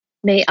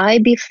May I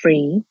be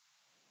free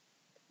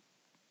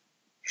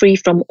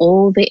from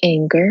all the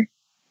anger,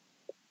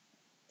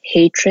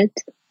 hatred,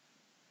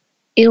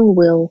 ill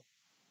will,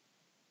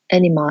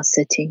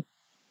 animosity.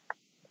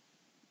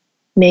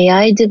 May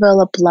I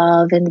develop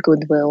love and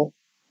goodwill,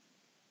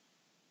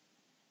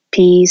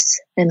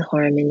 peace and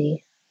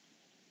harmony.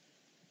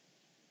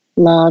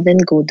 Love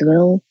and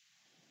goodwill,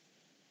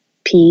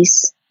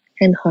 peace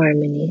and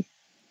harmony.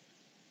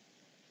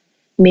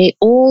 May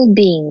all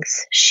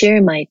beings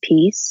share my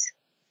peace,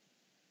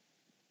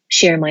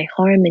 share my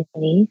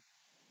harmony,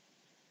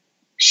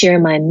 share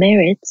my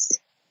merits,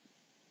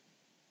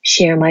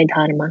 share my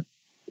dharma.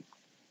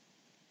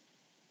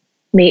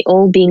 May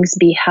all beings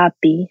be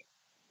happy,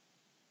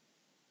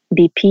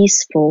 be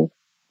peaceful,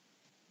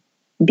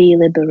 be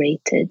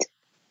liberated,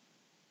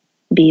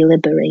 be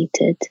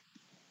liberated.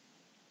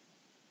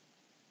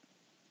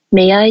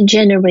 May I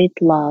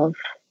generate love,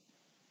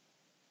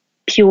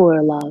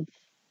 pure love,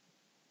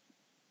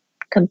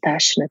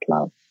 compassionate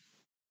love.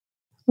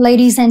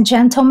 Ladies and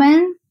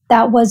gentlemen,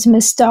 that was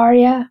Miss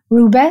Daria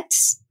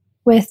Rubets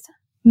with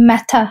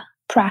Metta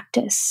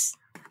Practice.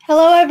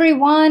 Hello,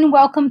 everyone.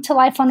 Welcome to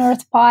Life on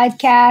Earth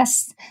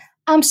podcast.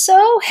 I'm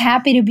so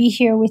happy to be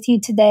here with you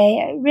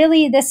today.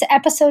 Really, this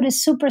episode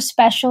is super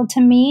special to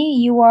me.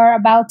 You are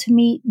about to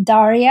meet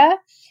Daria.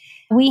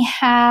 We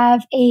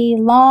have a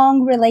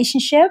long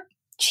relationship.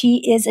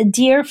 She is a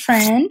dear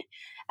friend,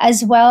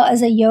 as well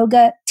as a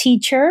yoga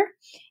teacher.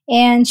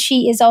 And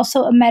she is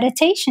also a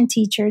meditation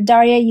teacher.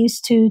 Daria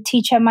used to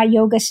teach at my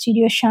yoga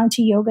studio, Shanti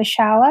Yoga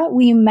Shala.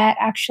 We met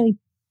actually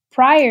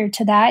prior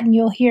to that, and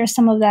you'll hear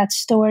some of that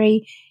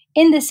story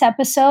in this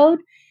episode.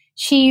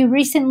 She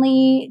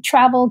recently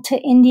traveled to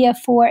India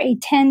for a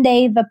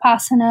 10-day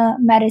Vipassana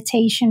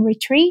meditation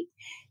retreat.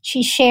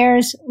 She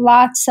shares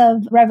lots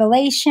of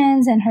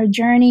revelations and her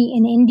journey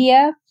in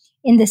India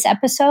in this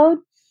episode.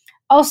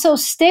 Also,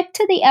 stick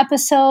to the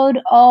episode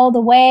all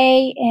the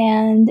way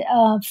and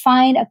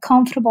find a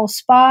comfortable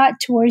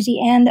spot towards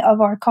the end of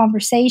our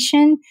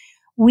conversation.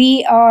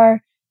 We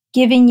are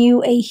giving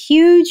you a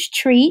huge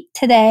treat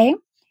today.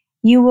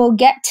 You will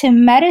get to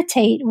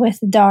meditate with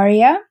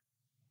Daria.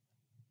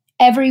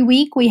 Every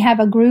week, we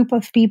have a group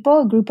of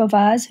people, a group of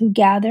us who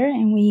gather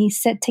and we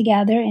sit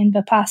together in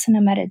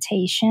Vipassana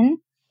meditation.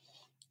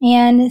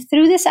 And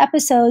through this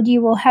episode,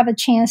 you will have a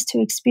chance to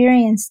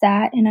experience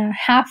that in a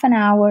half an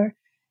hour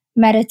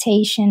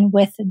meditation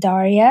with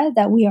Daria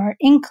that we are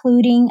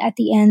including at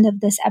the end of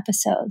this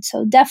episode.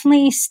 So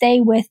definitely stay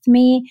with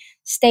me,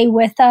 stay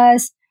with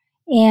us,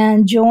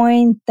 and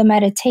join the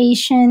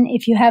meditation.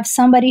 If you have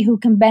somebody who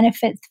can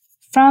benefit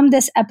from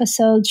this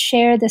episode,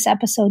 share this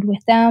episode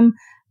with them.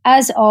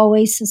 As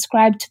always,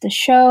 subscribe to the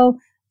show.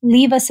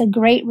 Leave us a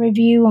great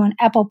review on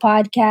Apple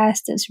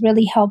Podcasts. This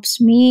really helps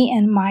me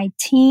and my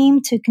team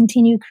to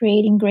continue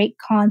creating great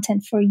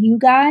content for you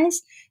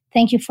guys.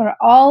 Thank you for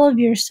all of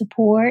your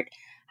support.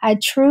 I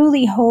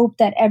truly hope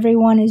that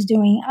everyone is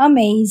doing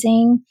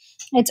amazing.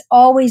 It's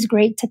always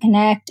great to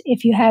connect.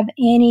 If you have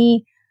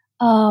any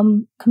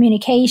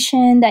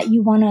communication that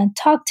you want to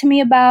talk to me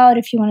about,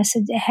 if you want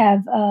to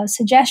have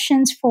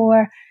suggestions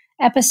for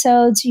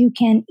episodes, you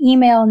can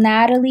email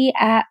Natalie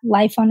at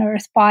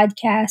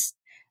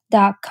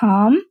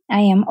lifeonearthpodcast.com. I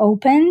am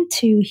open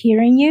to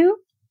hearing you.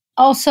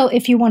 Also,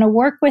 if you want to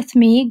work with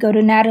me, go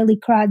to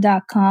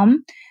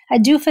nataliekra.com. I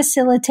do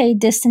facilitate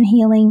distant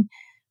healing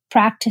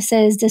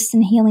practices,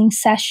 distant healing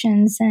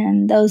sessions,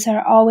 and those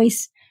are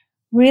always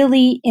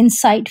really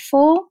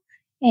insightful,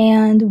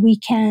 and we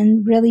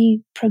can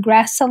really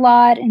progress a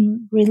lot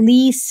and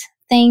release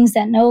things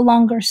that no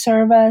longer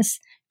serve us,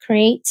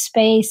 create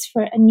space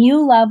for a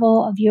new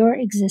level of your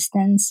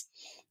existence.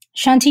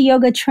 Shanti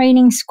Yoga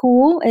Training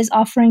School is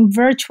offering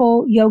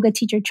virtual yoga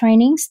teacher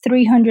trainings,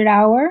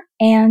 300-hour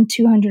and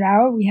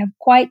 200-hour. We have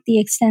quite the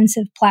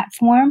extensive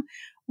platform.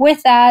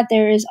 With that,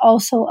 there is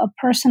also a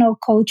personal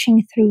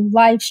coaching through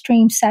live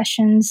stream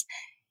sessions.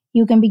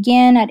 You can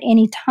begin at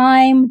any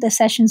time. The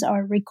sessions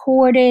are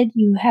recorded.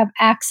 You have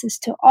access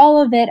to all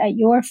of it at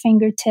your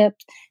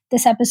fingertips.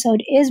 This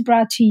episode is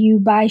brought to you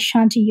by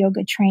Shanti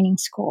Yoga Training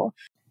School.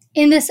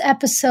 In this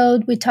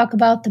episode, we talk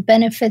about the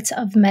benefits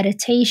of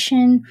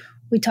meditation.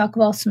 We talk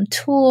about some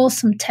tools,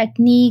 some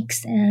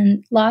techniques,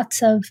 and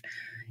lots of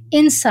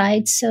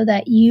insights so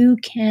that you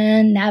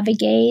can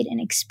navigate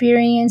and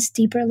experience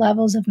deeper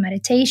levels of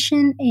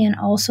meditation and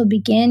also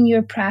begin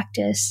your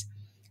practice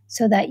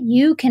so that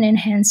you can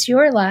enhance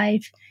your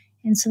life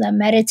and so that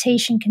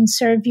meditation can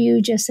serve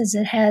you just as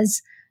it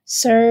has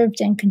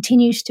served and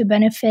continues to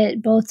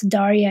benefit both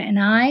Daria and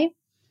I.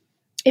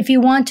 If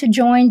you want to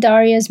join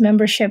Daria's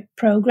membership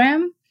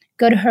program,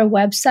 go to her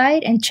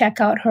website and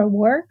check out her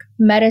work,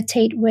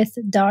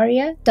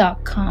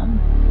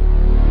 meditatewithdaria.com.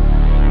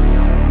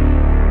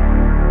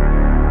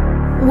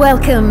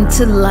 Welcome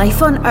to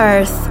Life on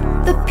Earth,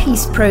 the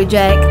Peace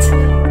Project,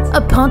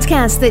 a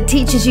podcast that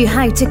teaches you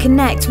how to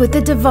connect with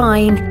the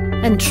divine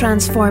and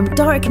transform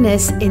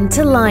darkness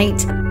into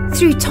light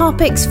through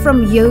topics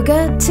from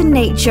yoga to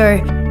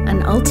nature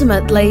and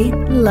ultimately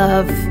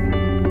love.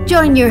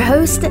 Join your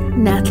host,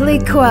 Natalie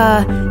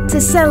Kwa, to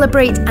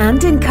celebrate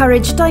and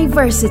encourage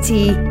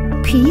diversity,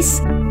 peace,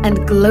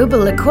 and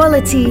global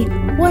equality,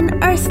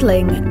 one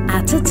earthling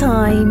at a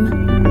time.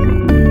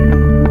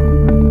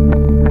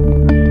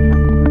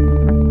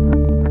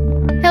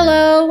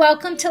 Hello,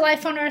 welcome to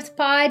Life on Earth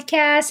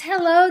podcast.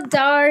 Hello,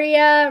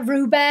 Daria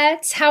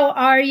Rubets. How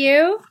are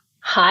you?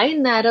 Hi,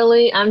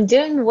 Natalie. I'm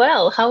doing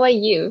well. How are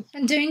you?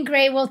 I'm doing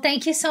great. Well,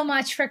 thank you so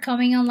much for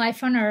coming on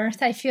Life on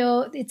Earth. I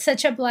feel it's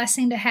such a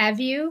blessing to have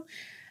you.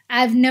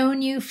 I've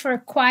known you for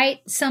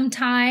quite some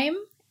time,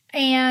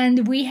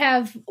 and we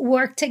have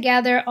worked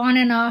together on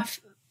and off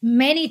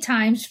many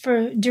times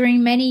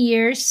during many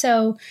years.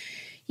 So,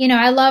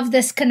 I love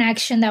this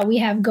connection that we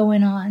have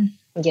going on.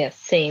 Yes,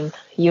 same.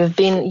 You've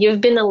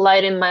been a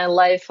light in my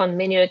life on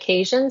many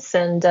occasions,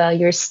 and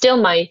you're still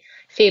my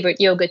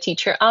favorite yoga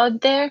teacher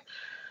out there.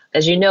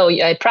 As you know,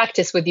 I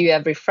practice with you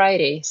every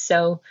Friday.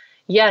 So,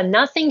 yeah,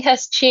 nothing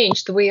has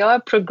changed. We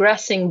are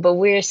progressing, but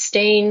we're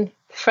staying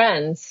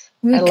friends.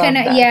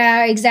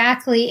 Yeah,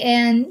 exactly.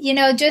 And,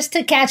 just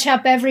to catch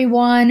up,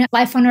 everyone,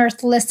 Life on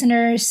Earth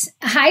listeners,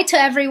 hi to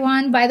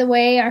everyone, by the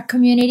way, our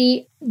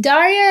community.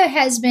 Daria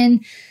has been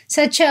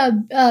such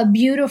a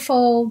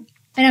beautiful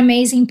and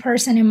amazing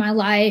person in my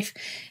life.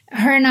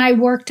 Her and I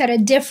worked at a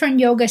different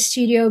yoga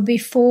studio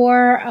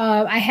before.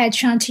 I had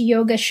Shanti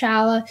Yoga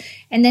Shala,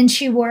 and then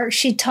she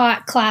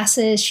taught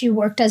classes. She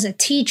worked as a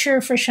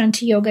teacher for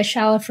Shanti Yoga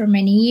Shala for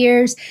many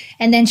years.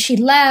 And then she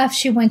left.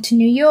 She went to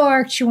New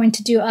York. She went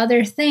to do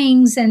other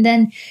things. And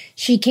then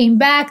she came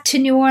back to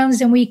New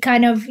Orleans, and we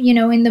kind of,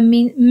 in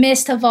the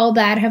midst of all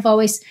that, have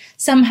always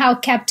somehow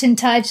kept in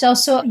touch.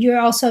 Also, you're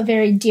also a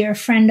very dear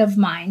friend of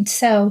mine.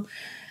 So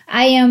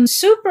I am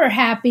super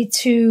happy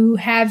to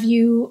have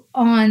you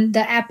on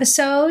the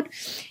episode.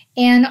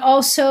 And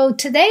also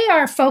today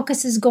our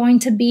focus is going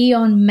to be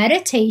on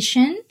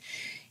meditation,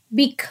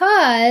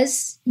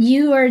 because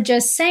you are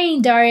just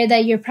saying, Daria,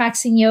 that you're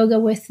practicing yoga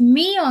with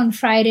me on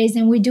Fridays,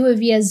 and we do it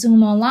via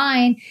Zoom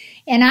online.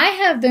 And I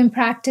have been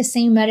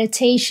practicing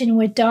meditation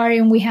with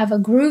Daria, and we have a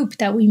group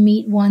that we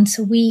meet once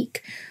a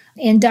week.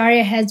 And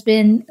Daria has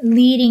been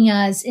leading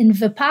us in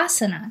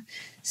Vipassana.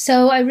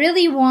 So I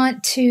really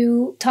want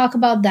to talk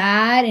about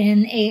that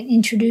and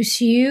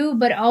introduce you,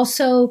 but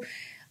also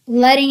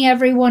letting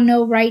everyone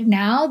know right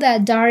now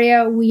that,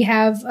 Daria, we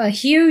have a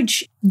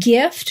huge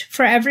gift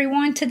for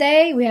everyone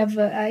today. We have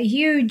a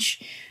huge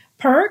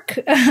perk.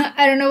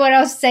 I don't know what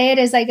else to say. It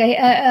is like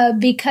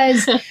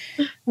because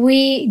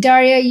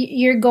Daria,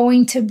 you're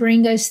going to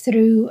bring us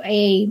through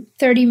a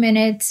 30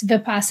 minutes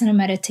Vipassana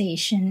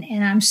meditation.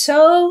 And I'm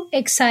so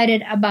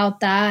excited about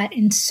that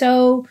and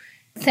so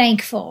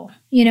thankful,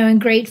 and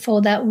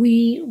grateful that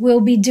we will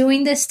be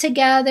doing this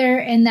together,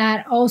 and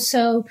that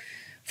also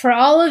for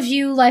all of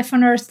you Life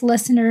on Earth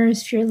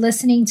listeners, if you're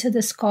listening to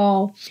this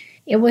call,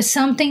 it was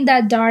something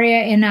that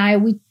Daria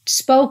and we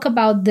spoke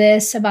about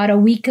this about a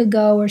week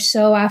ago or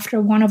so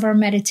after one of our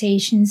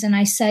meditations. And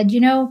I said,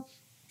 I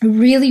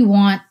really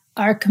want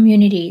our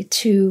community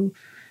to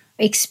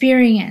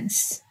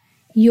experience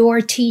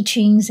your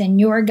teachings and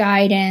your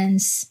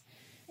guidance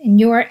and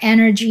your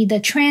energy, the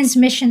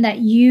transmission that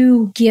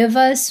you give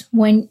us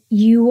when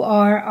you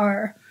are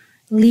our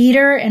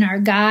leader and our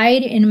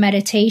guide in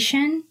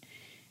meditation.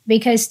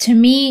 Because to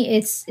me,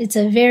 it's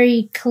a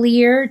very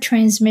clear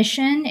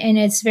transmission, and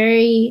it's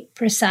very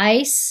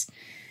precise,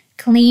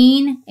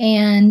 clean,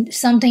 and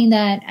something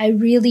that I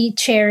really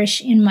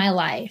cherish in my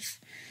life.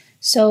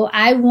 So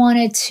I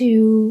wanted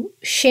to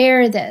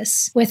share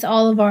this with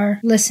all of our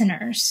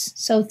listeners.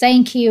 So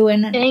thank you.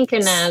 And thank you,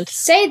 Nat.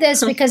 Say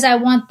this because I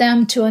want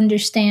them to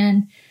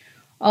understand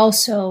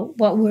also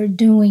what we're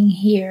doing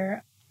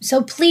here.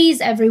 So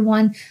please,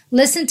 everyone,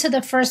 listen to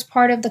the first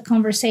part of the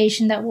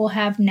conversation that we'll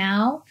have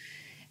now.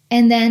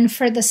 And then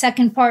for the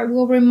second part,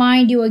 we'll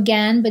remind you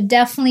again, but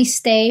definitely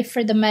stay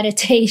for the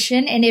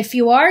meditation. And if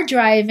you are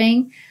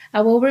driving,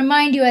 I will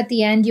remind you at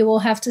the end, you will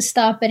have to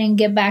stop it and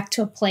get back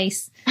to a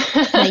place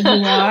that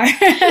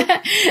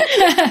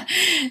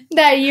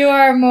you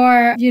are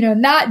more,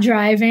 not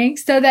driving,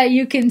 so that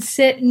you can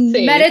sit and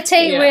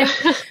meditate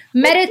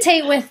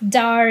with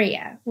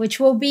Daria, which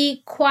will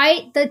be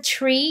quite the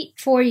treat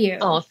for you.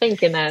 Oh,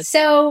 thank you, Nat.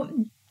 So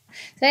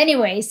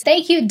anyways,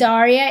 thank you,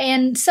 Daria.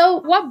 And so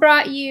what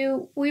brought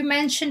you, we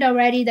mentioned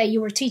already that you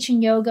were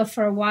teaching yoga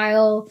for a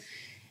while.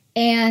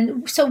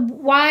 And so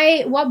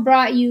what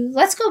brought you,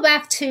 let's go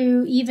back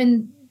to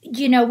even,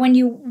 when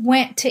you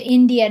went to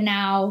India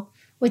now,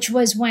 which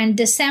was when,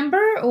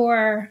 December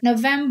or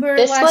November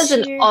this last year?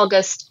 This was in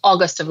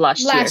August of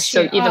last year.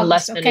 So even August,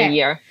 less than a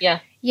year. Yeah.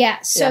 Yeah.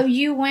 So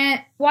you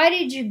went, why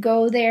did you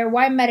go there?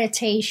 Why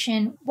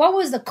meditation? What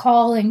was the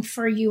calling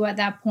for you at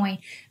that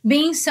point?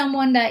 Being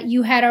someone that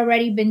you had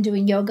already been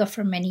doing yoga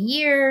for many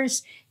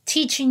years,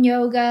 teaching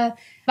yoga.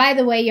 By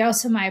the way, you're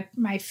also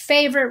my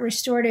favorite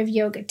restorative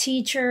yoga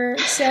teacher.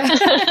 So,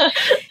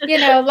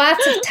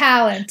 lots of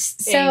talents.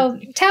 So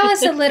tell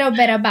us a little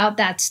bit about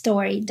that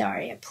story,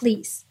 Daria,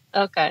 please.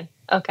 Okay.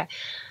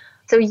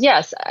 So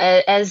yes,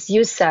 as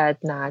you said,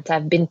 Nat,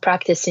 I've been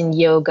practicing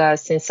yoga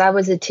since I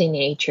was a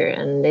teenager,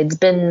 and it's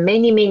been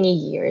many, many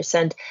years.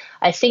 And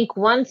I think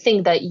one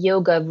thing that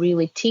yoga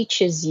really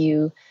teaches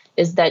you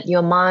is that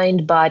your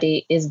mind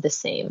body is the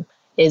same,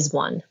 is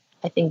one.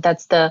 I think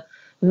that's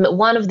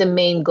one of the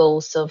main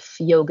goals of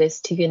yoga,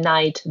 is to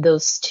unite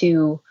those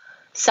two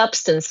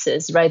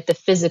substances, right? The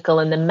physical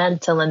and the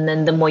mental. And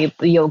then the more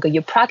yoga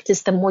you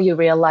practice, the more you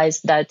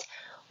realize that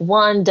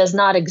one does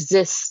not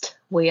exist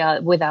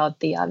without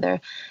the other.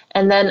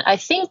 And then I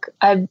think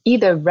I've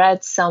either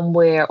read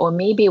somewhere, or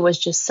maybe it was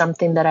just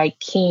something that I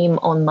came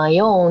on my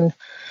own,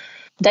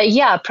 that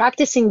yeah,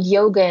 practicing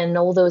yoga and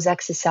all those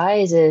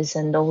exercises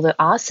and all the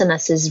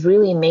asanas is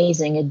really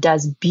amazing. It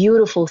does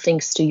beautiful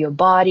things to your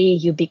body.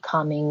 You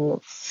becoming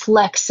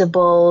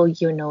flexible,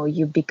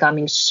 you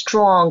becoming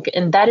strong.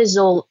 And that is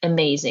all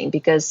amazing,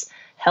 because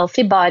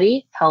healthy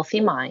body,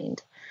 healthy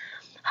mind.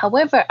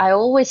 However, I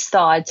always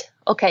thought,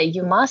 okay,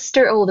 you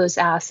master all those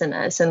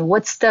asanas, and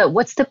what's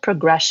the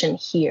progression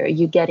here?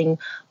 You're getting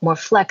more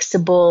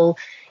flexible,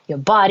 your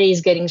body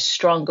is getting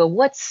stronger.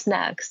 What's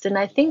next? And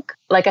I think,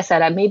 like I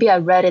said, maybe I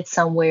read it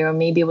somewhere, or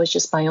maybe it was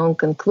just my own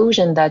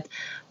conclusion, that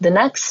the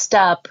next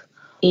step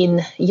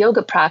in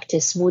yoga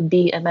practice would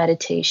be a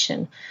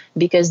meditation.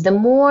 Because the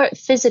more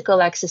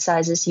physical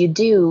exercises you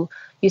do,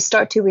 you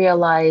start to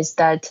realize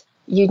that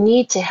you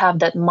need to have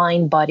that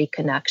mind-body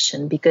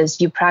connection, because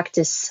you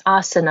practice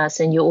asanas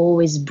and you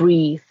always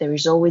breathe. There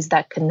is always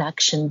that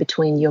connection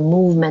between your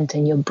movement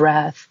and your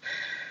breath.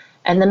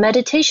 And the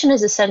meditation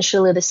is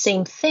essentially the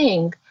same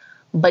thing,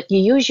 but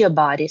you use your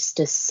bodies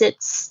to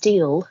sit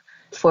still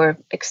for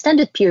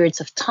extended periods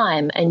of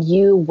time, and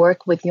you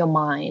work with your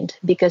mind.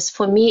 Because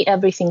for me,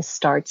 everything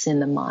starts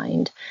in the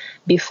mind.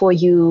 Before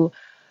you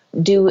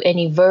do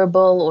any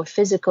verbal or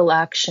physical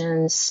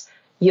actions,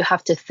 you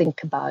have to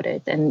think about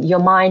it. And your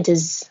mind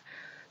is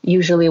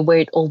usually where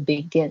it all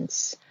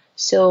begins.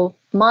 So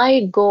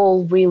my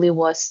goal really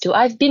was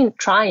I've been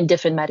trying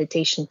different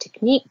meditation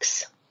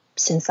techniques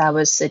since I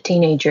was a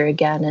teenager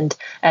again, and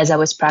as I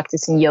was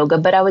practicing yoga,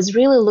 but I was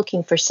really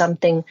looking for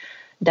something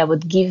that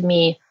would give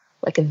me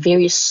like a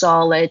very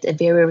solid, a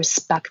very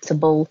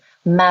respectable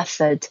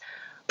method,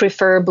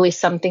 preferably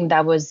something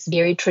that was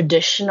very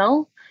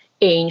traditional,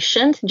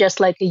 ancient, just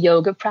like a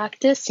yoga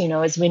practice.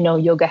 As we know,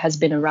 yoga has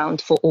been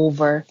around for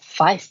over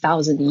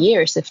 5,000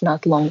 years, if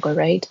not longer,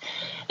 right?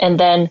 And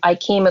then I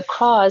came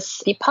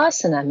across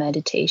Vipassana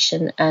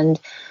meditation, and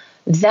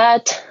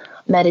that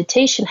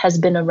meditation has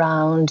been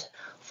around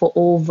for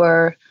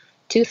over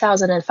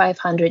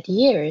 2,500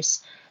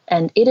 years.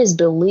 And it is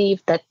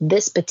believed that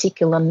this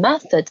particular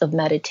method of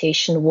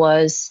meditation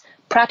was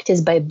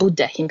practiced by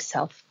Buddha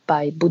himself,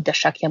 by Buddha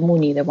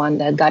Shakyamuni, the one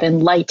that got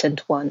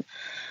enlightened one,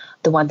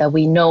 the one that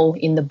we know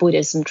in the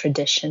Buddhism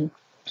tradition.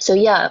 So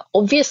yeah,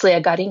 obviously I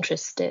got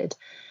interested.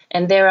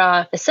 And there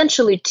are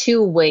essentially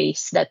two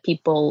ways that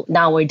people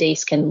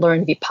nowadays can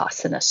learn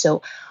Vipassana.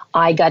 So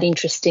I got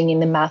interested in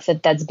the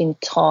method that's been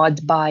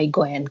taught by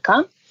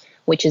Goenka,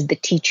 which is the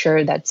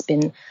teacher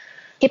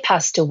he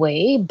passed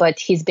away, but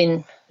he's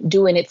been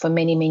doing it for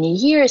many, many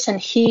years. And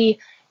he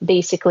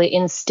basically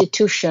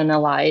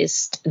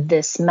institutionalized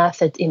this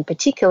method in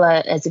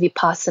particular as a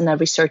Vipassana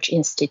Research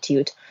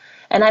Institute.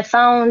 And I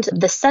found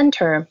the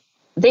center,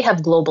 they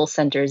have global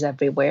centers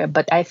everywhere,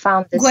 but I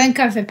found this.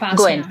 Goenka Vipassana.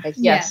 Goenka,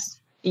 yes.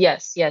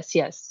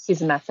 Yes,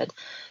 his method.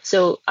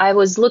 So I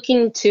was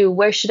looking to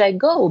where should I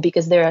go,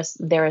 because there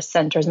are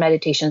centers,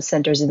 meditation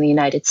centers in the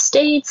United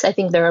States. I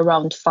think there are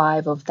around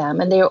 5 of them,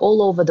 and they're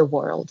all over the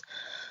world.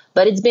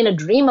 But it's been a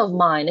dream of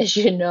mine, as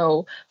you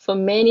know, for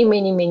many,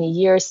 many, many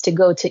years to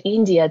go to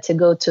India, to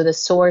go to the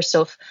source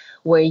of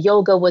where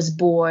yoga was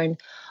born.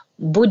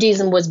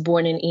 Buddhism was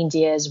born in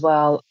India as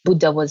well.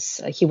 Buddha was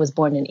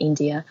born in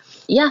India.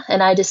 Yeah,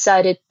 and I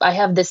decided I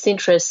have this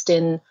interest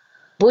in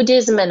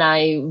Buddhism, and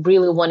I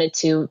really wanted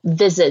to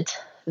visit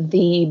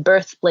the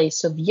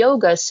birthplace of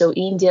yoga. So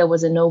India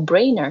was a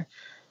no-brainer.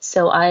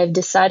 So I've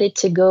decided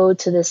to go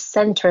to the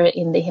center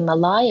in the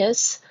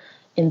Himalayas,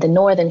 in the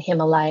northern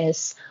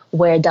Himalayas,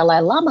 where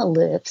Dalai Lama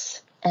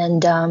lives.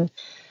 And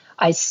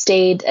I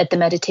stayed at the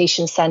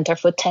meditation center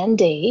for 10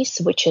 days,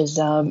 which is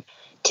a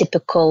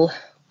typical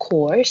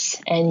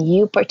course. And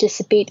you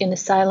participate in a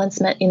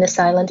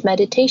silent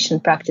meditation,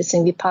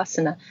 practicing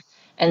Vipassana.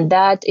 And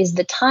that is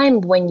the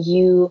time when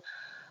you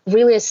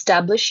really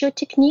establish your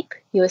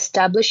technique, you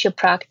establish your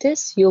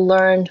practice, you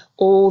learn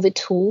all the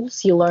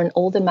tools, you learn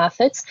all the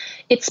methods.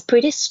 It's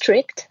pretty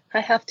strict,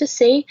 I have to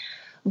say.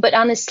 But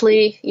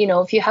honestly,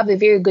 if you have a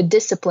very good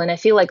discipline, I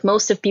feel like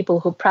most of people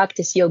who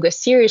practice yoga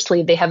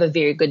seriously, they have a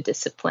very good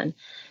discipline,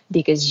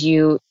 because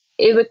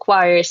it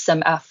requires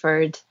some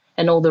effort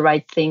and all the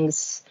right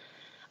things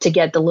to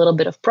get the little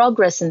bit of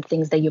progress in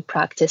things that you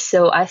practice.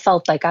 So I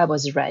felt like I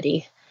was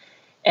ready.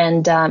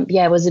 And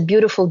it was a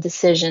beautiful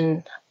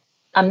decision.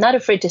 I'm not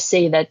afraid to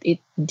say that it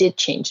did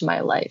change my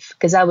life,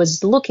 because I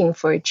was looking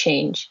for a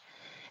change,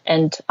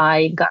 and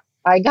I got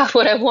I got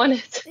what I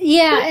wanted.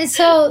 Yeah, and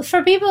so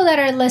for people that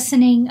are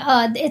listening,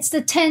 it's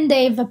the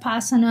 10-day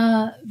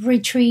Vipassana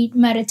retreat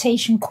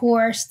meditation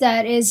course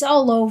that is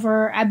all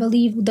over, I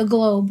believe, the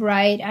globe,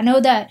 right? I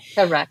know that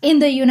Correct. in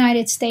the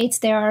United States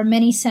there are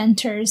many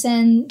centers,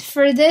 and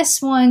for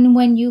this one,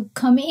 when you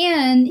come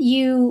in,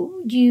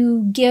 you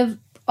give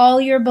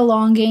all your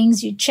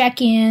belongings, you check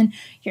in,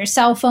 your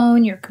cell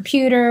phone, your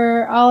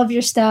computer, all of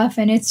your stuff,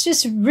 and it's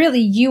just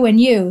really you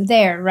and you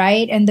there,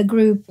 right? And the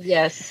group.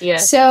 Yes.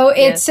 So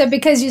it's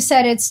because you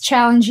said it's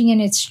challenging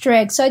and it's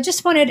strict. So I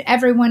just wanted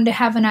everyone to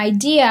have an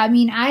idea. I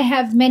mean, I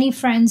have many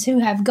friends who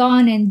have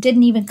gone and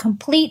didn't even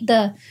complete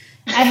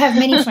I have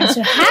many friends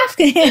who have,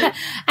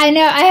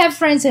 I have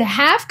friends who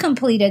have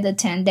completed the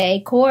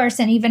 10-day course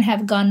and even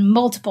have gone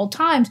multiple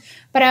times.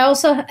 But I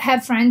also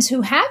have friends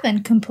who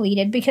haven't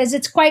completed because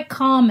it's quite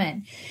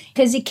common.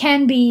 Because it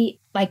can be,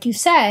 like you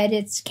said,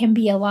 it can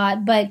be a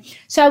lot. But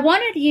so I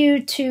wanted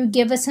you to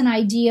give us an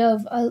idea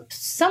of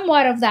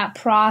somewhat of that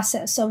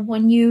process of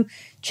when you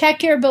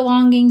check your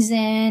belongings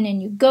in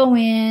and you go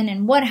in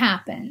and what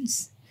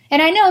happens.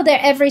 And I know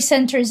that every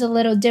center is a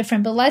little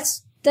different, but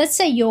let's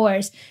say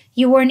yours.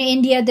 You were in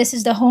India. This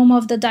is the home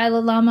of the Dalai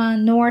Lama,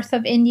 north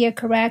of India,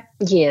 correct?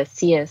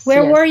 Yes.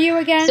 Where were you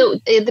again? So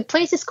the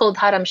place is called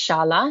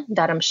Dharamshala.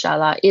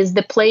 Dharamshala is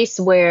the place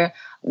where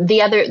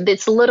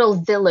it's a little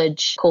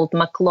village called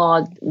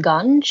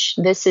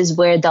McLeodganj. This is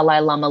where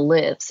Dalai Lama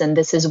lives. And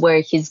this is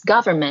where his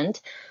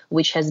government,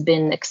 which has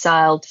been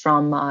exiled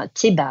from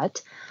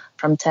Tibet,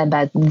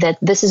 that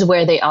this is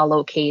where they are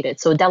located.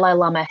 So Dalai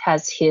Lama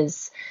has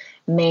his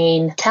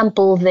main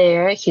temple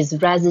there,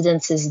 his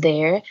residence is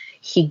there.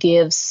 He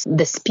gives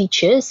the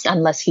speeches,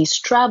 unless he's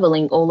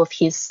traveling, all of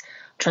his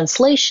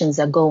translations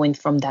are going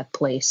from that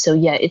place. So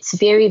yeah, it's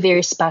very,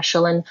 very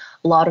special, and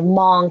a lot of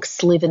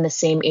monks live in the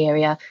same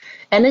area.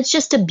 And it's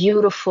just a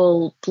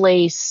beautiful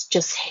place,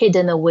 just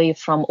hidden away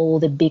from all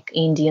the big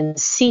Indian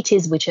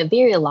cities, which are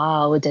very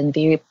loud and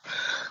very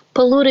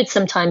polluted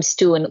sometimes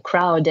too, and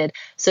crowded.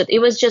 So it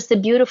was just a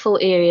beautiful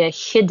area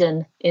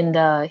hidden in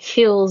the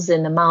hills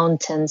and the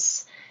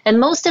mountains. And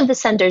most of the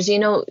centers,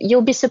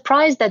 you'll be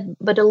surprised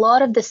but a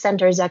lot of the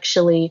centers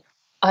actually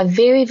are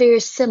very, very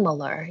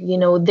similar.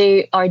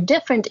 They are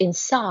different in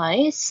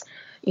size.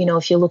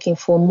 If you're looking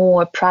for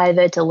more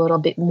private, a little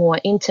bit more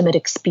intimate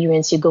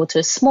experience, you go to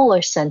a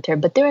smaller center.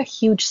 But there are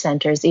huge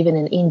centers, even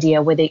in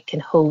India, where they can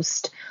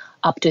host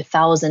up to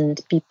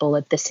 1,000 people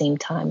at the same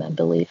time, I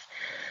believe.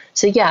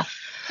 So, yeah.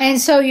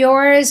 And so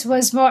yours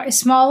was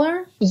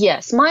smaller?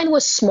 Yes, mine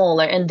was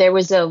smaller, and there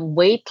was a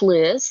wait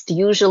list.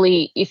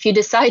 Usually, if you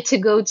decide to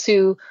go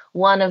to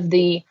one of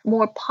the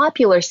more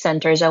popular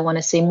centers, I want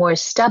to say more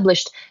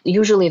established,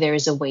 usually there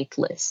is a wait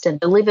list. And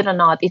believe it or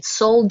not,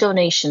 it's all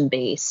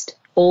donation-based.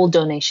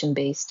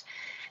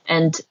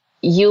 And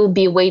you'll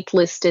be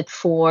waitlisted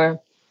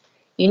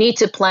you need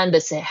to plan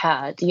this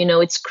ahead.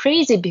 It's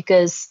crazy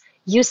because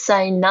you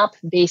sign up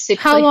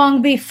basically. How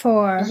long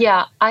before?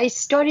 Yeah, I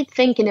started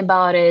thinking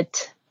about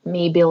it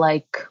maybe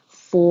like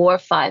 4 or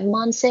 5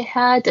 months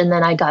ahead, and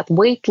then I got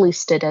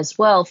waitlisted as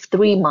well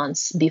 3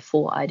 months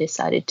before I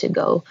decided to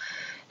go.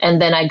 And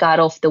then I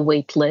got off the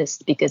wait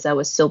list because I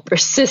was so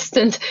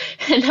persistent,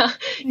 and I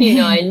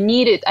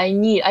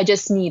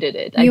just needed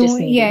it.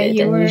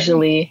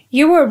 Usually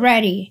you were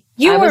ready.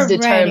 I was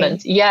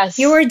determined. Ready. Yes,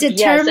 you were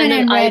determined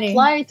and ready. I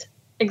applied.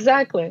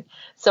 Exactly.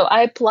 So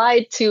I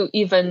applied to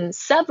even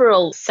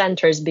several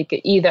centers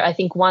because I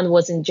think one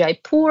was in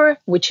Jaipur,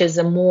 which is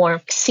a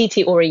more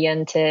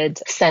city-oriented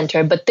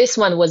center, but this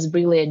one was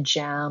really a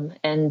jam.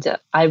 And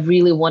I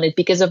really wanted,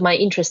 because of my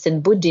interest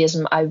in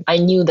Buddhism, I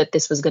knew that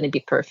this was going to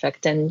be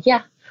perfect. And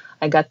yeah,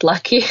 I got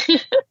lucky.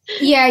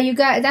 Yeah,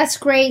 that's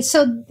great.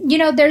 So,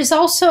 there's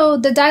also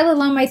the Dalai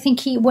Lama. I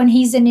think when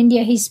he's in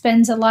India, he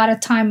spends a lot of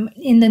time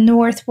in the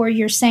north where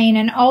you're saying,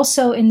 and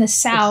also in the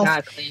south.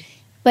 Exactly.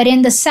 But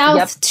in the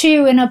south,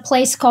 too, in a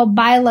place called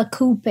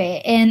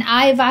Bailakuppe. And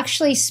I've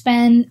actually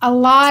spent a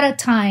lot of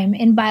time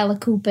in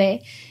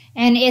Bailakuppe.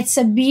 And it's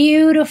a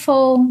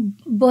beautiful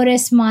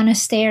Buddhist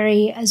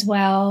monastery as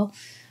well.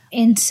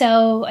 And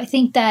so I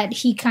think that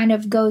he kind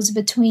of goes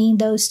between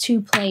those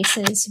two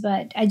places.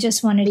 But I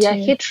just wanted to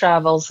he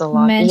travels a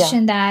lot.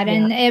 Mention that.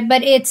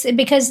 But it's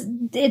because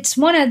it's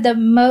one of the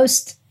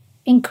most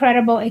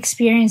incredible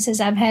experiences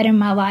I've had in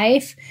my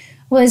life,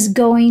 was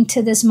going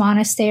to this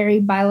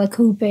monastery,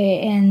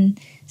 Bailakuppe, and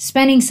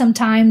spending some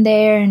time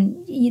there.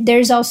 And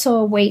there's also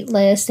a wait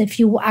list if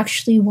you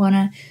actually want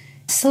to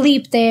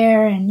sleep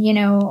there and,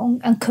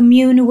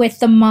 commune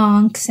with the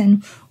monks,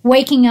 and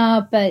waking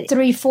up at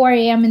 3, 4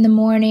 a.m. in the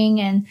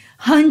morning and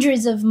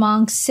hundreds of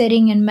monks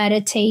sitting and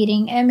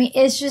meditating. I mean,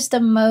 it's just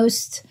the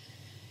most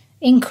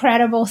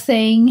incredible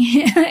thing.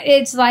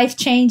 It's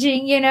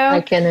life-changing, I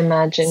can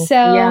imagine.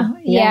 So,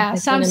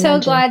 so I'm so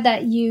glad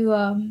that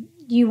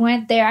you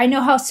went there. I know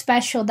how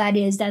special that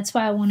is. That's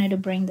why I wanted to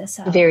bring this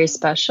up. Very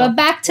special. But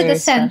back to the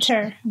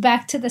center.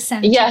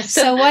 Yeah.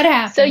 So what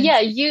happened? So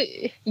yeah,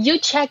 you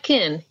check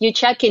in.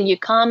 You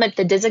come at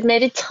the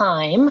designated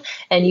time,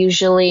 and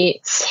usually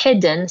it's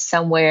hidden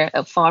somewhere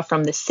far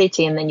from the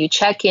city. And then you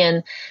check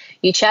in.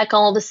 You check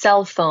all the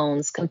cell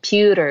phones,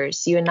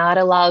 computers. You're not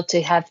allowed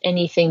to have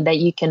anything that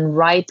you can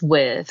write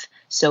with.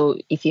 So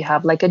if you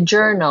have like a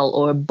journal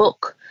or a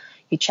book,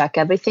 you check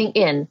everything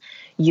in.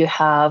 You're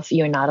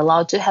not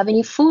allowed to have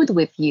any food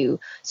with you.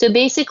 So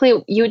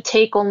basically you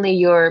take only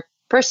your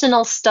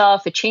personal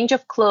stuff, a change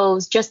of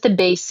clothes, just the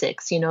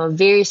basics,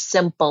 very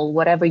simple,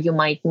 whatever you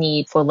might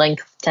need for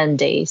length of 10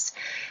 days.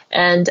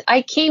 And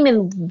I came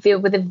in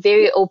with a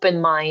very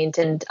open mind,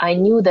 and I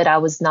knew that I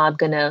was not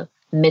going to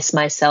miss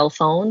my cell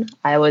phone.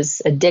 I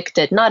was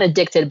not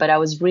addicted, but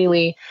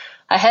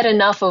I had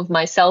enough of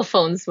my cell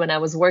phones when I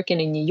was working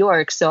in New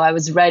York. So I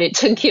was ready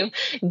to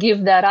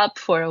give that up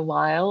for a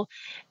while.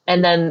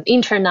 And then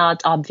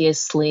internet,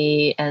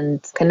 obviously,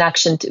 and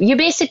connection you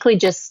basically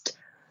just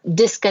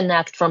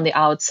disconnect from the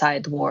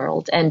outside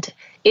world. And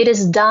it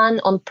is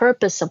done on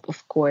purpose,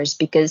 of course,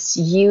 because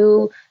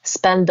you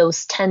spend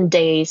those 10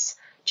 days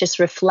just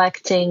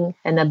reflecting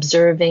and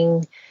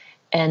observing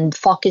and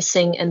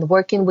focusing and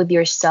working with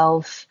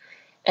yourself.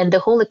 And the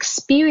whole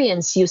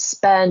experience you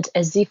spend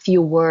as if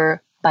you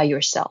were by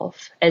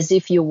yourself, as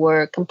if you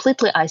were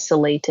completely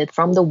isolated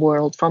from the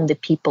world, from the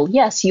people.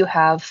 Yes, you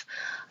have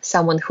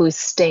someone who's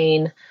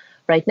staying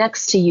right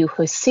next to you,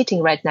 who's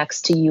sitting right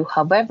next to you.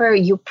 However,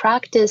 you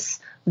practice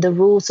the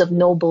rules of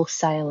noble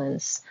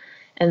silence.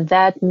 And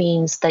that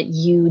means that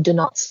you do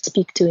not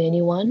speak to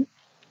anyone.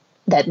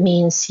 That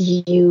means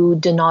you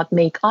do not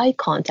make eye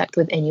contact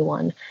with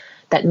anyone.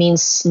 That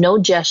means no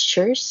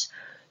gestures,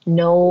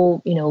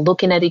 no,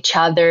 looking at each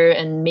other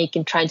and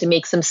trying to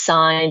make some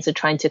signs or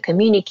trying to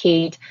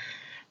communicate.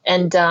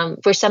 And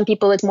for some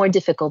people, it's more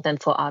difficult than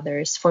for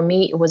others. For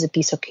me, it was a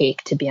piece of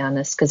cake, to be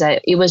honest, because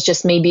it was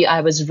just maybe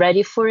I was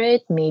ready for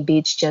it. Maybe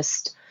it's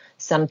just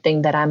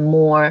something that I'm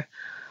more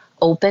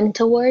open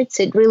towards.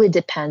 It really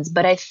depends.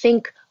 But I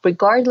think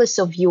regardless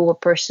of your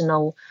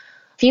personal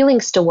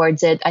feelings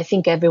towards it, I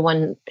think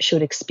everyone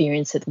should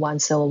experience it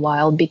once in a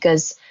while,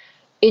 because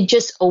it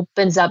just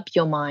opens up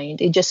your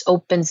mind. It just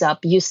opens up.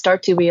 You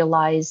start to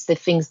realize the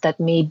things that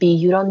maybe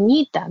you don't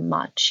need that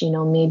much.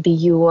 Maybe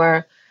you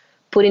are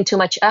putting too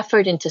much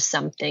effort into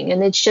something.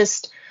 And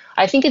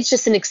I think it's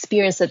just an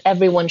experience that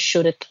everyone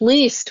should at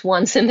least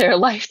once in their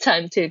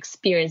lifetime to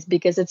experience,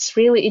 because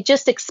it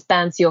just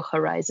expands your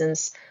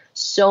horizons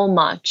so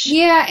much.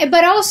 Yeah,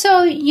 but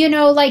also,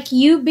 like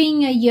you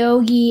being a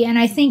yogi, and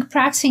I think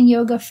practicing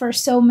yoga for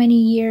so many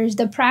years,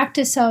 the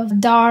practice of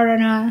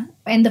dharana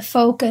and the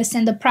focus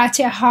and the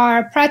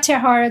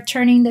pratyahara,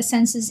 turning the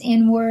senses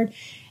inward.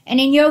 And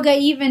in yoga,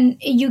 even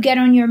you get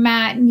on your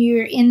mat and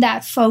you're in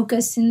that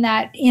focus, in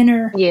that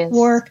inner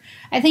work.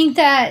 I think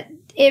that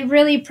it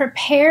really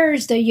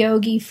prepares the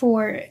yogi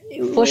for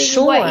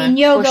sure. In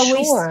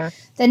yoga,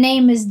 the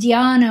name is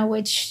dhyana,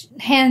 which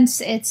hence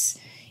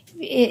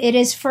it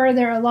is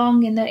further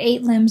along in the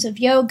 8 limbs of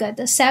yoga,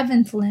 the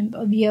 7th limb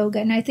of yoga.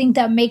 And I think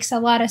that makes a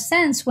lot of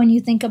sense when you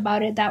think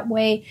about it that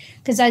way,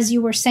 because as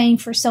you were saying,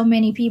 for so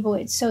many people,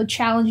 it's so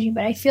challenging.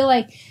 But I feel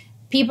like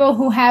people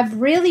who have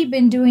really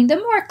been doing the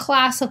more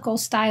classical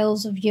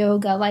styles of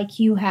yoga, like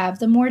you have,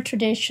 the more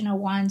traditional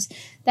ones,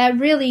 that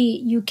really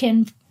you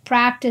can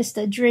practice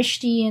the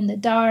drishti and the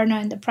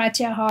dharana and the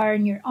pratyahara,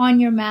 and you're on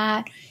your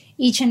mat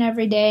each and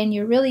every day, and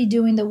you're really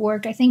doing the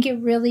work. I think it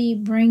really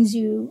brings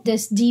you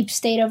this deep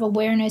state of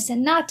awareness.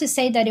 And not to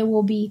say that it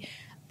will be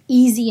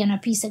easy and a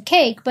piece of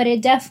cake, but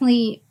it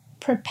definitely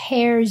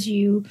prepares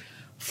you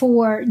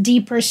for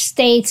deeper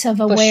states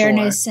of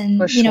awareness and,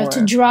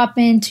 to drop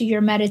into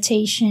your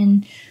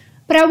meditation.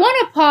 But I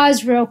want to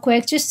pause real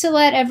quick just to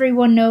let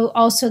everyone know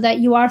also that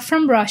you are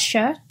from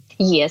Russia.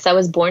 Yes, I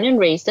was born and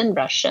raised in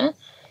Russia.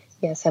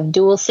 Yes, I have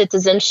dual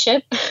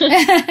citizenship.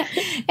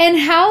 And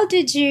how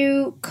did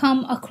you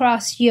come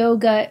across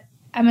yoga?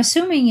 I'm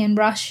assuming in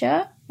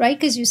Russia, right?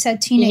 Because you said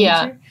teenager.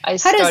 Yeah, I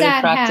started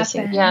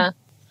practicing. Happen?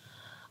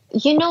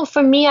 Yeah.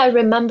 For me, I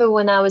remember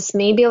when I was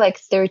maybe like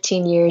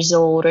 13 years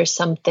old or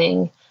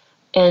something.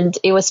 And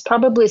it was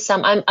probably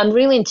I'm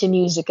really into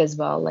music as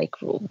well, like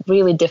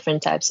really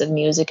different types of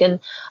music. And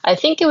I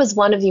think it was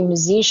one of the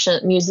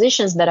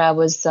musicians that I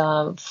was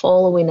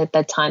following at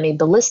that time,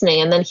 maybe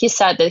listening. And then he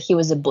said that he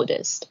was a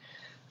Buddhist.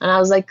 And I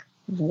was like,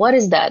 what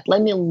is that?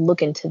 Let me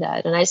look into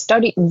that. And I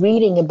started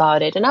reading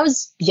about it. And I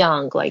was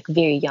young, like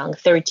very young,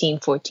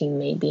 13, 14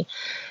 maybe.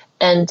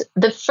 And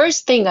the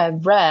first thing I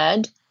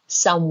read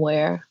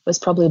somewhere, was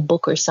probably a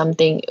book or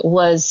something,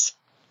 was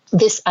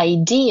this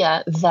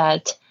idea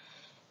that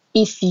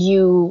if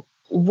you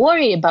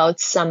worry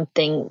about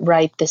something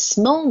right this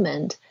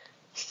moment,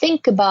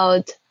 think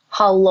about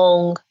how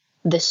long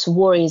this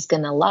worry is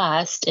going to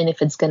last, and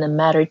if it's going to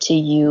matter to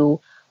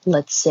you,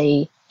 let's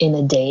say, in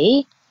a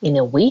day, in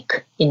a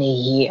week, in a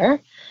year.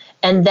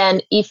 And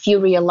then if you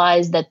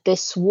realize that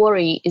this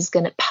worry is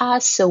going to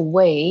pass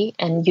away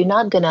and you're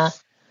not going to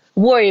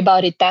worry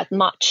about it that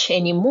much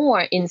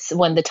anymore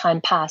when the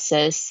time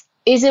passes,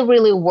 is it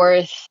really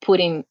worth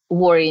putting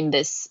worry in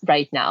this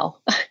right now?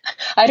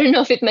 I don't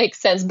know if it makes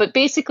sense, but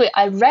basically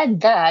I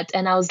read that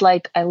and I was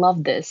like, I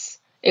love this.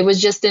 It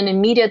was just an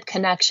immediate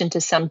connection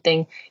to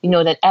something,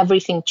 that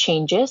everything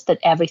changes, that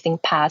everything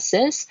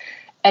passes.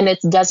 And it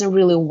doesn't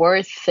really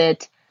worth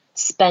it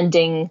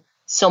spending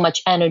so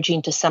much energy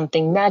into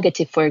something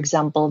negative, for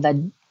example, that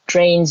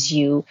drains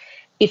you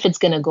if it's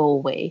going to go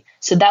away.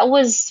 So that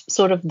was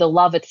sort of the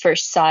love at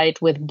first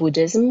sight with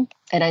Buddhism.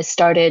 And I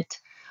started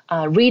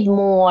read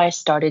more. I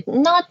started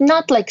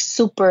not like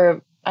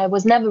super, I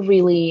was never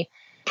really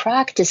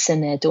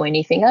practicing it or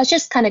anything. I was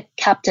just kind of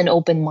kept an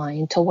open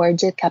mind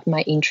towards it, kept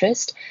my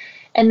interest.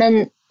 And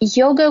then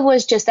yoga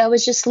was just, I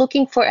was just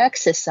looking for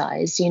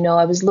exercise.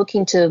 I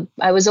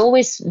was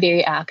always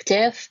very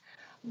active,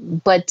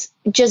 but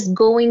just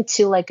going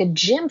to like a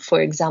gym,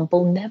 for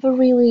example, never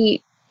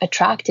really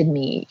attracted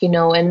me,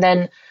 and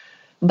then,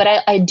 but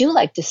I do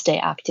like to stay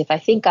active. I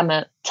think I'm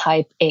a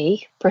type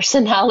A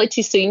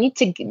personality. So you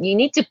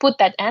need to put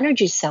that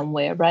energy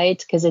somewhere, right?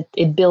 Because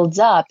it builds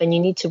up and you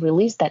need to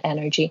release that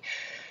energy.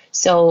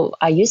 So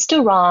I used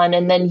to run,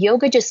 and then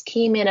yoga just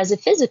came in as a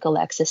physical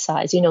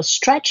exercise,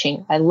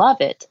 stretching. I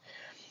love it.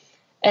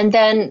 And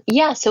then,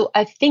 so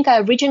I think I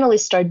originally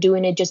started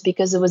doing it just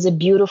because it was a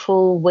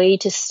beautiful way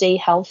to stay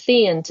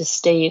healthy and to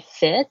stay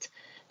fit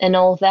and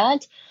all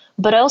that.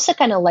 But I also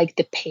kind of like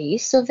the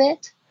pace of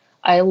it.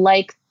 I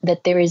like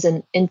that there is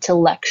an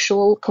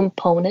intellectual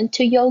component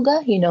to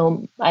yoga.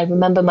 I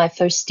remember my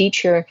first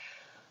teacher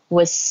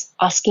was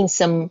asking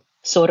some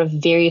sort of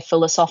very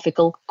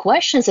philosophical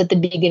questions at the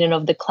beginning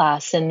of the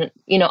class. And,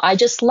 I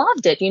just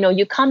loved it.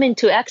 You come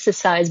into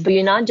exercise, but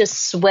you're not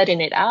just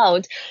sweating it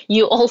out.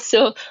 You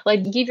also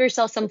like give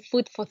yourself some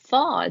food for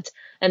thought.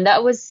 And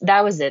that was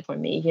it for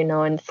me,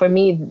 and for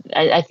me,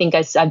 I think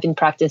I've been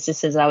practicing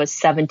since I was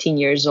 17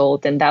 years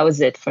old. And that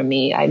was it for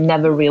me. I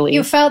never really.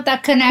 You felt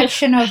that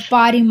connection of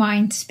body,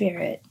 mind,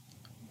 spirit,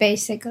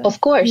 basically.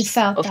 Of course. You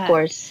felt that. Of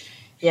course.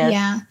 Yes.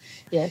 Yeah.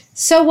 Yes.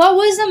 So what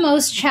was the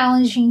most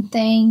challenging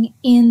thing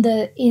in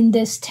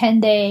this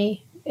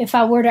 10-day, if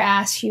I were to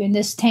ask you, in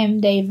this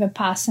 10-day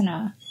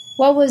Vipassana,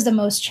 what was the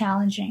most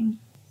challenging?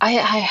 I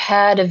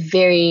had a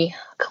very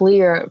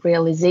clear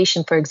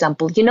realization, for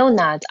example,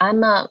 Nat,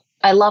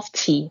 I love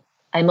tea.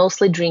 I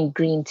mostly drink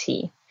green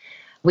tea.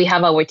 We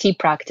have our tea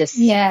practice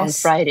on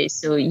Friday.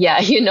 So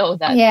you know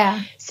that.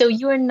 Yeah. So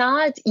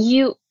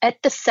you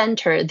at the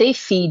center, they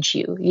feed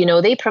you,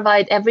 they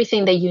provide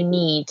everything that you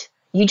need.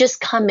 You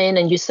just come in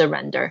and you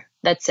surrender.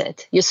 That's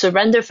it. You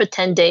surrender for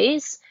 10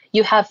 days.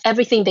 You have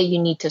everything that you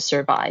need to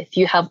survive.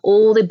 You have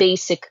all the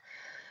basic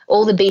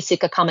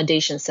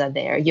accommodations are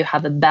there. You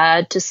have a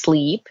bed to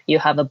sleep. You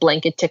have a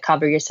blanket to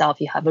cover yourself.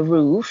 You have a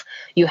roof.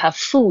 You have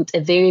food, a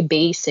very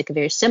basic,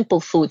 very simple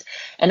food.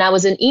 And I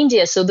was in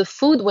India, so the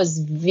food was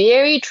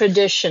very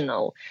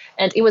traditional.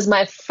 And it was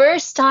my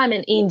first time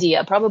in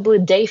India, probably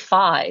day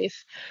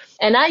 5.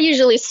 And I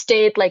usually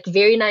stay at like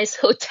very nice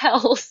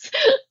hotels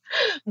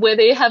where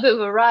they have a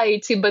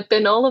variety, but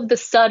then all of a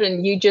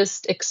sudden you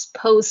just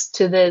exposed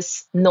to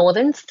this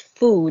northern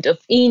food of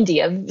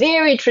India,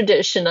 very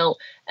traditional.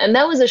 And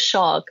that was a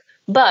shock.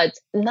 But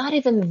not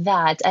even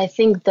that. I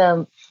think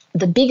the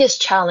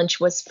biggest challenge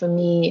was for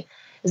me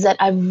is that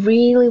I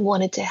really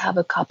wanted to have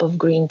a cup of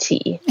green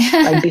tea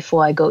like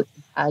before I go to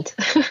bed.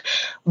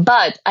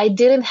 But I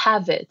didn't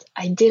have it.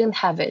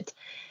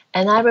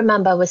 And I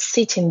remember I was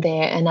sitting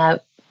there and I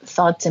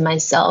thought to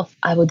myself,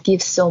 I would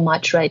give so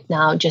much right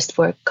now just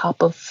for a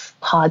cup of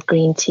hot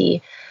green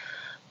tea.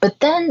 But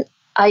then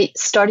I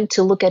started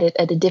to look at it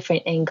at a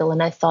different angle,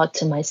 and I thought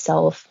to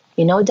myself,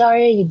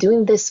 Daria, you're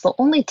doing this for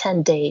only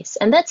 10 days,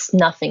 and that's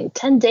nothing.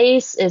 10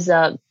 days is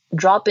a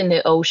drop in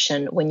the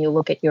ocean when you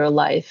look at your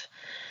life.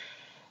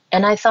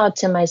 And I thought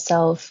to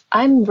myself,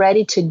 I'm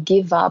ready to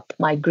give up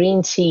my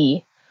green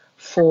tea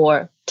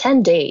for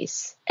 10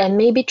 days and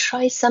maybe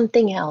try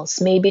something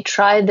else. Maybe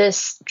try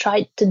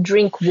to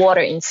drink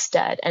water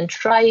instead, and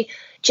try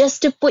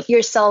just to put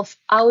yourself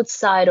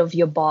outside of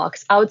your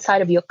box,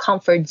 outside of your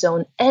comfort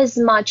zone as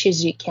much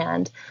as you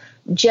can.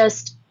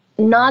 Just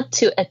not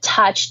to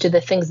attach to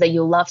the things that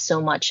you love so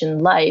much in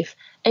life,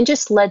 and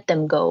just let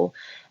them go.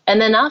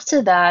 And then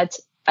after that,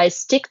 I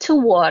stick to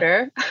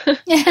water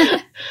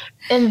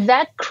and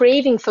that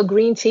craving for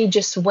green tea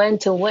just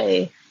went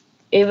away.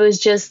 It was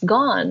just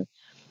gone.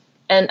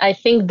 And I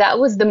think that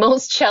was the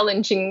most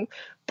challenging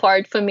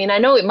part for me. And I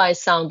know it might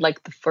sound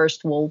like the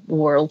first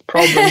world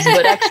problems,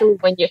 but actually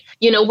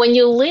when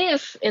you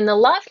live in a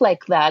life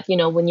like that,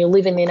 when you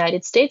live in the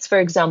United States, for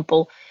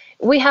example,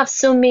 we have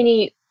so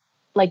many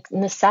like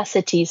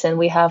necessities, and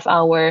we have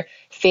our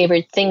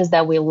favorite things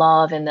that we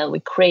love and that we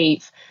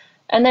crave.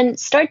 And then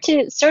start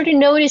to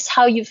notice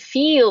how you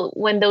feel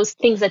when those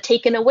things are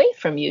taken away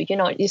from you.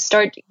 You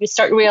start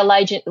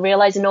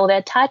realizing all the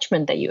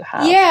attachment that you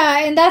have.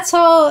 Yeah, and that's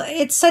all.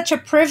 It's such a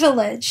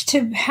privilege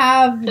to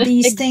have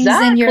these things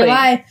in your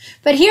life.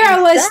 But here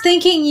I was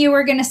thinking you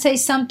were going to say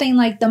something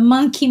like the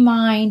monkey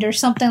mind or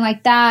something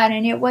like that,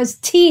 and it was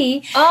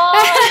tea.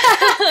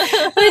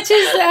 Oh. Which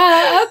is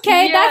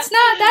okay. Yeah. That's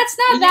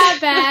not that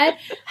bad.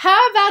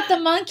 How about the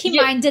monkey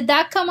mind? Did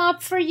that come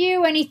up for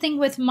you? Anything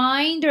with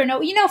mind or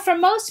no?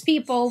 For most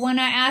people, when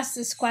I ask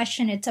this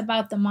question, it's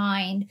about the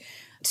mind.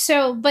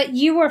 So, but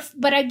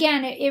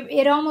again,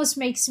 it almost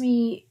makes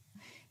me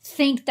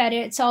think that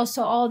it's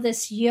also all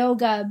this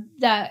yoga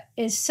that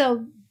is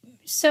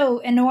so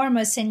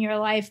enormous in your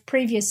life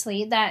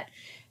previously that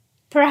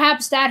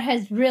perhaps that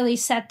has really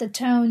set the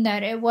tone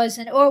that it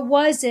wasn't, or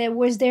was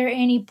there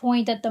any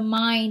point that the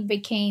mind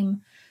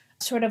became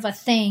sort of a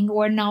thing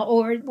or not,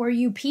 or were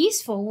you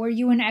peaceful? Were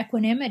you in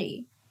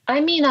equanimity? I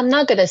mean, I'm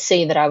not going to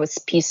say that I was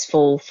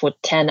peaceful for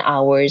 10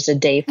 hours a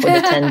day for the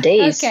 10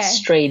 days Okay.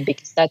 straight,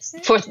 because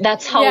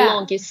that's how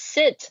long you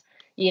sit,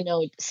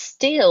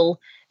 still,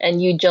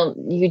 and you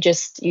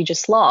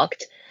just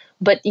locked.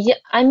 But yeah,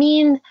 I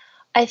mean,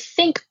 I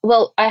think,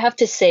 well, I have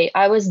to say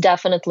I was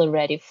definitely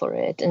ready for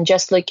it. And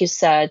just like you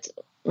said,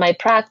 my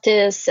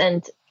practice,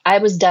 and I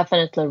was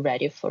definitely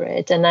ready for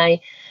it. And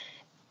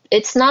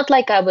it's not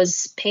like I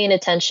was paying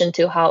attention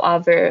to how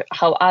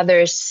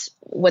others,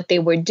 what they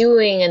were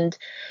doing,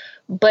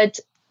 but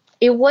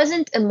it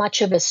wasn't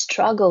much of a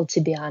struggle, to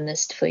be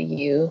honest with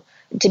you.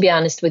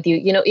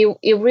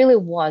 It really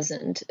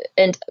wasn't.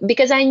 And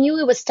because I knew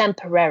it was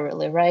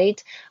temporarily,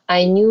 right?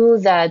 I knew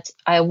that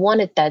I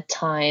wanted that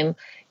time.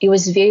 It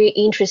was very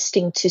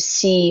interesting to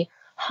see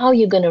how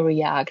you're going to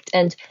react.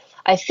 And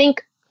I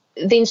think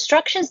the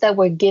instructions that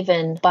were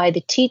given by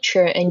the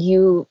teacher, and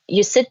you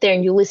sit there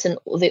and you listen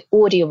to the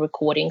audio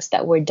recordings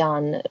that were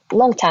done a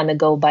long time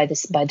ago by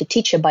the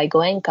teacher, by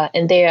Goenka,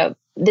 and they're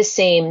the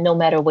same no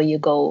matter where you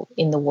go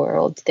in the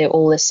world. They're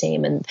all the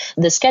same, and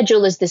the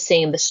schedule is the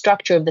same. The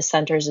structure of the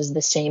centers is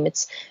the same.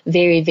 It's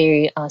very,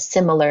 very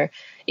similar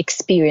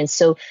experience.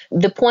 So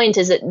the point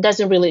is, it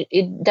doesn't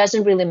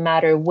really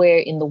matter where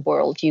in the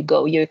world you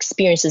go. Your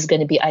experience is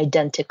going to be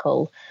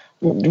identical,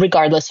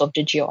 regardless of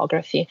the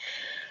geography.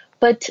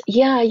 But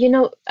yeah,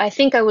 I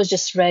think I was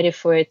just ready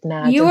for it,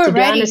 Matt. You were to be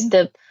ready. honest,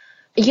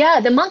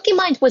 the monkey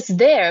mind was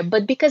there,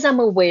 but because I'm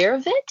aware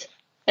of it,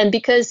 and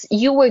because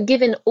you were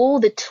given all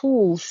the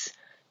tools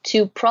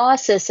to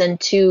process and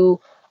to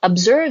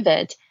observe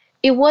it,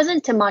 it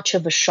wasn't too much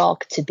of a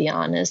shock, to be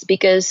honest,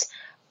 because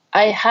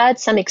I had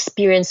some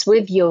experience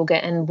with yoga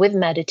and with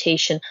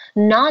meditation,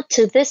 not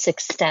to this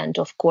extent,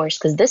 of course,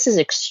 because this is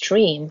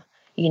extreme.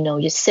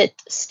 You sit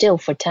still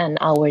for 10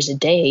 hours a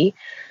day.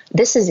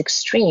 This is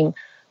extreme.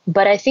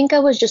 But I think I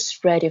was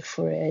just ready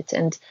for it.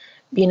 And,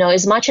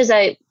 as much as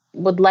I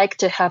would like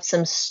to have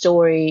some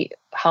story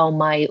how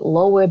my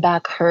lower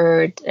back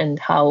hurt and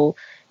how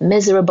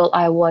miserable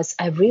I was,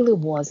 I really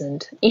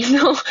wasn't,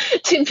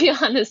 to be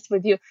honest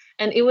with you.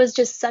 And it was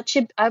just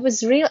I was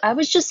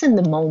just in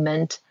the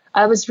moment.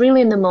 I was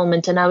really in the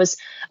moment, and I was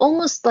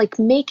almost like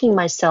making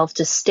myself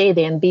to stay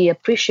there and be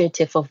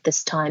appreciative of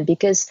this time,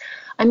 because,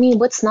 I mean,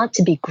 what's not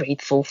to be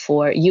grateful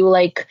for?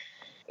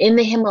 In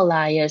the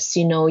Himalayas,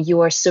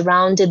 you are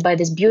surrounded by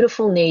this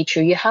beautiful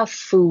nature, you have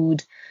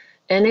food,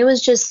 and it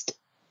was just,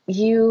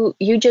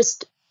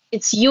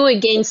 it's you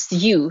against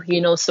you,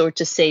 so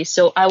to say.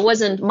 So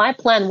my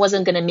plan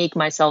wasn't going to make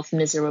myself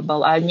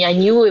miserable. I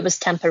knew it was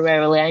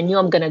temporarily. I knew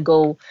I'm going to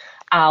go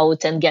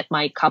out and get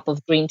my cup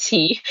of green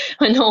tea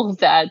and all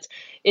that.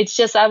 It's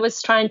just, I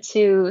was trying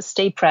to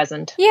stay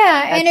present.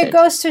 Yeah. And it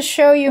goes to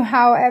show you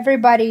how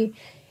everybody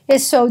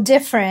is so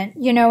different,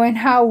 and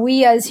how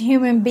we as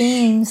human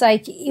beings,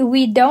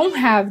 we don't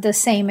have the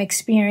same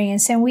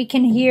experience. And we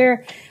can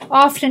hear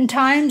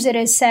oftentimes it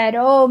is said,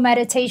 oh,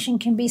 meditation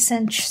can be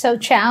so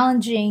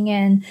challenging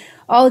and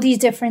all these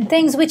different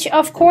things, which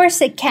of course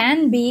it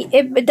can be.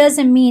 It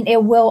doesn't mean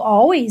it will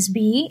always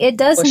be. It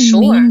doesn't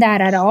mean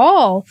that at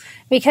all,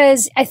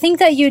 because I think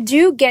that you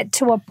do get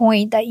to a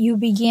point that you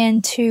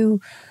begin to,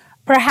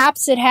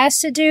 perhaps it has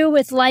to do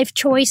with life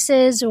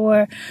choices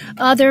or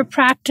other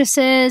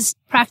practices,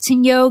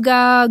 practicing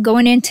yoga,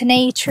 going into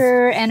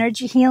nature,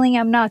 energy healing,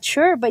 I'm not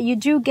sure. But you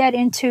do get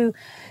into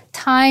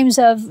times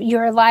of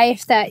your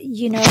life that,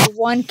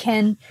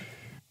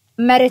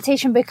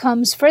 meditation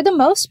becomes, for the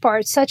most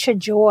part, such a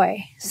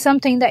joy,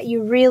 something that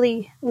you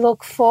really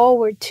look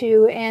forward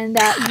to, and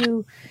that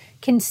you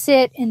can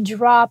sit and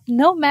drop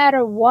no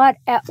matter what.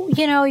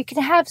 You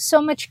can have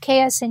so much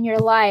chaos in your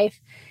life.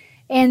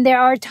 And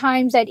there are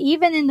times that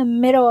even in the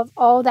middle of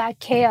all that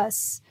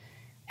chaos,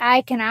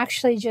 I can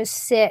actually just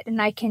sit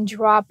and I can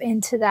drop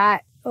into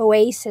that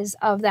oasis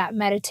of that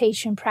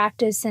meditation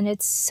practice. And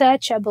it's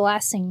such a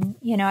blessing.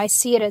 I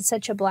see it as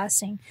such a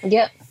blessing.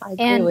 Yeah, I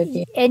agree with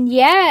you. And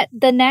yet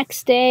the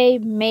next day,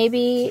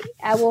 maybe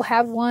I will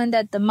have one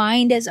that the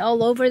mind is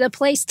all over the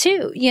place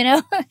too,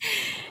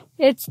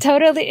 It's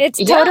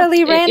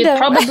totally random. It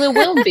probably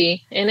will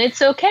be. And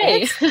it's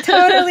okay. It's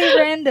totally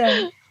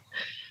random.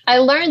 I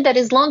learned that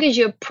as long as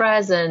you're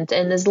present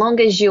and as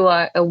long as you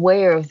are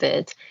aware of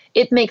it,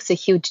 it makes a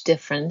huge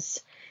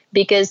difference.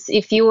 Because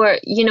if you are,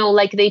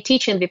 like they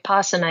teach in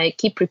Vipassana, I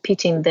keep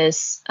repeating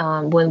this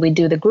when we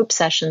do the group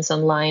sessions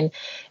online,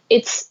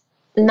 it's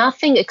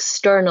nothing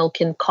external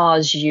can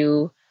cause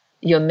you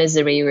your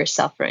misery or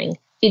suffering.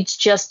 It's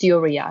just your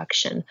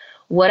reaction.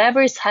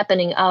 Whatever is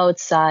happening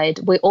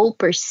outside, we all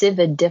perceive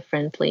it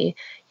differently.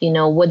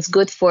 What's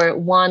good for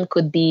one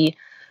could be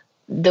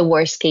the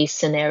worst case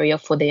scenario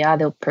for the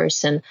other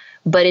person,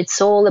 but it's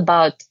all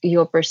about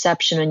your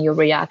perception and your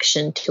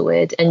reaction to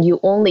it. And you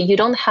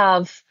don't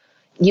have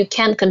you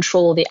can't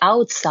control the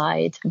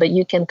outside, but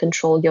you can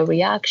control your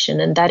reaction.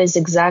 And that is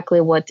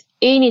exactly what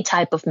any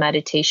type of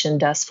meditation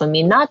does for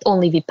me, not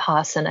only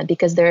Vipassana,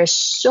 because there are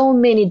so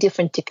many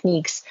different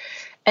techniques.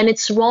 And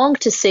it's wrong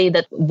to say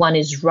that one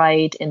is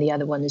right and the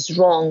other one is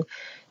wrong.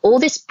 All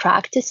these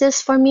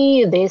practices for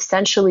me, they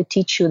essentially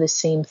teach you the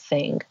same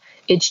thing.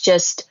 It's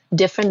just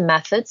different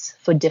methods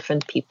for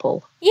different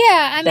people.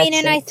 Yeah, I mean,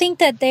 and I think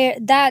that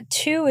that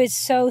too is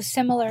so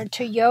similar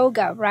to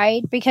yoga,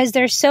 right? Because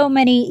there's so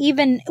many,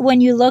 even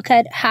when you look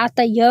at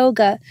Hatha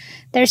yoga,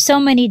 there's so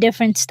many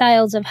different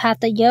styles of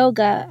Hatha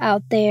yoga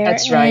out there.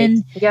 That's right.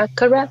 Yeah,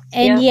 correct.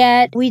 And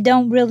yet we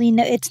don't really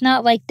know. It's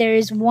not like there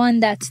is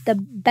one that's the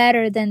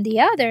better than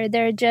the other.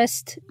 There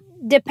just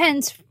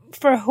depends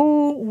for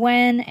who,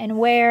 when, and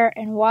where,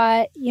 and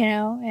what,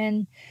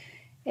 and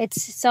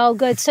it's all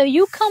good. So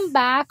you come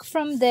back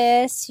from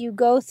this, you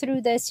go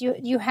through this,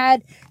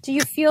 do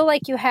you feel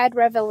like you had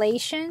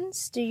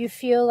revelations? Do you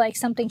feel like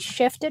something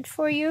shifted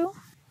for you?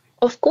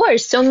 Of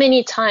course, so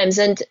many times.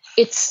 And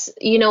it's,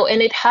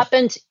 and it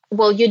happened,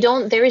 well,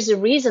 there is a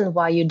reason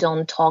why you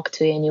don't talk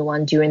to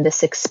anyone during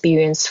this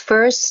experience.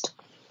 First,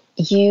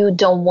 you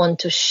don't want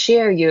to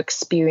share your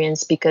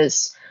experience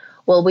because,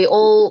 well, we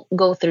all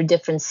go through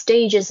different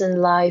stages in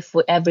life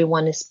where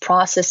everyone is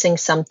processing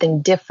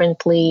something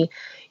differently.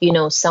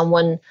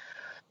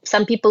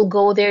 Some people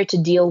go there to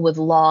deal with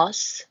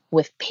loss,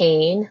 with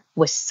pain,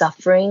 with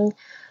suffering,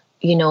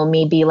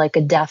 maybe like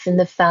a death in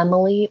the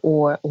family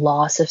or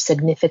loss of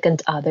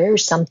significant other or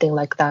something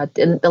like that.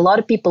 And a lot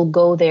of people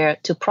go there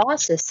to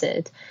process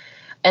it.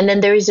 And then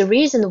there is a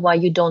reason why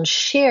you don't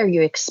share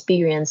your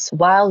experience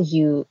while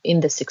you in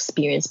this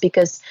experience,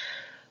 because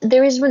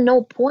there is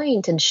no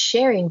point in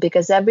sharing,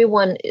 because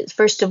everyone,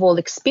 first of all,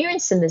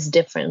 experiencing this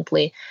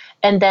differently.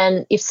 And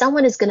then if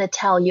someone is going to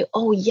tell you,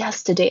 oh,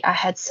 yesterday I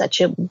had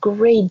such a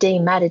great day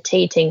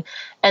meditating.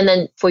 And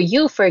then for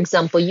you, for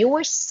example, you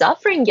were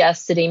suffering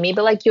yesterday,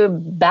 maybe like your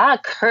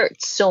back hurt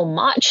so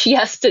much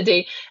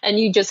yesterday and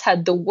you just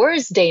had the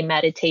worst day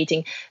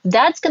meditating.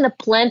 That's going to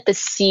plant the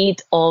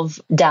seed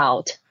of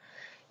doubt.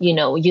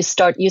 You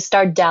start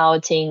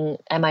doubting,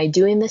 am I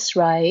doing this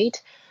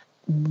right?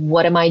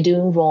 What am I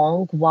doing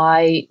wrong?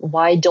 Why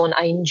don't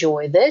I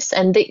enjoy this?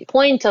 And the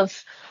point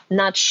of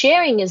not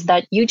sharing is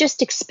that you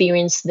just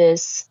experience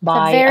this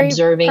by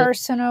observing.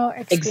 Personal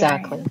experience.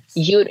 Exactly.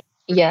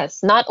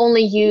 Yes, not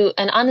only you.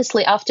 And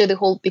honestly, after the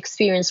whole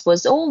experience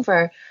was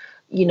over,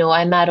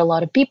 I met a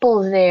lot of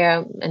people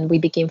there and we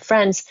became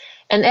friends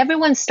and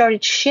everyone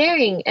started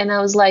sharing. And I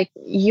was like,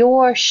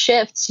 your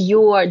shifts,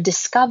 your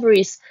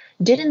discoveries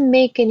didn't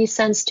make any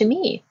sense to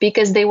me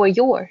because they were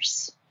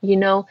yours.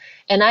 And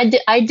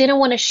I didn't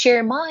want to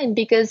share mine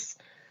because,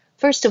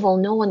 first of all,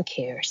 no one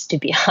cares, to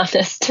be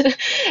honest.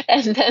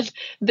 And then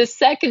the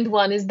second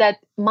one is that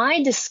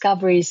my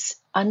discoveries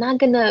are not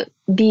going to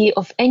be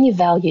of any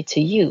value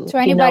to you. To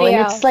anybody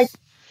else. It's like,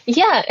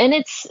 yeah, and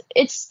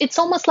it's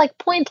almost like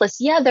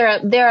pointless. Yeah,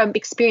 there are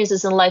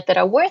experiences in life that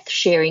are worth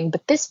sharing,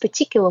 but this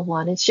particular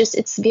one,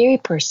 it's very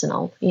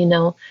personal,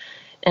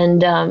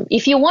 And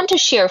if you want to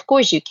share, of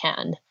course you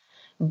can.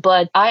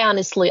 But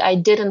I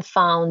didn't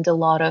find a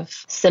lot of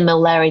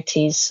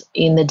similarities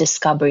in the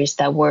discoveries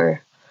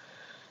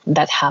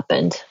that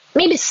happened.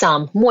 Maybe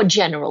some more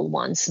general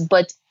ones,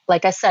 but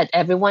like I said,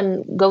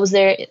 everyone goes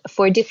there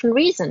for a different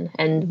reason,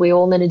 and we're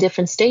all in a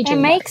different stage. It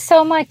makes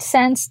so much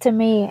sense to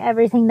me,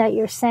 everything that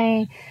you're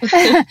saying.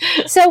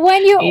 So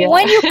when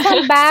you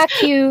come back,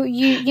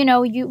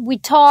 we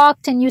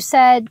talked, and you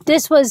said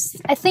this was,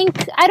 I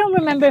don't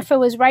remember if it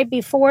was right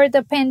before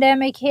the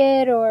pandemic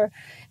hit or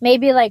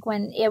maybe like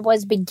when it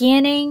was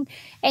beginning,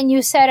 and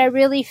you said, I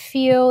really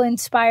feel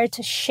inspired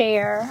to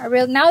share.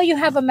 Now you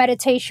have a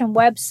meditation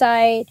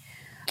website.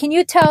 Can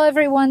you tell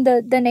everyone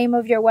the name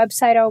of your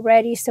website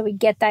already so we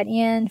get that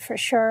in for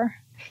sure?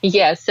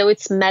 Yeah, so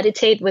it's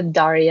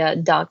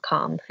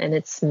meditatewithdaria.com, and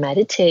it's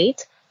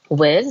meditate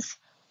with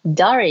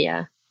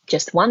Daria,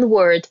 just one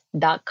word,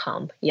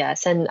 .com.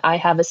 Yes, and I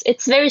have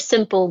it's very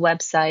simple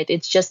website.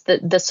 It's just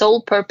the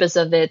sole purpose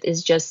of it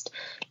is just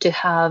to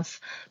have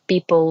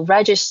people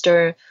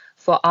register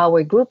for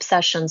our group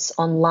sessions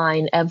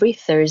online every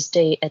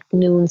Thursday at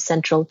noon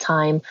Central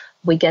Time.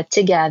 We get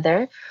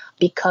together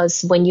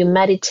because when you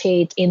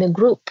meditate in a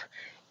group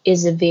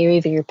is a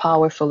very, very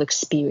powerful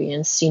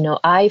experience.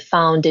 I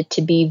found it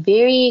to be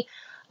very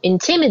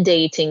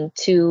intimidating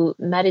to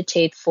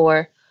meditate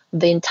for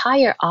the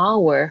entire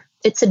hour.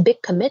 It's a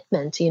big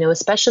commitment,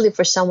 especially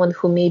for someone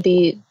who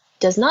maybe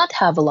does not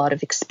have a lot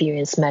of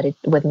experience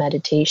with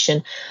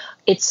meditation.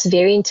 It's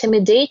very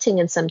intimidating,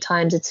 and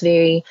sometimes it's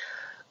very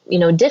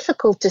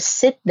difficult to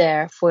sit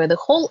there for the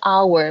whole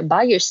hour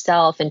by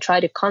yourself and try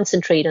to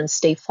concentrate and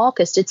stay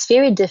focused. It's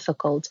very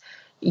difficult.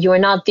 You're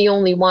not the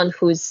only one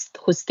who's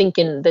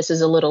thinking this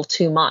is a little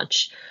too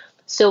much.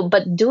 So,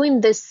 but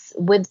doing this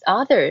with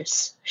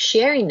others,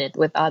 sharing it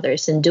with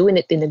others and doing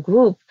it in a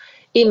group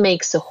it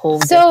makes a whole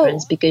So,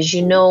 difference because,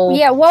 you know,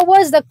 yeah, what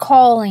was the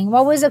calling?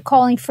 What was the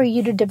calling for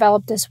you to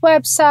develop this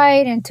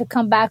website and to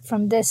come back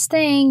from this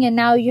thing? And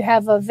now you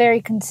have a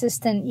very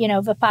consistent,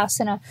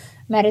 Vipassana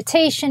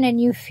meditation,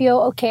 and you feel,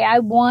 okay, I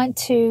want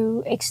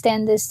to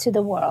extend this to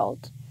the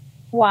world.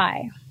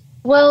 Why?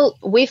 well,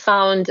 we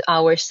found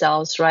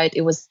ourselves, right?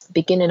 It was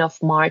beginning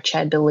of March,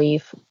 I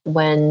believe,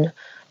 when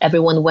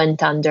everyone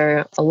went under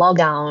a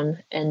lockdown,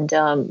 and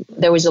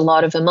there was a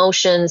lot of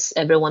emotions.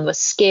 Everyone was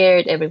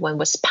scared. Everyone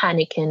was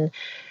panicking.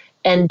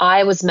 And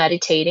I was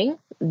meditating.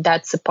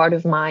 That's a part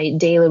of my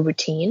daily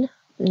routine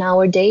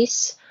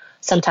nowadays.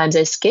 Sometimes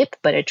I skip,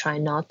 but I try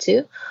not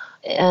to.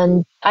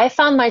 And I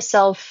found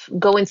myself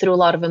going through a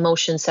lot of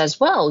emotions as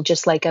well,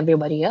 just like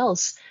everybody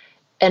else.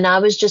 And I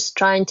was just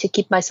trying to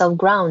keep myself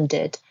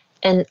grounded.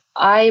 And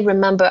I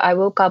remember I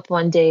woke up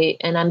one day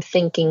and I'm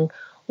thinking,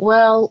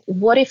 well,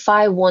 what if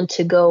I want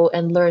to go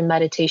and learn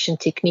meditation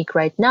technique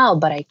right now,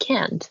 but I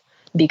can't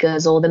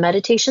because all the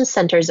meditation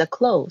centers are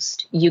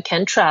closed. You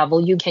can travel,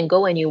 you can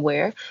go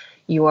anywhere,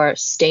 you are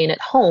staying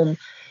at home.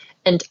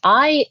 And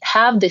I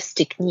have this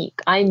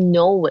technique. I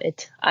know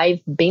it.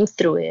 I've been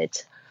through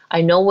it.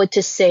 I know what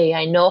to say.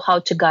 I know how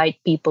to guide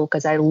people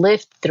because I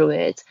lived through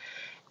it.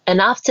 And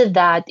after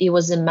that, it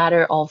was a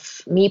matter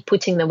of me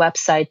putting the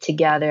website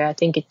together. I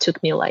think it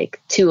took me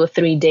like 2 or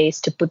 3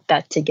 days to put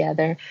that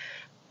together.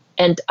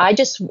 And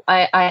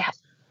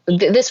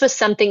this was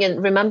something,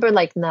 and remember,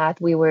 like Nat,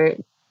 we were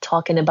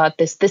talking about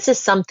this. This is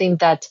something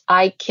that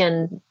I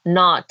can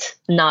not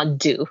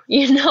do,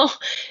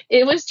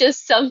 It was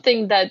just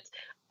something that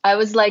I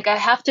was like, I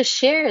have to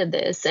share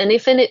this. And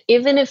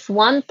even if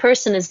one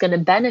person is going to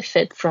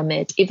benefit from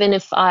it, even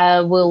if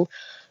I will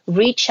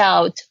reach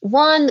out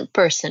one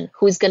person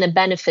who's going to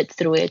benefit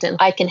through it and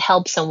I can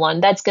help someone,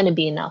 that's going to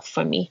be enough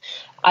for me.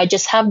 I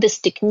just have this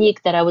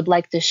technique that I would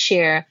like to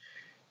share,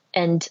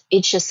 and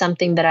it's just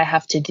something that I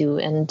have to do.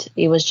 And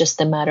it was just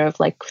a matter of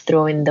like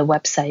throwing the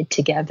website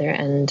together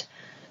and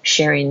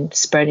sharing,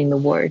 spreading the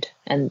word.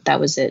 And that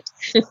was it.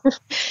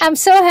 I'm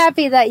so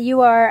happy that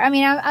you are,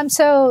 I'm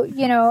so,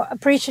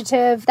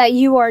 appreciative that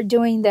you are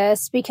doing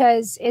this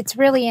because it's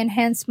really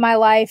enhanced my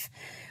life.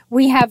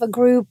 We have a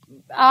group.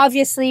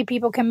 Obviously,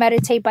 people can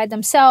meditate by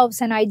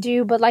themselves, and I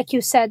do. But like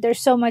you said,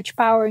 there's so much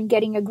power in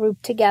getting a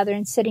group together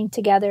and sitting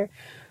together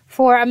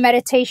for a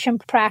meditation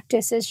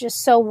practice is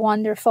just so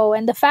wonderful.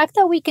 And the fact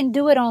that we can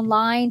do it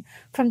online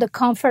from the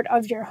comfort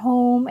of your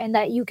home and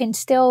that you can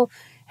still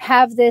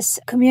have this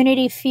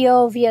community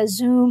feel via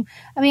Zoom.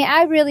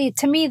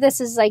 To me,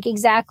 this is like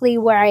exactly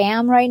where I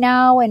am right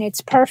now, and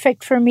it's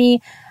perfect for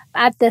me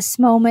at this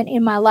moment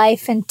in my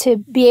life. And to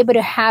be able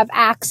to have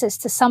access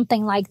to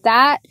something like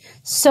that,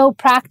 so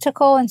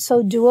practical and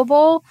so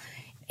doable,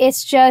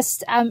 it's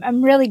just,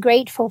 I'm really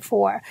grateful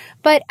for.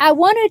 But I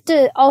wanted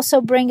to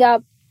also bring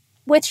up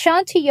with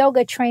Shanti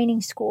Yoga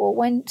Training School,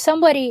 when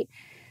somebody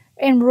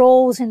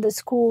enrolls in the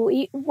school,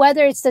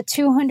 whether it's the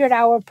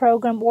 200-hour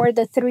program or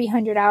the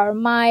 300-hour,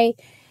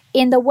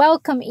 in the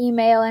welcome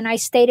email, and I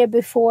stated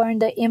before in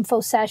the info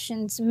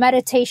sessions,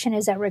 meditation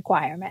is a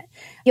requirement.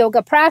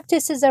 Yoga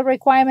practice is a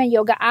requirement.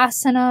 Yoga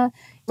asana,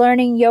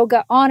 learning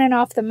yoga on and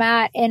off the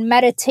mat, and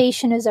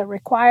meditation is a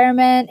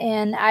requirement.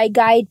 And I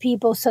guide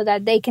people so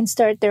that they can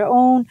start their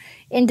own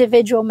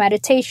individual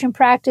meditation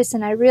practice.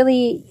 And I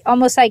really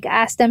almost like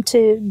ask them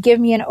to give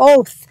me an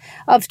oath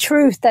of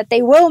truth that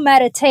they will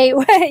meditate,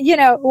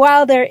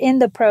 while they're in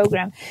the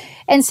program.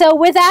 And so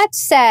with that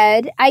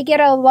said, I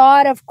get a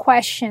lot of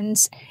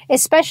questions,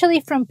 especially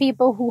from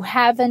people who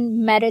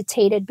haven't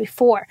meditated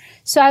before.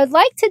 So I would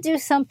like to do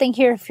something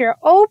here, if you're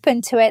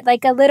open to it,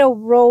 like a little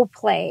role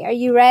play. Are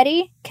you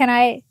ready? Can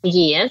I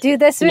do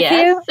this with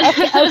you?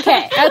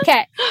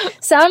 Okay.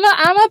 So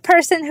I'm a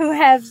person who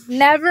has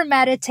never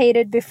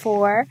meditated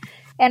before,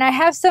 and I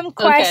have some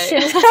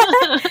questions.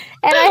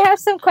 And I have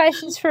some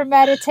questions for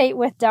Meditate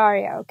with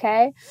Daria,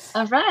 okay?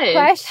 All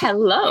right.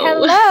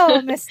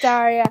 Hello, Miss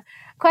Daria.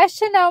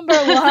 Question number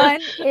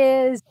 1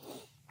 is,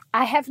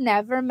 I have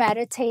never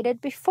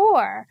meditated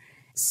before.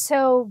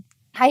 So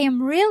I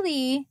am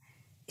really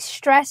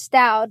stressed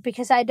out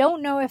because I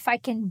don't know if I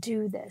can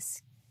do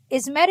this.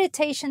 Is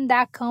meditation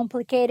that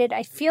complicated?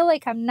 I feel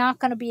like I'm not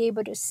going to be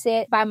able to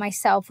sit by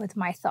myself with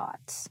my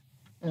thoughts.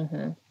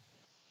 Mm-hmm.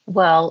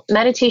 Well,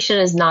 meditation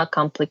is not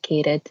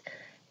complicated.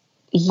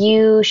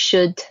 You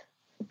should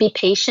be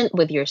patient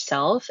with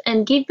yourself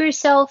and give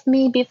yourself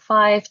maybe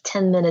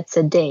 5-10 minutes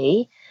a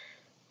day.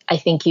 I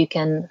think you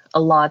can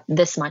allot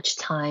this much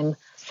time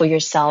for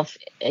yourself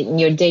in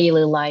your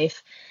daily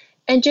life.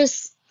 And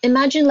just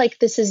imagine like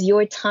this is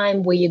your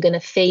time where you're going to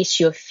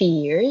face your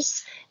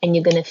fears and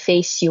you're going to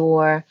face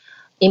your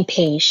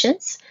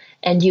impatience,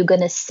 and you're going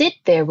to sit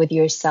there with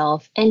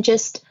yourself and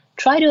just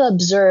try to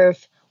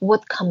observe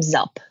what comes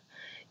up.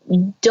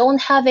 Don't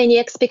have any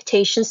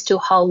expectations to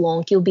how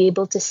long you'll be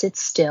able to sit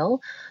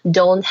still.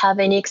 Don't have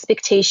any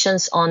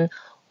expectations on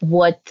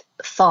what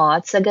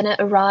thoughts are going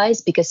to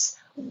arise, because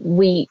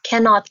we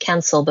cannot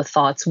cancel the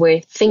thoughts.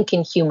 We're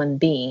thinking human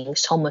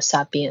beings, Homo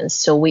sapiens.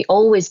 So we're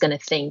always going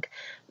to think.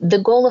 the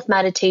goal of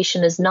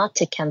meditation is not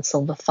to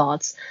cancel the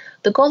thoughts.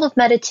 The goal of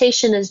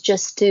meditation is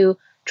just to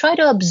try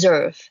to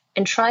observe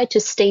and try to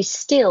stay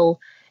still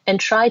and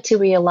try to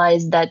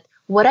realize that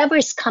whatever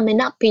is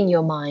coming up in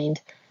your mind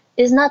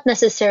is not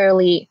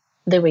necessarily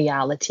the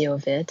reality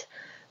of it.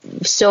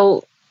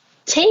 So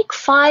take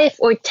 5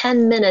 or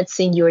 10 minutes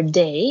in your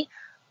day,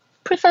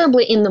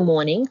 preferably in the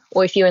morning,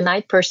 or if you're a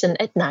night person,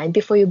 at night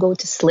before you go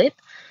to sleep,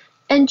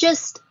 and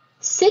just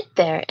sit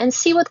there and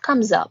see what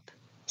comes up.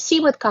 See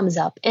what comes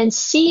up and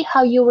see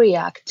how you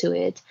react to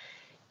it.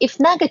 If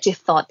negative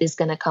thought is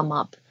going to come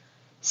up,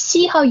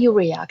 see how you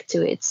react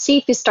to it. See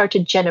if you start to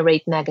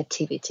generate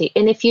negativity.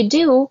 And if you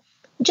do,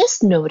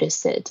 just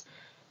notice it.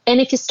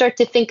 And if you start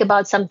to think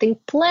about something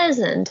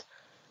pleasant,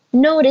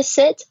 notice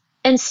it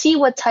and see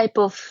what type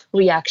of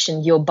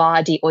reaction your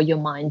body or your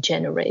mind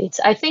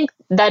generates. I think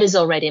that is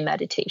already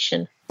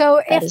meditation.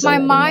 So if my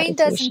mind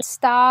doesn't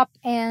stop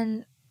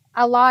and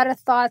a lot of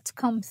thoughts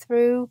come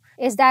through,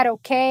 is that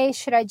okay?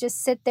 Should I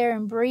just sit there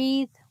and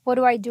breathe? What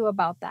do I do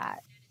about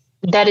that?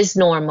 That is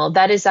normal.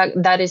 That is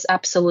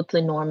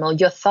absolutely normal.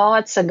 Your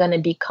thoughts are going to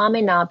be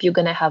coming up. You're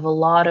going to have a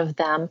lot of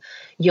them.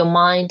 Your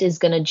mind is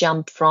going to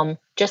jump from,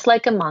 just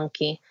like a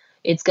monkey,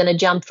 it's going to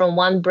jump from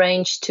one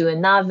branch to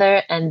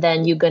another, and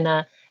then you're going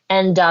to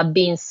end up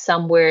being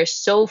somewhere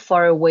so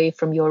far away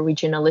from you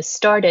originally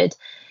started.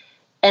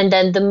 And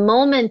then the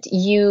moment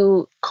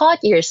you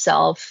caught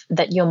yourself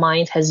that your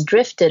mind has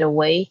drifted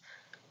away,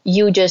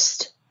 you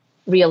just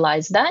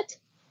realize that,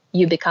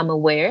 you become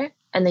aware,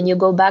 and then you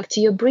go back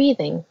to your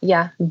breathing.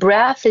 Yeah,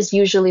 breath is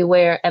usually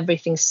where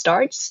everything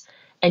starts,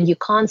 and you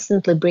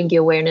constantly bring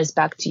your awareness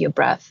back to your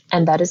breath.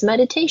 And that is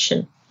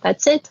meditation.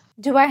 That's it.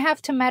 Do I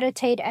have to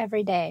meditate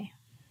every day?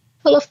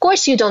 Well, of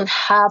course, you don't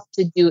have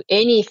to do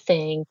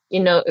anything,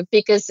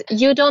 because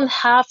you don't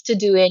have to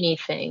do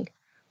anything.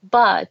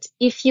 But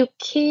if you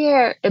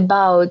care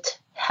about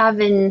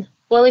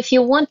if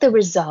you want the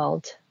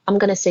result, I'm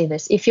going to say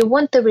this, if you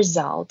want the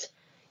result,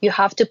 you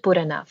have to put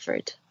an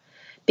effort.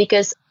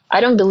 Because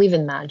I don't believe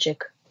in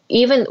magic.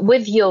 Even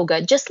with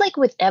yoga, just like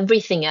with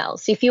everything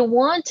else, if you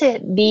want to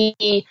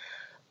be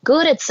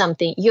good at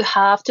something, you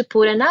have to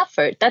put an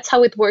effort. That's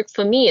how it worked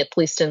for me, at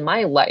least in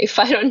my life.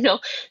 I don't know.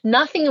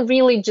 Nothing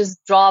really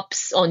just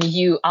drops on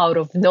you out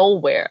of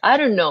nowhere. I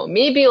don't know.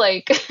 Maybe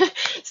like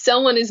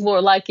someone is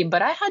more lucky,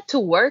 but I had to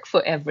work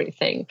for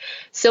everything.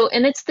 So,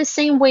 and it's the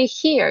same way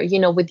here,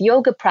 with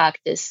yoga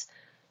practice,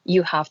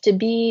 you have to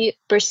be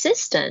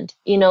persistent.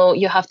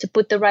 You have to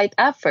put the right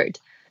effort.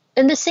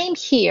 And the same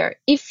here.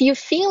 If you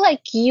feel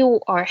like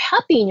you are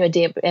happy in your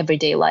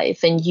everyday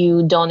life and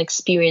you don't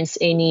experience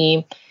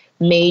any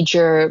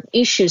major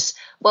issues,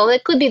 well,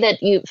 it could be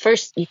that you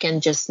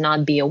can just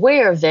not be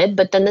aware of it.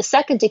 But then the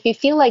second, if you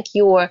feel like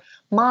your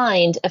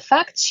mind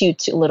affects you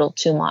a little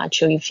too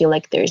much, or you feel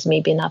like there's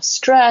maybe enough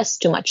stress,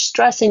 too much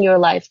stress in your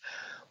life,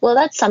 well,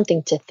 that's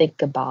something to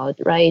think about,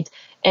 right?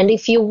 And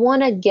if you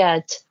want to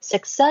get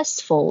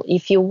successful,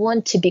 if you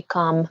want to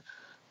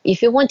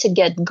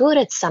get good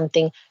at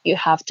something, you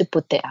have to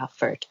put the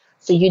effort.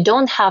 So you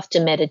don't have to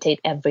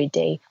meditate every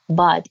day.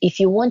 But if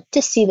you want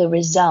to see the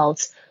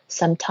results,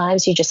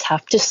 sometimes you just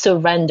have to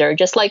surrender,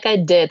 just like I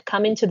did,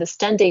 come into this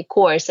 10-day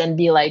course and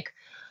be like,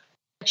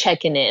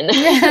 checking in.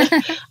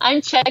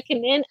 I'm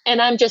checking in,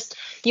 and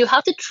you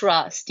have to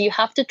trust. You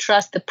have to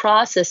trust the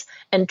process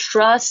and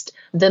trust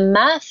the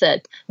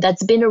method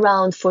that's been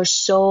around for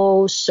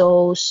so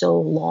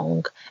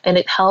long. And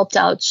it helped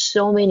out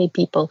so many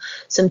people.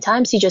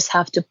 Sometimes you just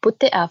have to put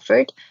the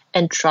effort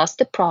and trust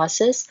the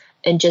process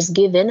and just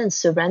give in and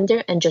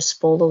surrender and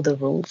just follow the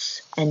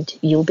rules, and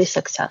you'll be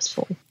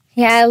successful.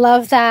 Yeah, I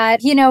love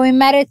that. In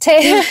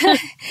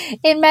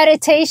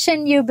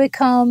meditation, you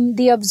become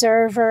the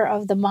observer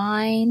of the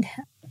mind.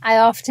 I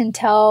often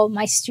tell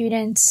my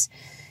students,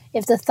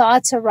 if the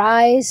thoughts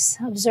arise,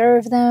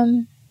 observe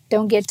them.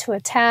 Don't get too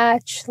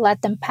attached.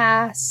 Let them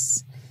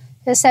pass.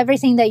 Just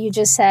everything that you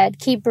just said.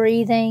 Keep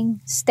breathing.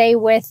 Stay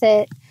with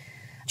it.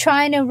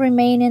 Trying to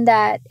remain in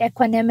that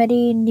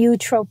equanimity,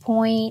 neutral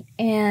point,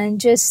 and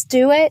just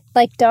do it.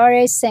 Like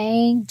Daria is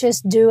saying,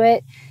 just do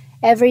it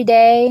every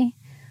day.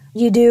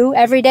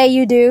 Every day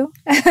you do.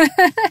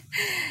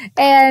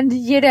 And, and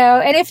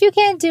if you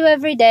can't do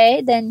every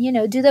day, then,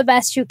 do the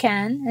best you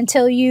can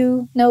until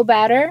you know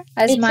better,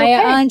 as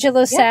Maya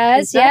Angelou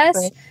says.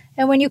 Exactly. Yes.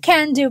 And when you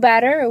can do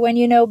better, or when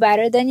you know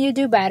better, then you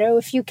do better.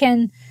 If you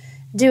can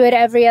do it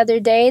every other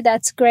day,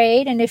 that's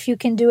great. And if you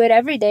can do it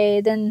every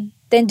day, then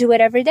do it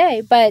every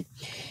day. But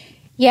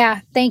yeah,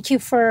 thank you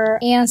for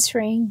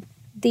answering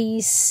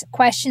these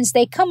questions.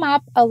 They come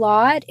up a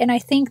lot, and I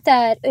think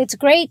that it's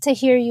great to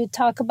hear you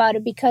talk about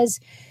it, because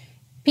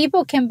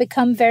people can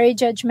become very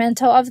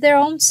judgmental of their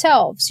own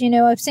selves.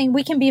 I'm saying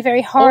we can be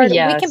very hard. We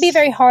can be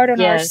very hard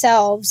on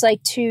ourselves, like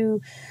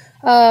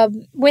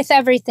with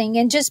everything.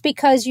 And just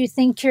because you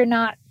think you're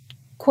not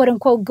quote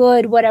unquote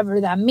good, whatever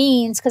that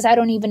means, because I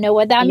don't even know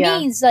what that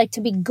means, like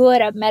to be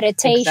good at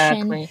meditation.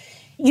 Exactly.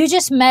 you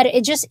just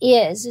it just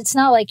is. It's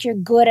not like you're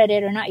good at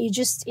it or not.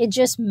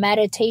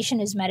 Meditation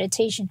is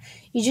meditation.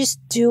 You just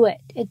do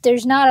it.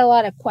 There's not a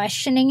lot of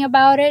questioning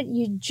about it.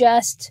 You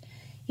just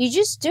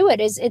do it.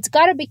 It's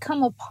got to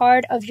become a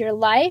part of your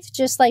life,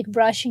 just like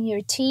brushing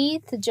your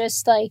teeth,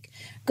 just like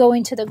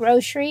going to the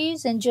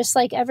groceries, and just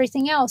like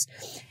everything else.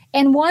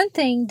 And one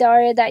thing,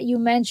 Daria, that you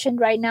mentioned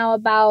right now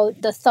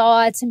about the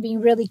thoughts and being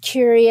really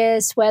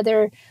curious,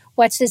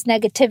 what's this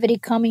negativity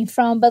coming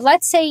from? But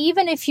let's say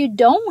even if you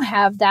don't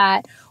have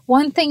that,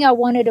 one thing I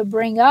wanted to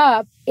bring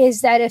up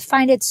is that I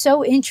find it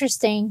so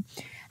interesting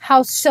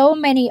how so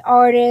many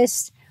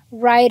artists,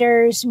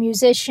 writers,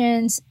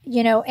 musicians,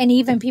 and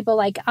even people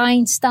like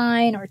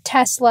Einstein or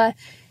Tesla,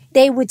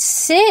 they would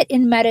sit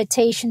in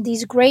meditation,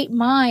 these great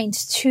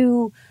minds,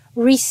 to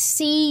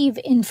receive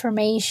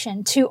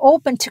information, to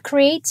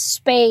create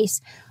space.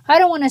 I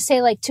don't want to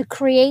say like to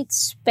create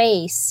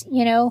space,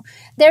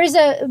 There's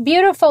a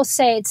beautiful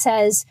say, it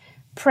says,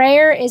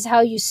 prayer is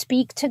how you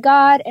speak to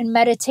God and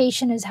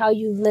meditation is how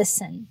you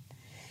listen.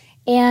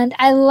 And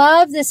I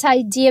love this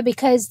idea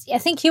because I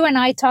think you and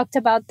I talked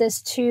about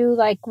this too,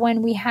 like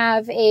when we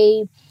have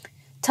a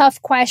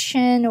tough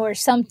question or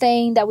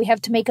something that we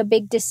have to make a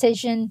big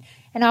decision.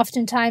 And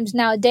oftentimes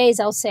nowadays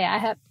I'll say,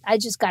 I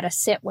just got to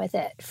sit with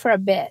it for a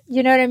bit.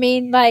 You know what I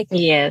mean? Like,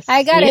 yes,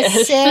 I got to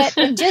sit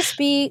and just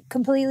be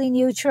completely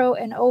neutral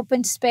and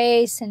open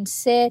space and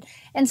sit.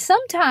 And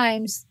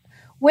sometimes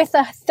with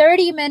a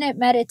 30-minute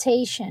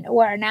meditation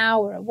or an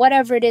hour,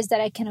 whatever it is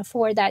that I can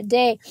afford that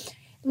day,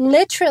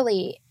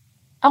 literally,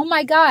 oh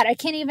my God, I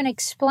can't even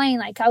explain.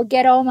 Like, I'll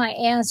get all my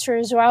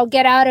answers, or I'll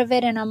get out of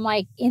it and I'm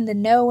like in the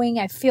knowing,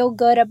 I feel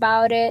good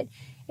about it.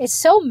 It's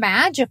so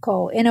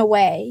magical in a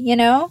way,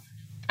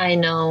 I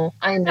know.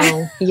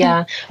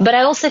 Yeah. But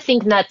I also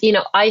think that,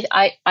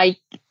 I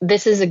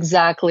this is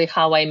exactly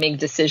how I make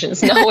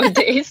decisions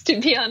nowadays, to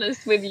be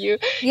honest with you.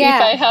 Yeah.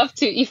 If I have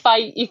to,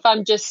 if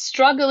I'm just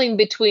struggling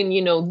between,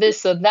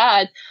 this or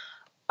that,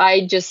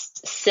 I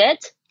just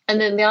sit and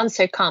then the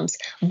answer comes.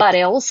 But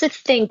I also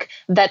think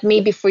that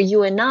maybe for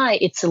you and I,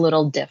 it's a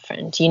little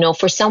different.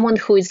 For someone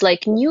who is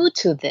like new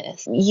to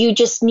this,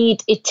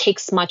 it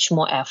takes much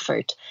more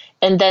effort.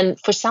 And then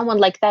for someone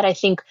like that, I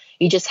think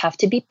you just have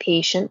to be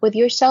patient with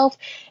yourself.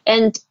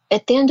 And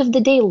at the end of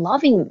the day,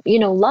 loving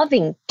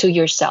to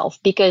yourself,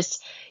 because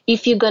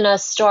if you're going to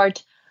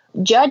start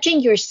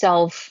judging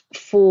yourself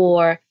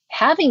for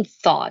having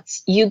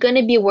thoughts, you're going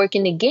to be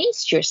working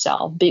against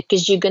yourself,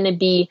 because you're going to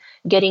be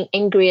getting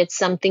angry at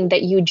something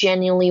that you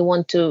genuinely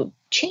want to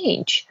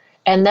change.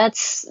 And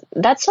that's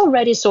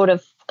already sort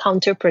of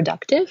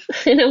counterproductive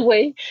in a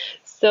way.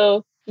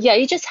 So yeah,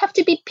 you just have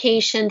to be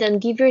patient and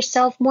give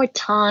yourself more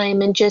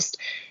time and just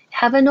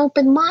have an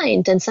open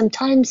mind. And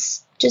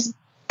sometimes just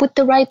put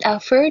the right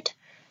effort,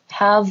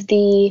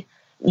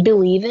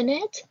 believe in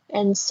it,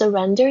 and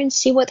surrender and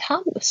see what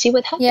happens.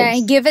 Yeah,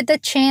 and give it the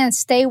chance.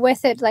 Stay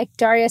with it, like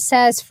Daria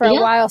says, for a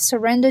while.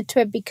 Surrender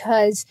to it,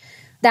 because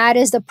that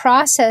is the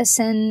process.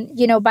 And,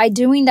 by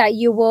doing that,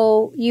 you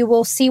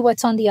will see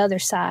what's on the other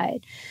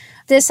side.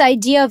 This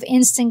idea of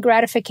instant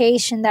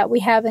gratification that we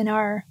have in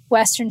our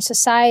Western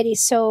society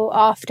so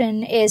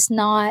often is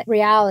not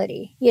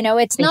reality.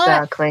 It's not,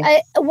 exactly.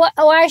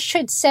 I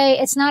should say,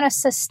 it's not a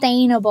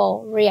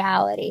sustainable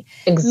reality.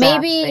 Exactly.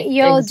 Maybe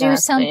you'll do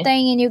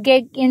something and you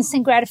get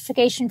instant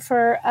gratification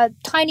for a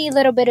tiny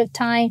little bit of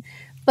time.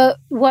 But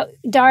what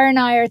Daria and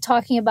I are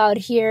talking about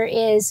here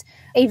is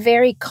a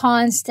very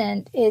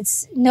constant,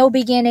 it's no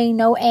beginning,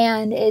 no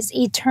end, is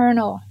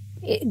eternal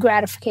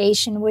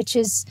gratification, which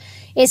is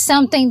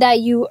something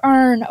that you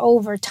earn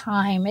over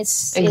time.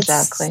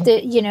 Exactly.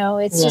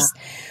 Just,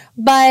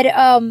 but,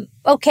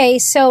 okay.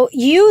 So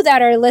you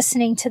that are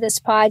listening to this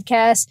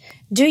podcast,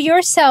 do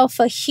yourself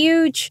a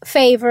huge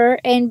favor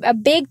and a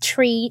big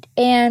treat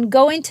and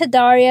go into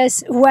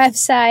Daria's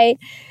website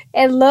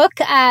and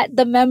look at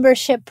the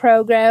membership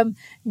program,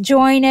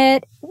 join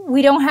it.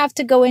 We don't have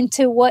to go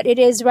into what it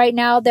is right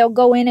now. They'll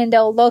go in and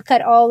they'll look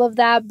at all of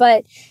that,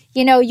 but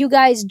you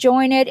guys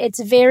join it. It's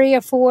very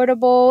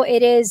affordable.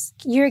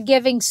 You're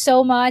giving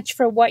so much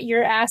for what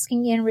you're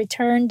asking in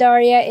return,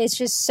 Daria. It's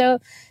just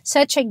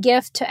such a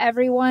gift to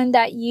everyone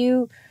that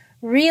you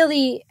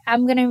really,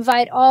 I'm going to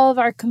invite all of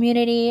our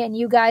community and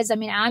you guys,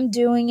 I'm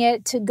doing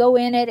it, to go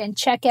in it and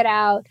check it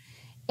out.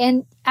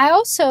 And I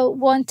also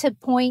want to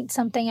point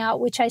something out,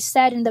 which I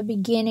said in the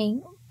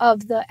beginning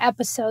of the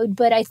episode,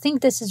 but I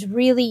think this is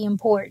really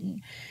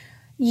important.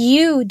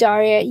 You,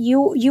 Daria,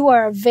 you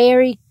are a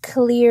very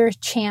clear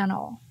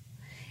channel.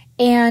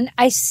 And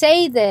I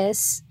say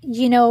this,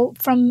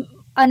 from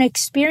an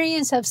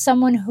experience of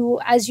someone who,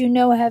 as you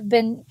know, have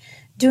been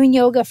doing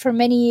yoga for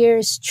many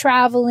years,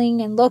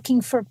 traveling and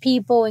looking for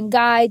people and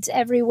guides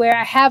everywhere.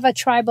 I have a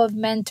tribe of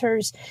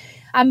mentors.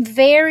 I'm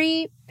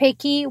very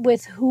picky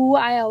with who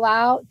I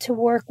allow to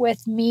work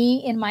with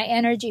me in my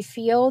energy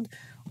field,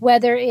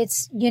 whether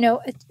it's,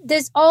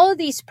 there's all of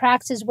these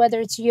practices, whether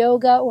it's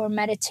yoga or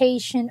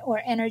meditation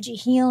or energy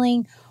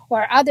healing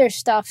or other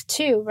stuff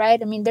too,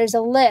 right? There's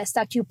a list,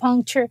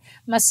 acupuncture,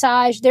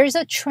 massage, there's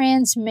a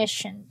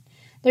transmission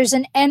There's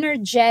an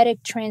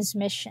energetic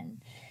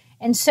transmission.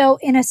 And so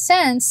in a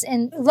sense,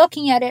 in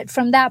looking at it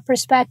from that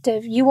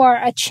perspective, you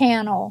are a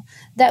channel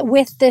that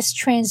with this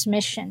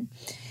transmission.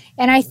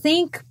 And I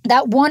think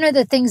that one of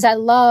the things I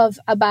love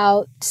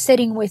about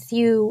sitting with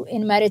you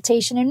in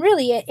meditation, and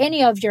really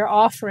any of your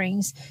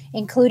offerings,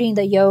 including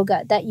the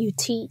yoga that you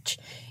teach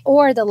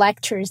or the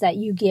lectures that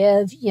you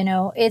give,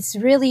 it's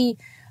really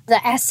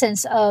the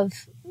essence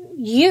of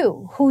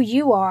you, who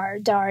you are,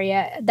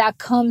 Daria, that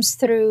comes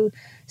through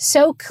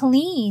so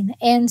clean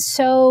and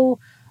so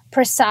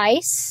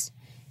precise,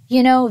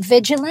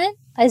 vigilant,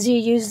 as you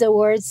use the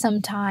word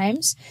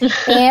sometimes.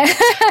 And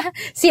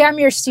see, I'm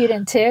your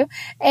student too.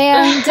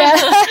 And,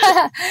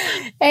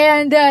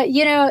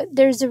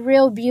 there's a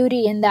real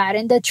beauty in that.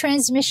 And the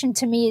transmission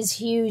to me is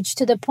huge,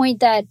 to the point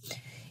that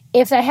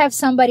if I have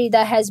somebody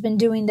that has been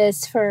doing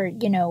this for,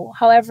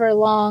 however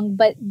long,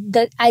 but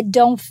that I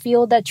don't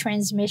feel that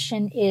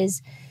transmission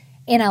is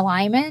in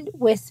alignment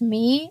with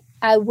me,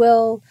 I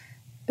will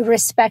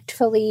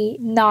respectfully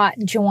not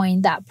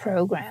join that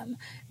program.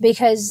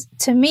 Because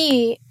to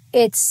me,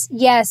 it's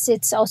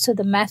also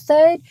the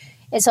method,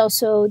 it's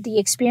also the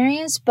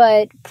experience,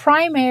 but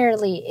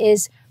primarily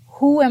is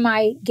who am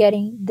I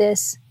getting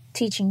this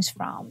teachings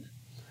from?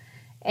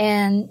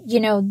 And,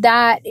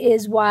 that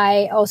is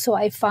why also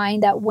I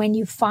find that when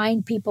you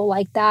find people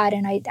like that,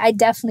 and I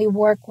definitely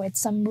work with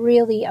some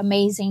really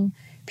amazing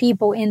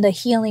people in the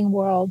healing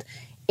world,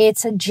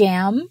 it's a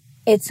gem.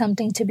 It's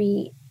something to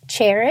be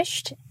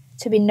cherished,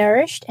 to be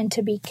nourished, and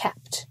to be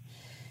kept.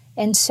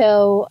 And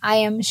so I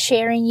am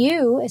sharing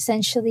you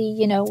essentially,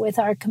 with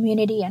our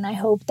community. And I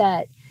hope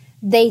that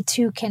they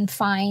too can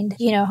find,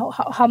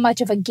 how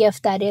much of a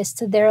gift that is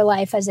to their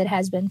life as it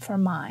has been for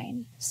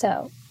mine.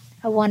 So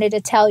I wanted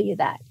to tell you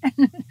that.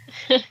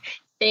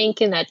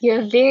 Thank you, Nat.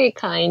 You're very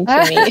kind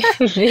to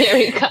me.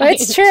 Very kind.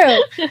 It's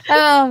true.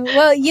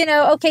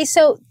 Okay.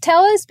 So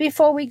tell us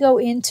before we go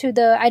into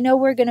I know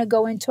we're going to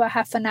go into a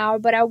half an hour,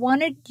 but I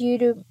wanted you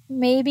to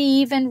maybe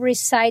even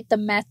recite the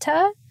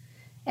metta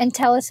and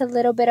tell us a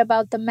little bit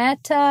about the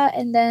metta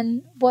and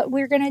then what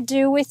we're going to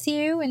do with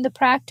you in the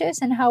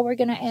practice and how we're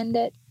going to end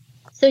it.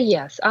 So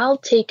yes, I'll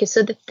take it.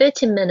 So the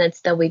 30 minutes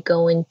that we're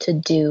going to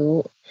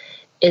do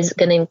is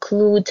going to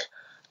include,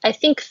 I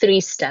think, 3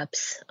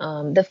 steps.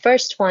 The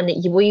first one,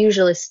 we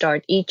usually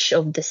start each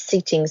of the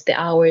sittings, the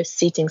hour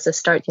sittings are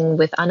starting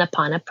with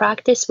Anapana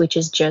practice, which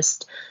is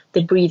just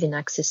the breathing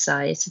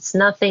exercise. It's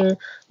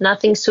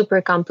nothing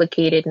super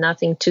complicated,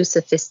 nothing too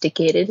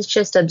sophisticated. It's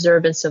just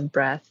observance of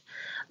breath.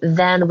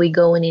 Then we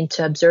go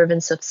into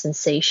observance of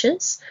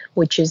sensations,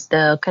 which is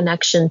the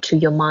connection to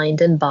your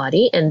mind and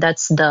body. And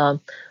that's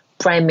the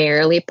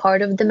primarily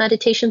part of the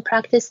meditation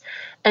practice.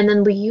 And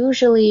then we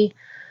usually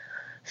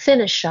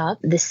finish up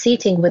the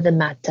sitting with the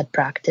metta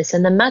practice.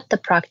 And the metta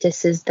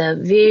practice is the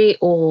very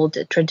old,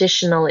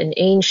 traditional, and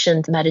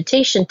ancient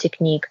meditation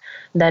technique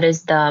that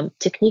is the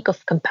technique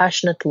of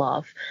compassionate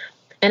love.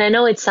 And I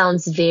know it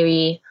sounds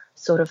very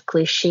sort of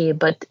cliche,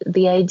 but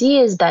the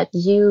idea is that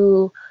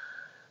you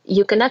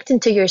connect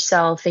into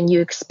yourself and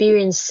you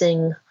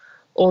experiencing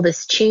all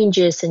these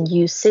changes and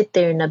you sit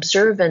there in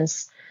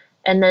observance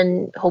and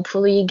then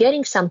hopefully you're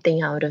getting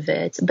something out of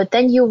it. But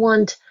then you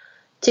want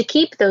to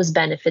keep those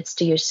benefits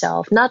to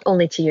yourself, not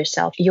only to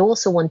yourself, you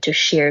also want to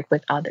share it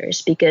with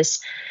others,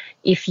 because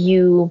if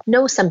you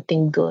know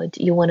something good,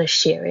 you want to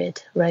share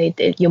it, right?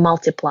 You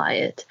multiply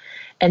it.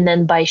 And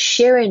then by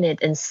sharing it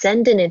and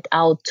sending it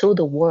out to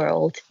the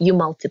world, you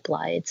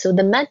multiply it. So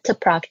the metta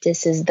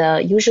practice is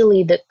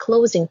usually the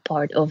closing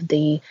part of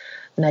the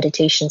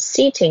meditation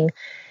sitting.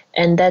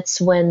 And that's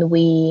when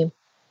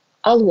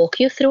I'll walk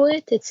you through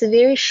it. It's a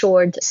very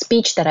short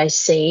speech that I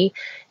say,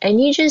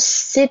 and you just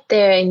sit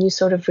there and you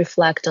sort of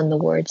reflect on the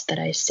words that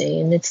I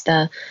say. And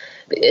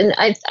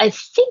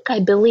I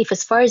believe,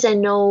 as far as I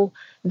know,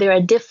 there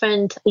are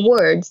different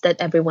words that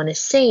everyone is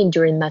saying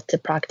during metta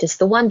practice.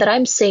 The one that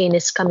I'm saying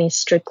is coming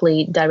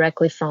strictly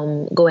directly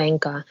from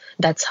Goenka.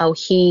 That's how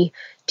he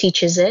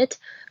teaches it.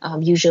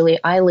 Usually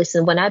I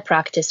listen when I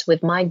practice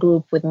with my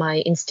group, with my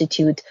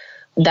institute,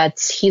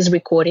 he's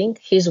recording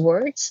his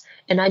words,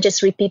 and I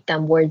just repeat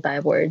them word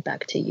by word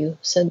back to you.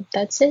 So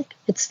that's it.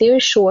 It's very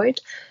short,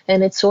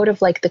 and it's sort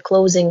of like the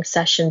closing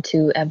session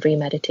to every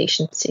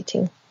meditation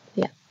sitting.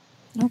 Yeah.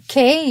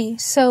 Okay,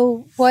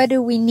 so what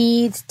do we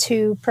need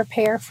to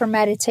prepare for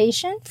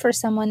meditation for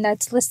someone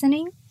that's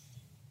listening?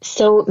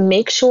 So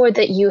make sure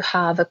that you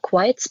have a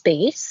quiet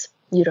space.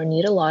 You don't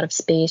need a lot of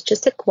space,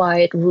 just a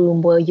quiet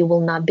room where you will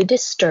not be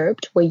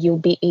disturbed, where you'll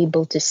be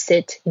able to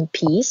sit in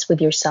peace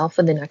with yourself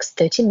for the next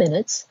 30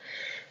 minutes.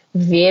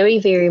 Very,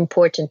 very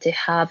important to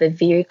have a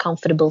very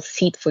comfortable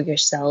seat for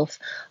yourself.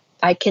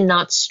 I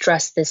cannot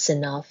stress this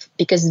enough,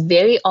 because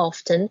very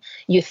often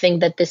you think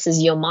that this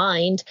is your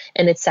mind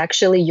and it's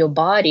actually your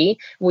body,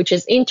 which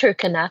is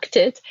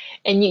interconnected.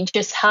 And you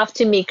just have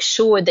to make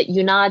sure that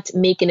you're not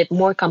making it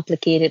more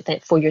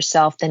complicated for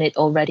yourself than it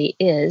already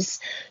is.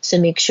 So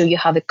make sure you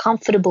have a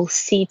comfortable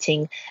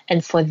seating.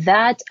 And for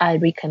that, I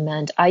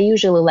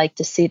usually like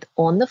to sit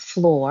on the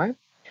floor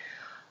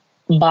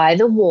by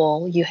the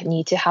wall. You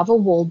need to have a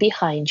wall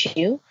behind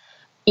you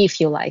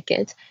if you like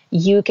it.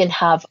 You can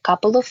have a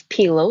couple of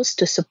pillows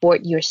to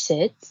support your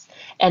sits,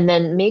 and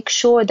then make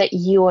sure that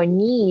your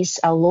knees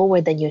are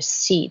lower than your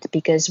seat,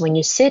 because when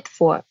you sit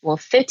for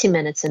 50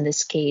 minutes in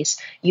this case,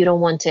 you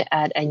don't want to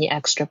add any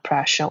extra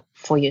pressure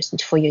for your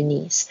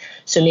knees.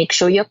 So make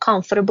sure you're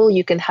comfortable.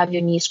 You can have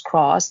your knees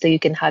crossed, or you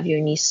can have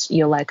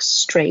your legs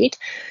straight.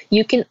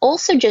 You can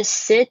also just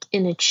sit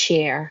in a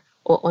chair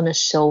or on a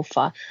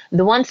sofa.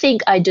 The one thing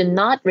I do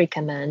not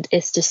recommend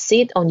is to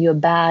sit on your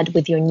bed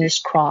with your knees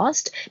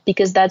crossed,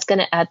 because that's going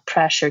to add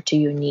pressure to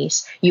your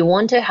knees. You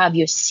want to have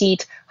your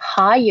seat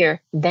higher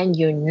than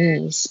your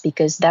knees,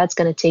 because that's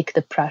going to take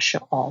the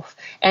pressure off.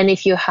 And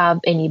if you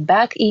have any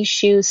back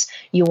issues,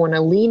 you want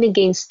to lean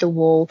against the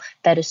wall,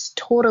 that is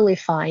totally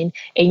fine.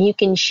 And you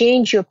can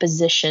change your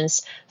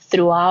positions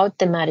throughout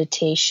the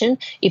meditation.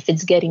 If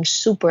it's getting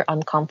super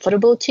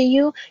uncomfortable to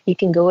you, you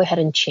can go ahead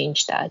and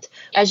change that.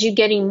 As you're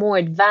getting more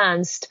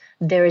advanced,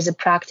 there is a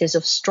practice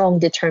of strong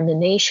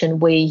determination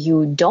where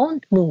you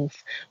don't move,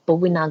 but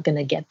we're not going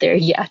to get there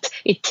yet.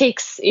 It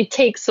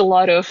takes a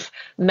lot of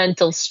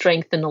mental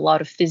strength and a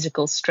lot of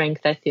physical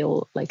strength, I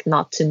feel like,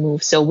 not to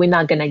move. So we're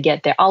not going to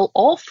get there. I'll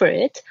offer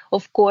it,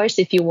 of course,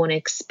 if you want to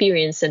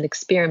experience and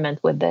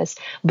experiment with this,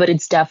 but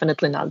it's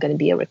definitely not going to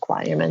be a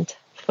requirement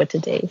for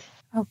today.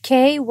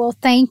 Okay, well,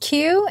 thank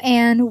you.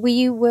 And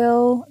we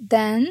will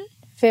then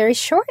very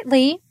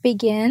shortly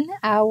begin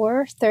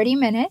our 30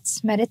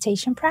 minutes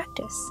meditation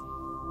practice.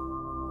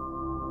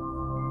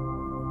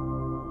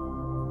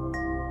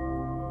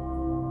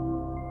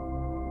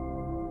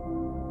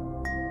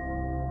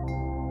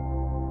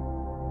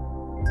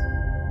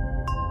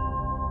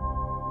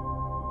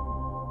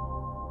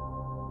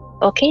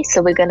 Okay,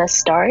 so we're going to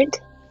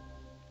start.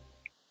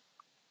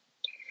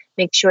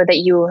 Make sure that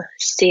you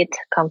sit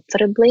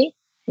comfortably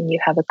and you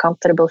have a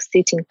comfortable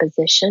sitting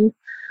position,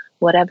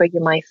 whatever you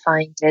might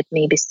find it.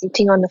 Maybe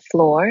sitting on the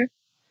floor.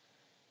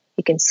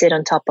 You can sit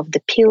on top of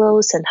the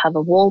pillows and have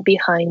a wall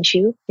behind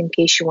you in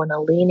case you want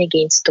to lean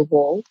against the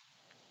wall.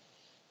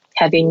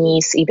 Have your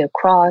knees either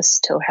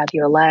crossed or have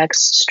your legs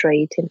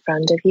straight in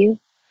front of you.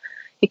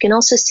 You can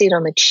also sit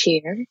on a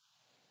chair.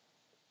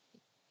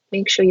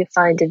 Make sure you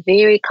find a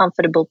very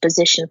comfortable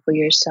position for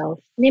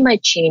yourself. And it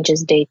might change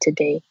as day to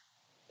day.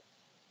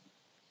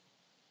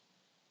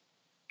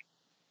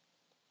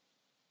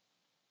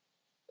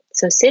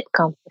 So sit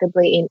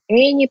comfortably in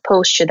any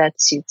posture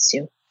that suits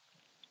you.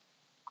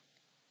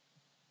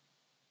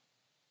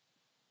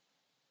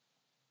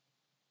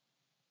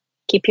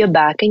 Keep your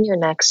back and your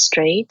neck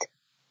straight.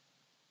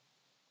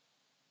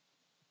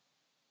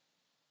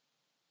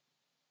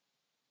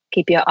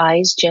 Keep your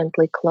eyes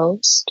gently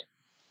closed.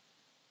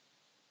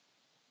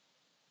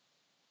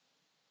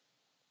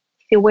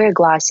 If you wear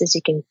glasses,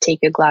 you can take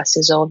your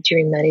glasses off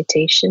during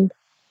meditation.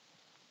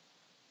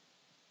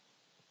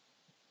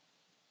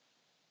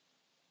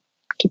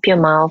 Keep your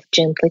mouth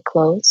gently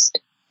closed.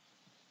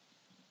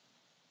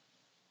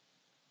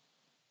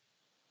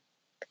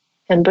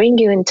 And bring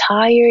your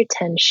entire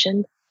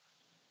attention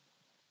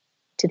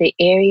to the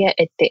area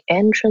at the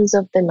entrance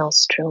of the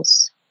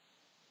nostrils.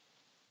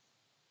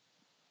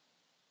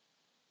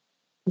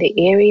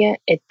 The area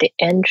at the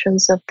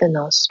entrance of the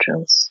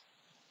nostrils.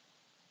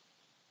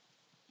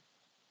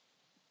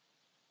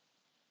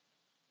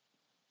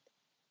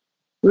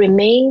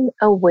 Remain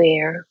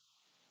aware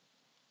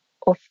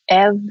of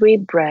every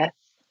breath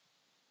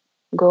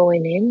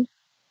going in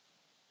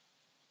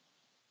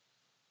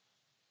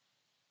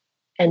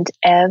and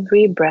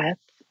every breath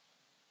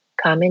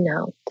coming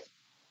out.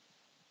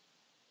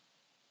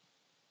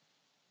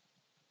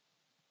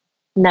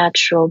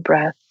 Natural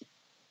breath.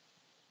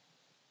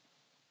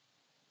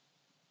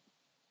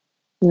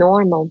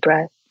 Normal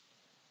breath.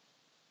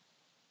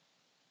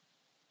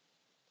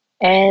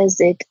 As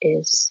it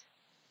is.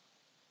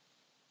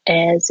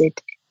 As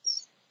it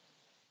is.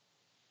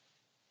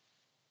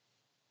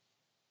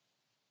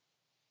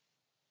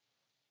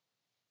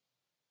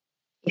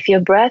 If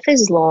your breath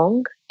is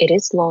long, it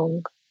is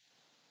long.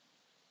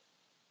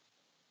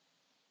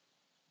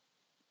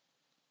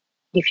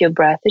 If your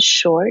breath is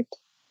short,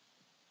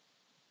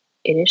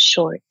 it is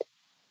short.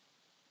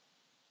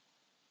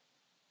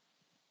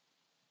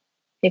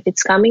 If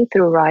it's coming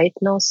through right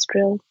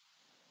nostril,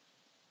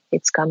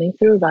 it's coming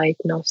through right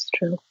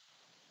nostril.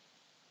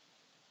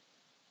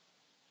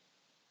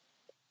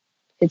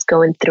 It's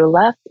going through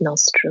left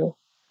nostril.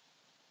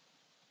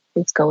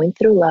 It's going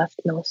through left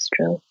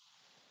nostril.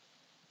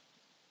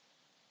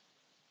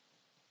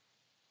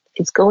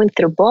 It's going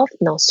through both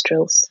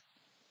nostrils.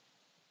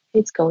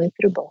 It's going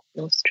through both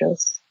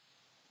nostrils.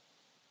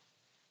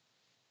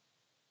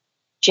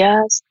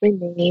 Just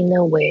remain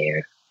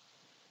aware.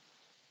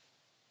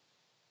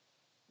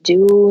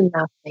 Do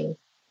nothing.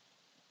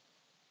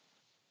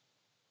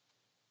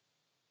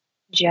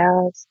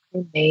 Just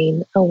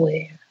remain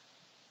aware.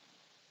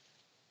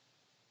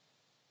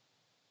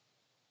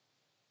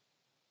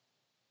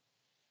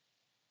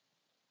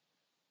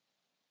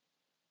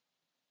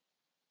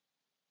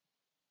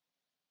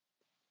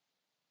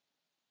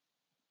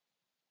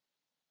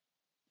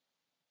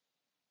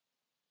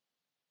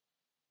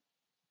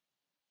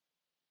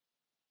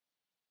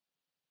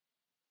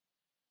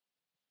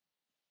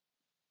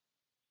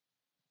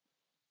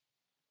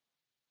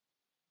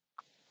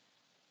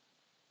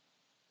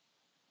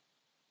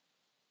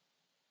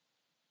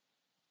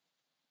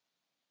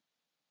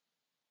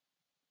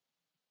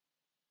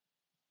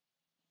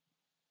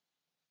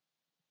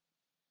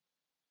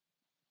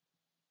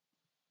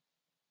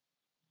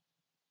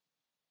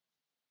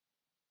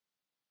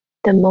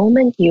 The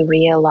moment you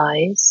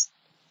realize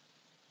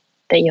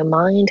that your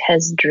mind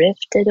has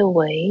drifted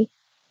away,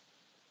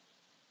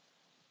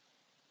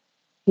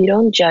 you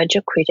don't judge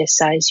or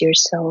criticize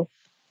yourself.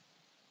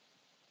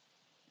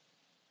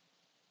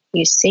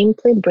 You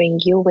simply bring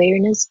your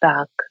awareness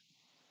back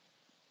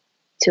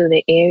to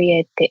the area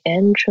at the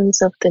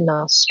entrance of the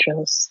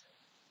nostrils,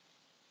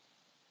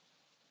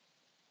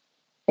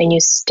 and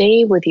you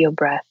stay with your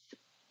breath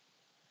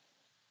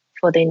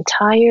for the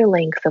entire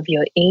length of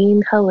your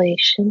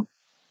inhalation,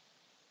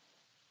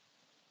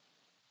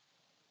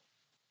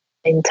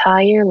 the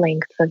entire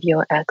length of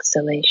your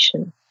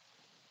exhalation.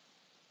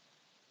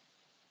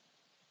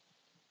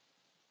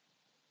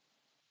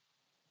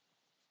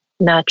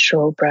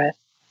 Natural breath,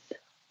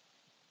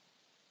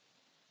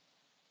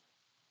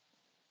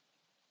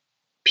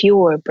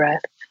 pure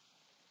breath,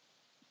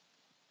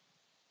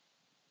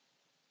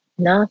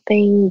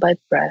 nothing but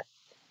breath.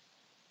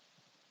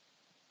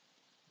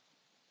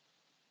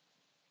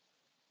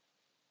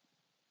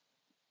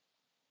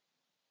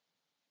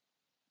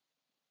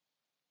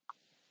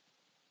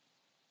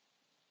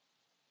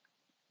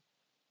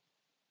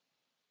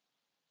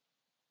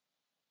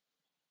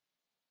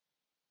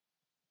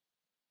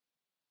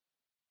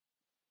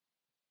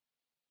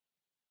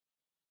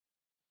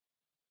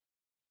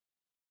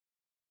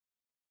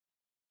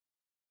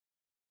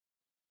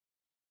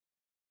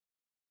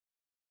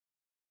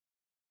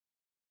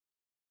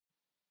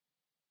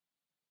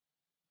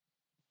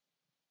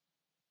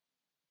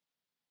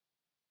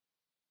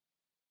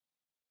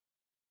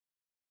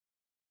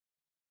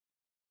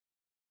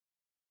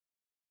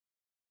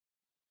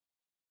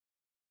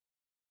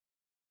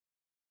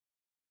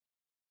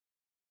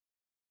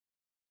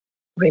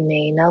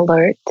 Remain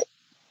alert,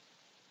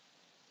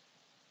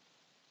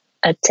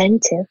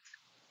 attentive,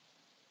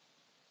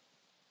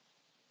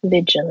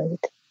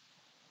 vigilant.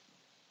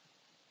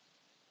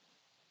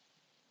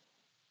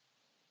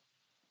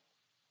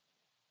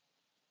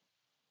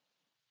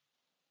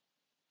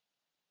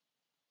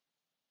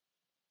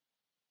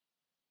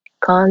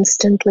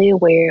 Constantly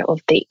aware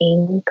of the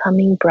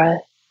incoming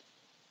breath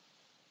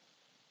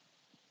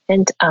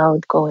and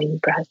outgoing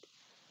breath.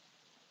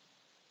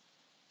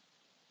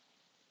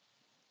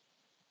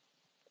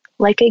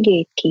 Like a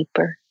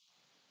gatekeeper,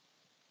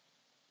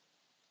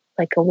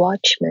 like a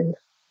watchman,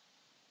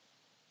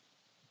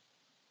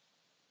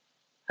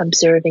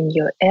 observing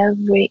your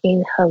every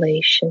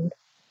inhalation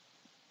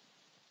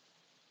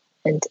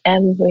and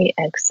every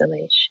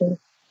exhalation.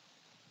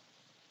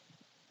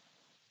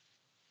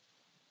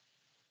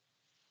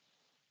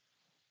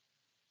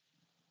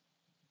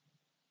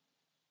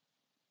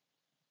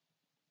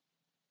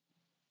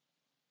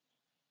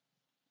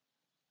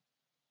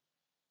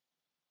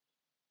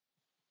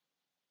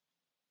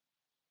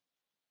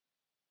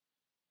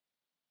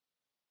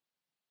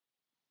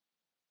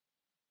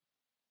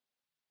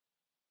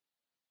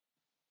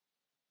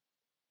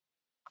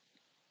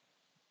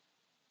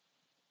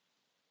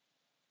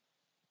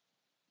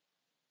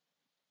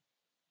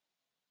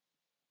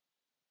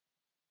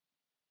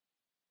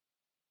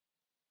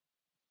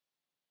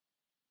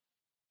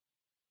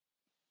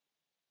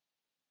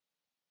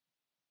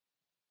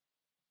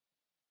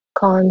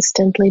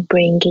 Constantly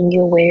bringing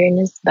your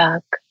awareness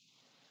back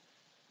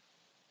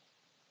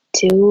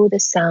to the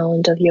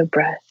sound of your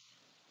breath.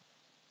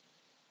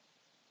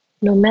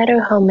 No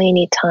matter how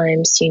many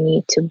times you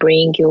need to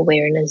bring your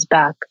awareness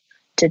back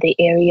to the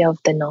area of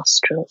the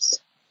nostrils,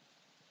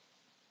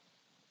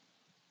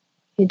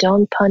 you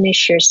don't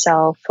punish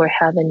yourself for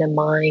having a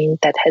mind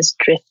that has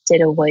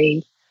drifted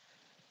away.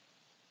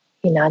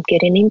 You're not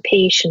getting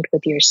impatient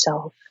with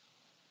yourself.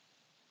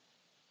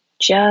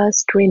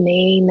 Just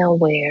remain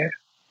aware.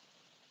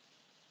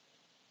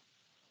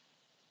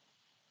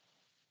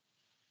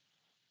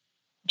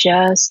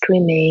 Just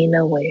remain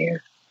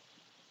aware.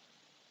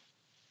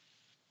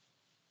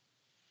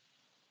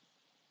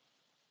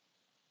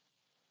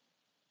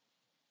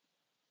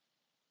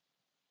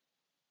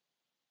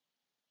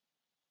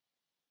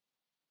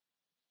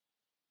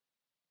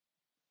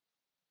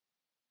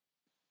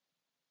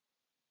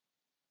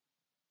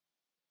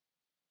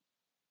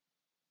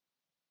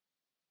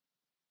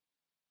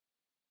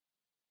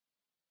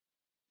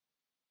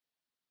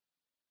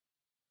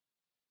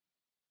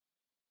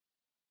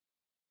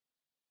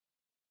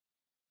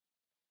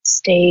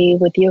 Stay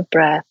with your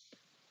breath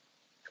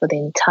for the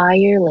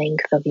entire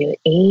length of your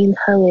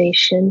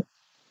inhalation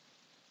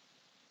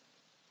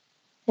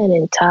and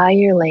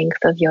entire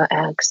length of your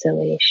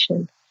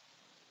exhalation.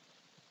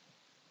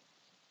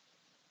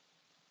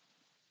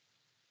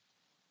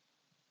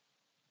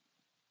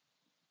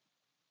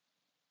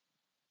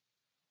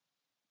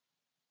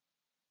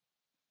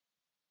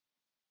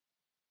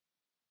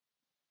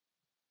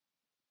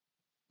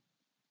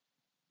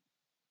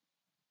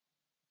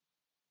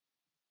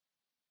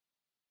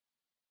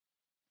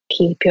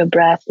 Keep your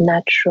breath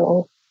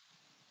natural.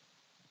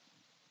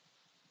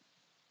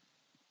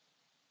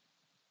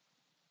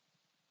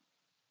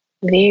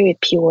 Very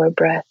pure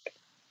breath.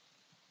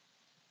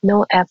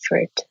 No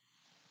effort.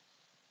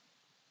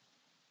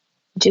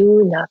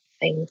 Do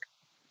nothing.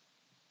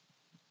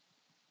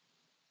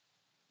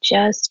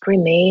 Just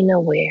remain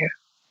aware.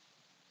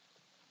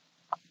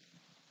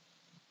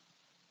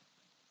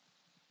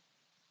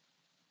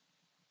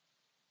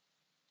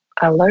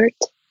 Alert,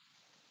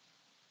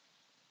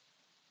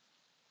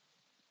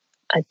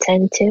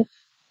 attentive,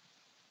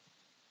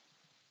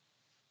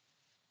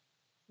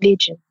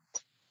 vigilant.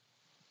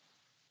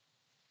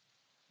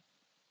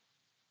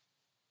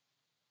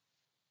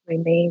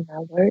 Remain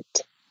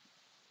alert,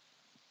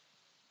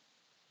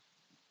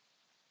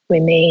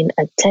 remain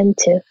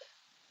attentive,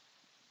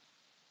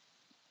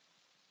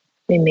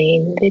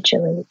 remain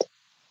vigilant.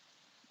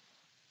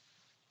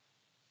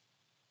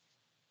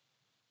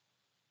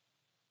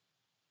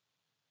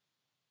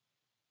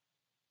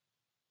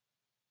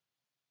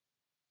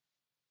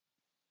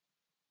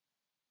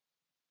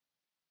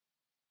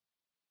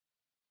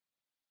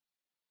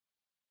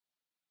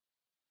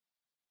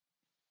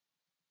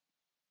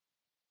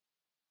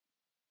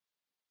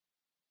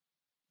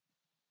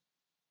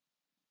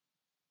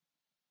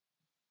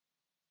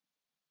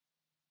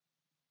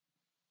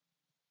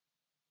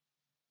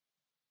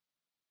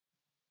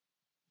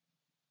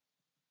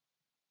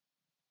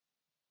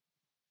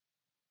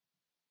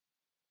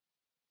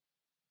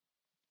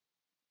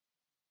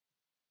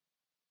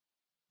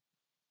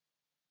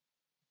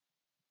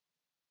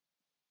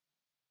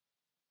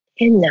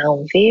 And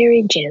now,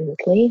 very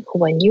gently,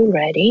 when you're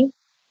ready,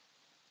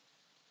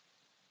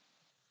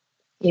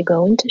 you're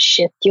going to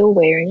shift your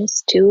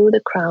awareness to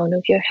the crown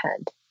of your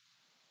head.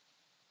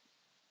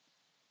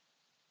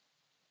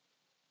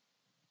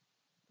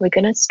 We're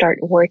going to start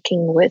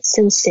working with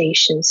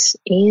sensations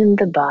in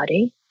the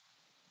body,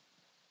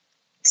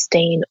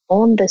 staying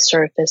on the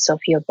surface of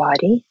your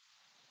body,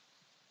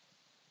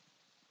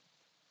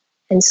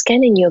 and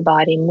scanning your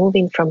body,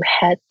 moving from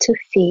head to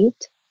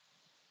feet,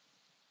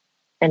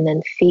 and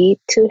then feet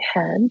to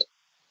head,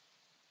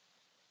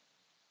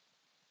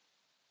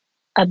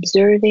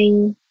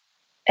 observing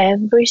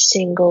every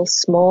single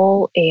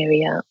small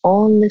area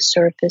on the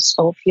surface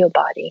of your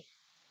body.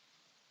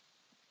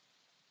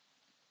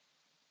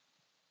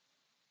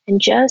 And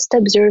just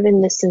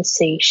observing the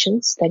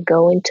sensations that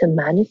go into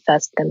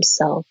manifest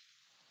themselves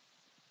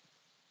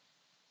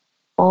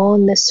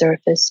on the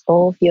surface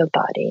of your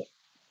body.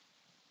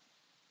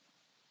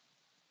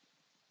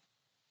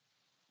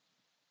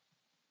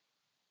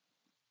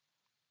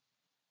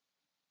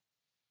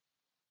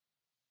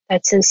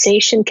 That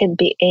sensation can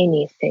be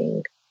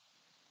anything.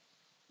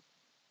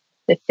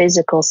 The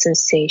physical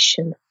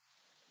sensation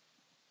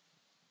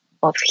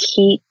of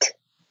heat,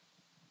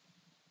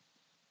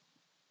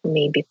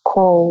 maybe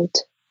cold,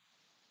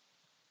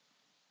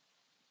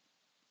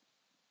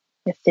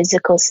 the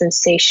physical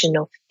sensation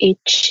of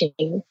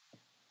itching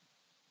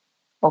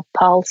or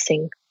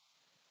pulsing.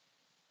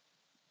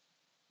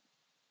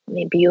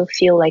 Maybe you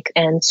feel like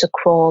ants are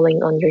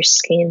crawling on your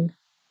skin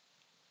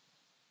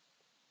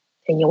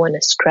and you want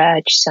to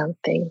scratch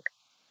something.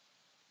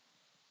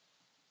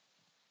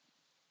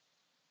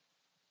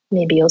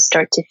 Maybe you'll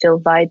start to feel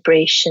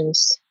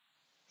vibrations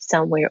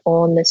somewhere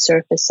on the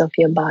surface of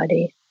your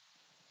body.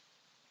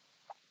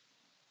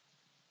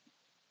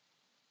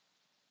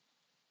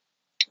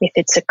 If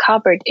it's a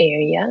covered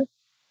area,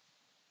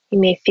 you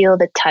may feel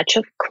the touch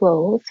of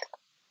cloth.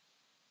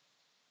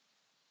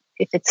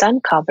 If it's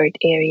uncovered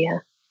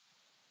area,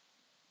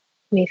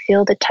 you may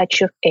feel the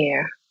touch of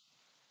air.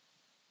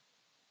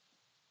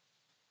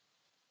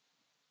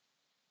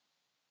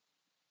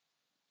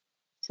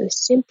 So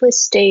simply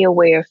stay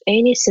aware of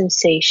any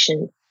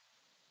sensation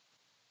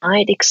you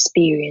might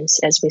experience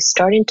as we're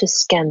starting to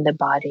scan the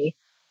body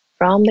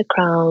from the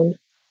crown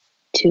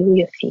to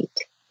your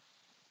feet.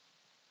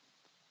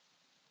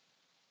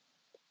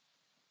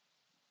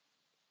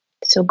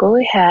 So go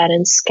ahead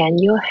and scan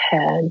your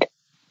head,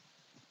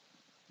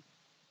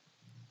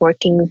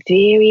 working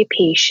very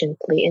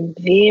patiently and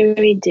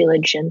very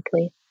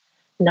diligently,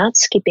 not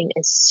skipping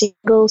a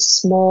single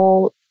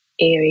small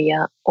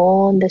area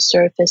on the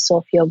surface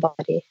of your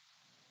body.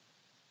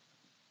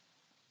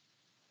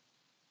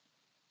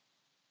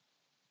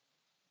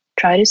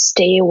 Try to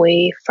stay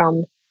away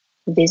from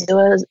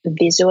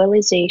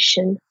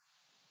visualization.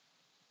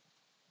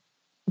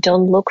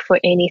 Don't look for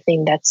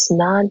anything that's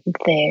not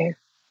there.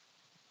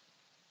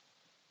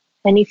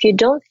 And if you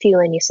don't feel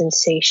any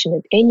sensation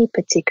at any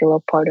particular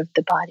part of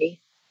the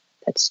body,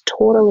 that's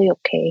totally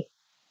okay.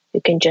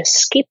 You can just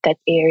skip that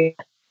area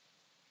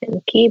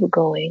and keep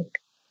going.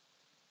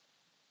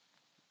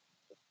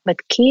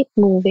 But keep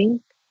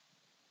moving.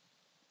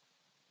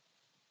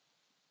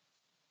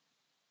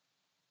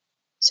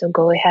 So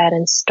go ahead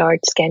and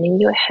start scanning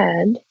your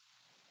head.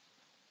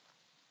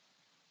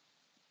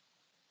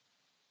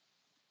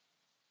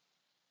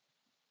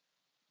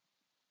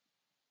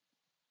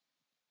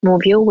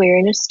 Move your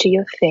awareness to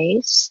your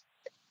face.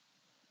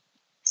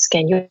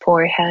 Scan your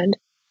forehead.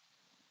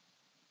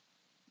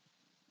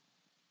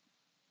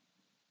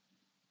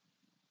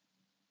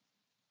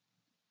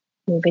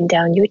 Moving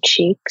down your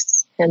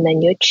cheeks and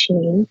then your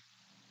chin.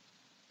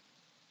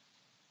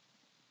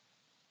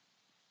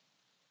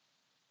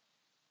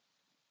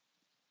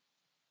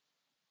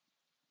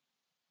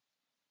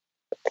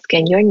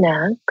 Scan your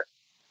neck.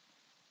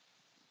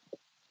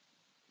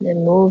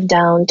 Then move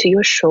down to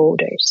your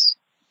shoulders.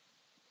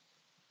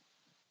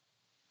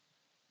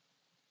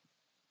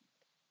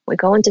 We're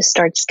going to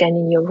start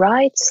scanning your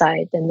right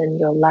side and then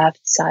your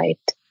left side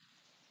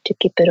to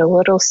keep it a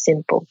little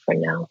simple for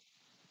now.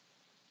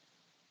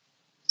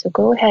 So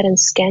go ahead and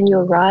scan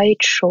your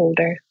right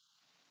shoulder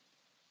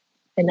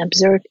and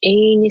observe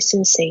any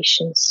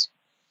sensations.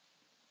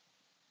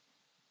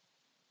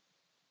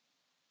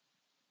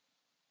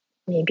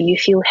 Maybe you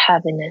feel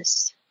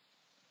heaviness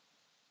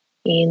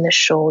in the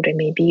shoulder.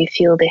 Maybe you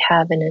feel the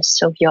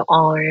heaviness of your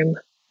arm.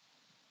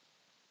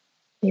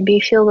 Maybe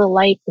you feel the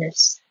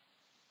lightness.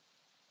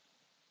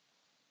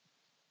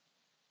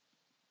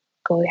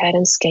 Go ahead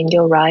and scan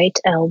your right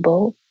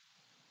elbow,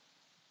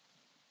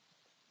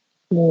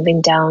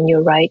 moving down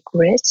your right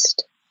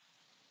wrist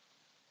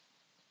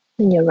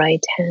and your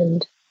right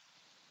hand,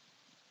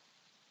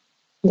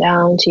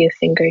 down to your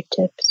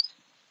fingertips.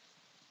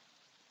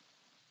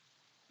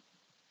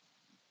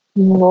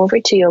 Move over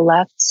to your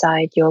left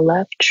side, your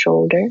left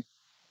shoulder.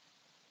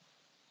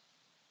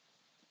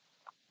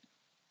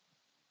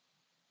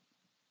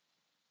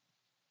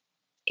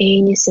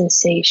 Any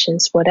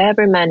sensations,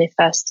 whatever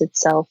manifests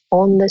itself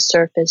on the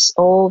surface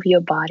of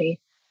your body.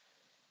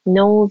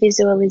 No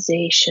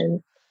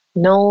visualization,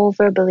 no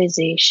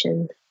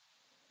verbalization.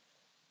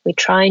 We're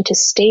trying to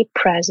stay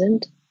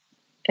present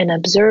and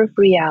observe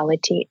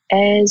reality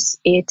as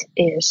it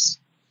is.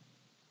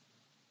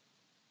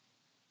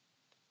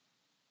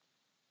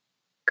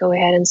 Go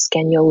ahead and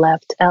scan your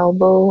left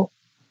elbow,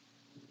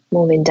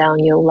 moving down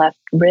your left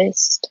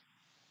wrist,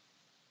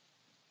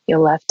 your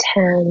left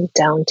hand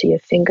down to your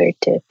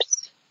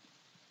fingertips.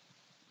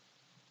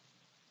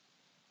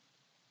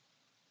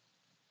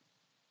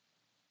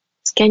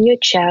 Scan your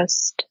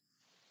chest.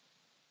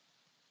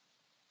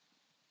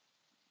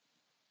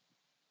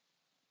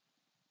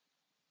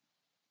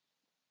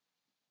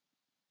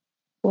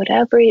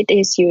 Whatever it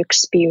is you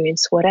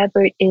experience,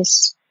 whatever it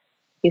is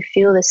you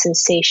feel the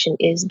sensation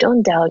is,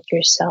 don't doubt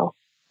yourself.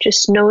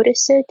 Just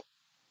notice it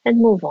and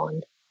move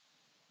on.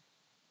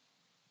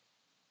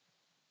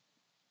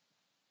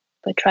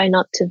 But try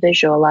not to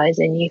visualize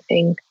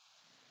anything.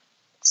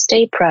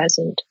 Stay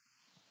present.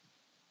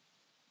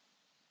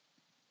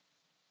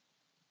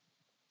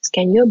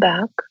 Scan your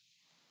back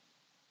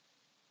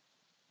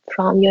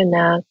from your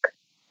neck,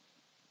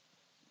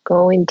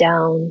 going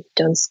down.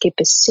 Don't skip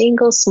a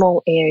single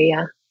small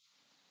area,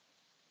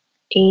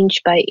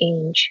 inch by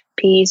inch,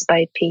 piece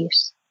by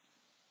piece.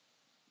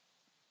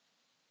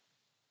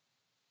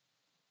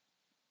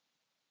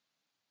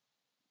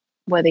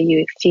 Whether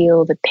you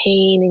feel the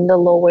pain in the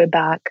lower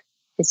back,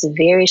 it's a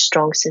very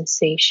strong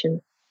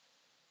sensation.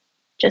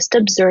 Just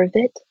observe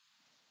it.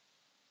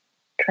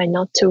 Try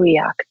not to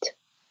react.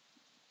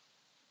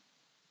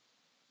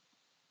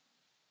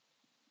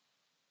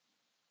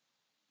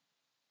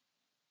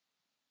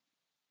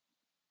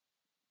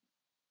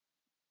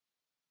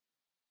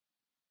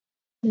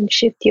 And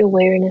shift your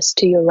awareness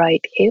to your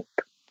right hip,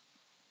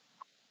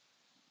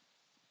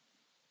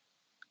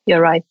 your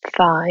right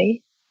thigh,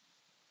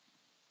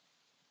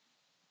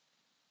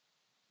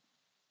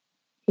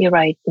 your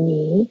right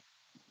knee,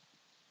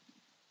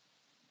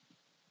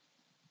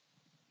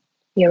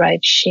 your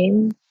right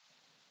shin,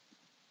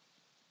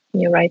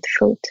 your right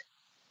foot,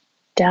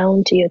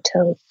 down to your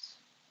toes.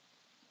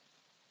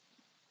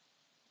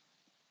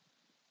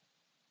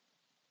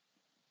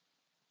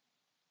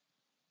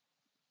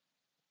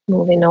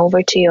 Moving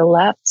over to your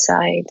left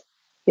side,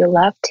 your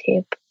left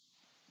hip,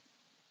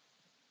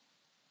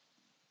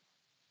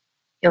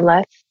 your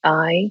left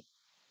thigh,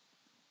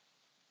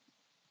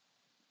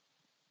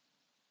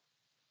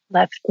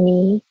 left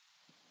knee,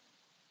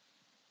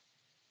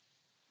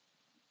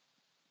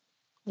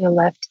 your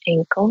left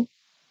ankle,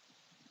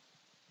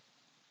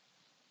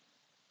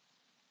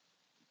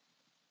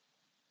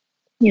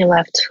 your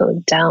left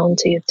foot down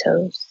to your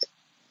toes.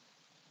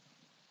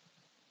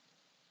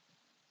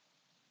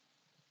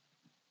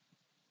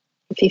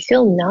 If you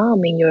feel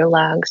numb in your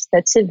legs,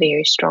 that's a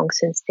very strong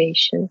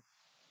sensation.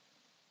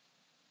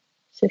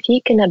 So if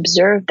you can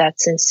observe that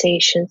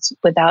sensation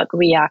without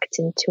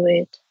reacting to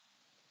it,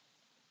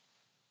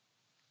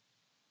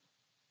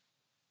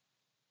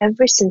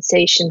 every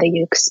sensation that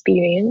you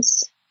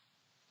experience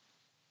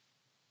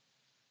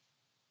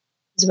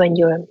is when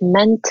your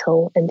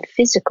mental and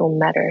physical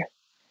matter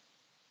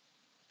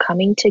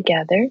coming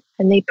together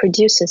and they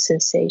produce a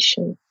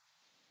sensation.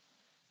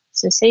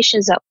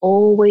 Sensations are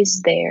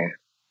always there.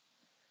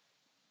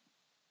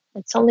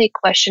 It's only a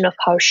question of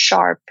how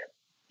sharp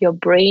your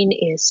brain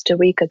is to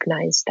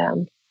recognize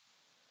them.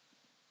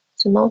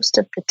 So most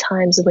of the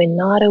times we're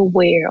not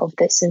aware of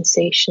the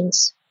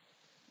sensations.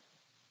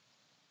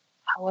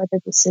 However,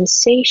 the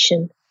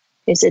sensation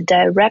is a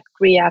direct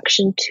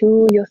reaction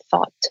to your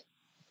thought.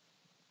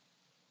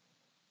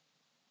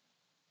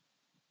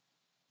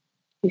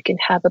 You can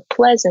have a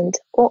pleasant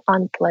or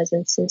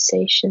unpleasant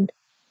sensation.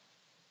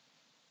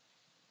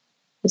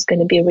 There's going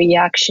to be a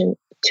reaction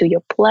to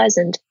your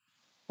pleasant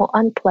or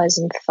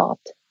unpleasant thought.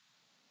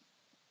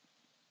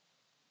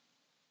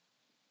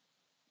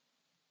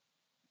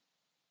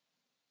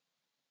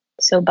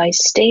 So by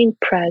staying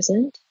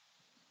present,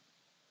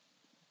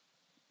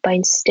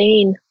 by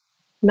staying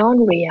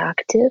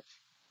non-reactive,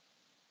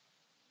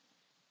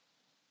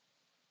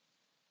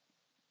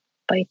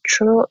 by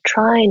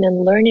trying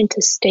and learning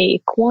to stay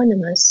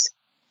equanimous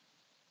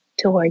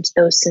towards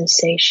those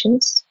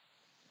sensations,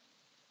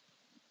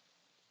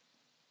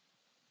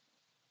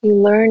 you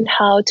learn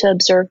how to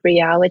observe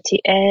reality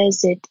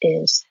as it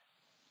is.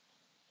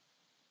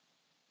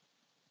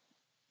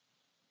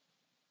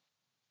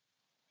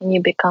 And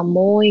you become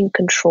more in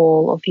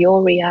control of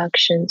your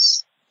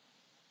reactions,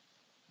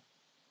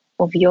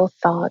 of your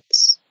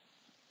thoughts.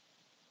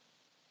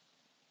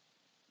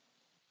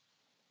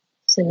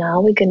 So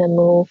now we're going to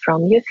move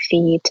from your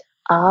feet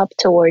up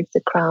towards the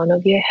crown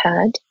of your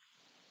head.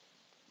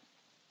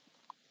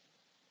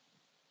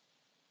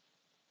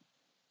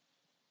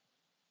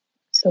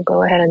 So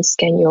go ahead and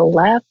scan your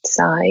left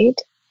side,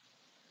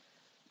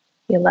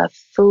 your left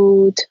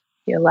foot,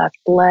 your left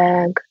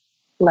leg,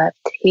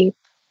 left hip,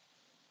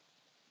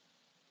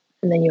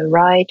 and then your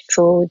right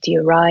foot,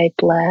 your right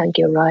leg,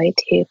 your right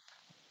hip.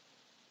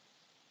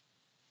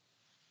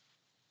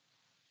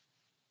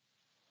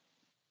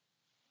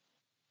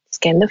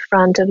 Scan the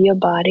front of your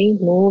body,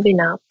 moving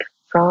up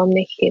from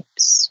the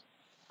hips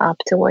up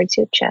towards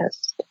your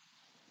chest.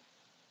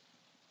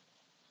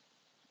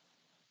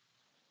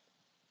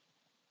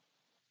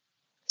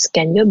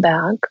 Scan your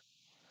back,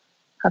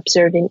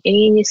 observing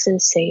any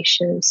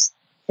sensations,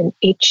 an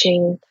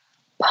itching,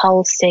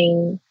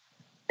 pulsing,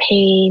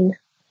 pain,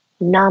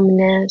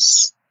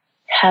 numbness,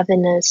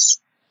 heaviness,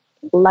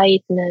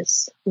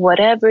 lightness,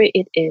 whatever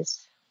it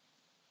is.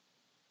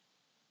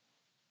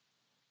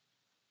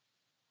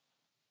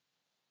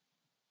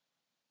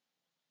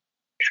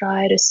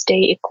 Try to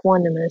stay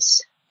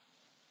equanimous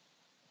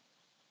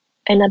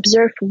and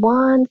observe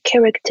one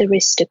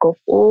characteristic of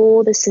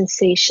all the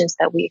sensations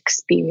that we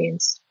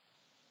experience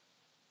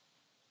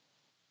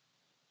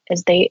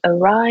as they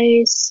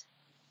arise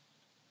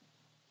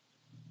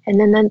and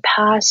then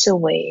pass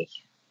away.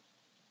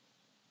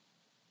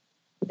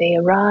 They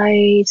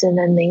arise and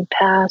then they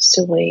pass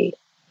away.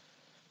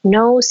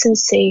 No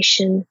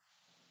sensation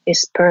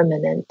is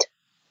permanent.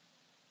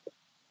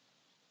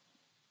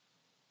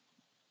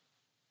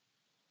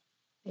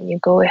 And you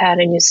go ahead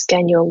and you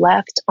scan your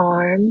left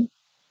arm,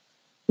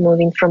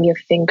 moving from your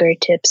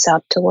fingertips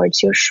up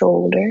towards your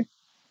shoulder.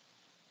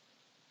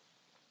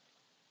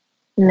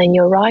 And then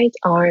your right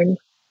arm,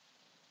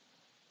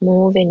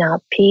 moving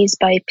up piece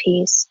by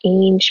piece,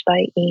 inch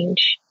by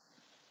inch.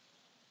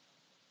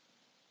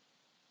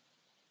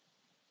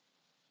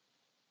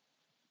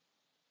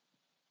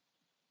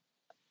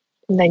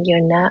 And then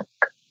your neck,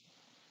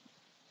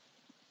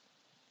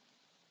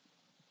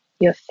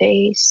 your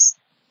face,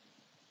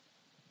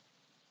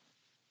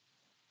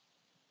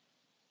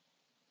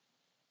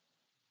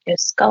 your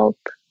scalp,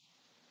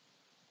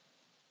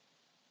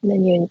 and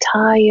then your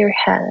entire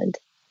head.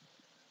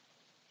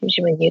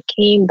 Usually when you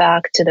came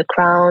back to the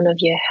crown of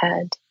your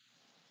head.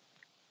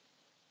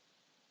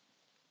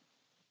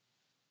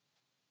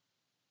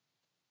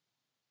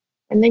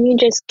 And then you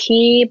just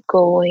keep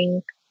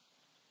going.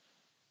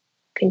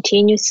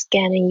 Continue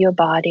scanning your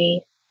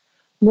body,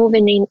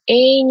 moving in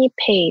any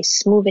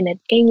pace, moving at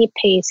any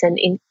pace and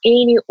in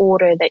any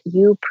order that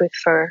you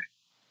prefer.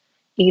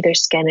 Either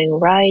scanning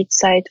right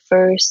side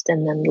first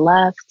and then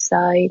left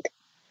side.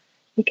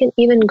 You can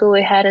even go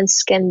ahead and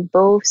scan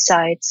both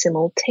sides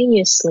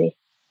simultaneously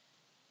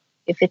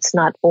if it's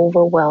not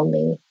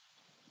overwhelming.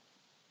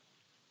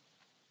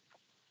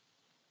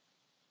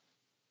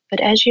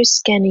 But as you're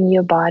scanning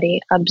your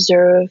body,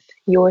 observe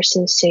your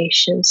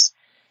sensations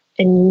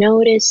and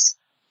notice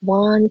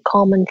one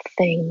common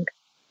thing.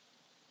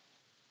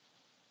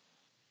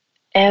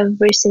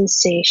 Every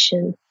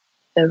sensation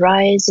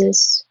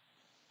arises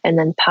and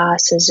then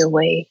passes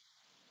away.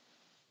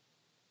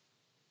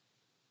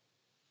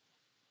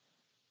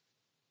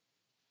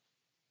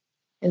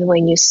 And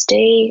when you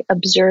stay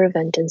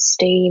observant and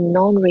stay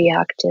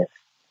non-reactive,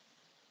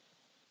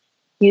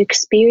 you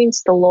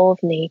experience the law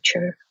of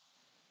nature,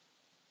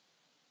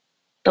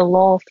 the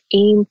law of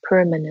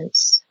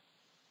impermanence.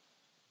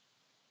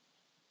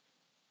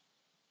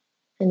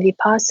 In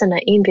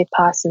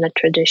Vipassana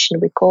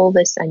tradition, we call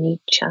this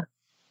anicca.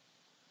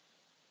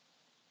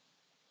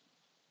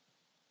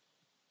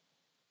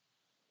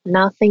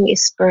 Nothing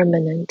is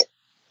permanent.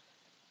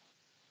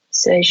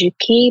 So as you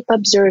keep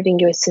observing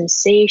your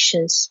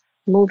sensations,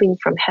 moving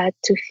from head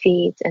to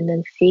feet and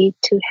then feet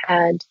to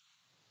head,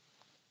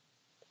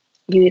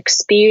 you're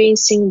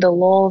experiencing the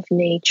law of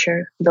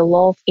nature, the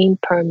law of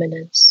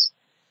impermanence,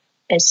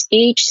 as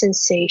each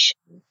sensation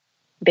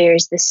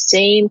bears the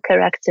same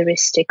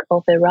characteristic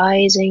of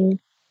arising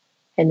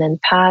and then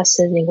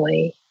passing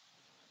away,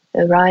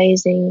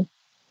 arising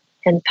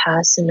and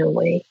passing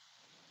away.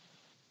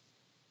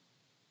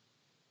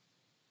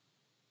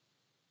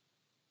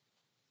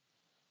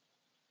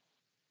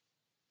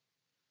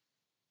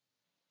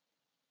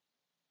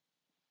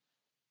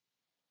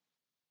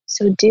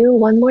 So do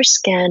one more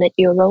scan at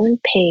your own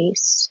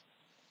pace,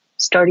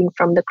 starting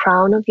from the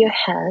crown of your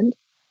head.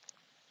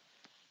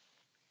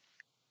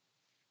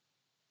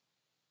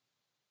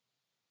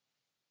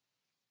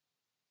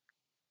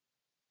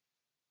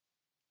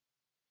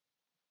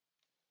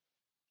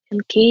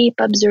 And keep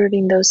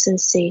observing those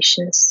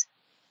sensations.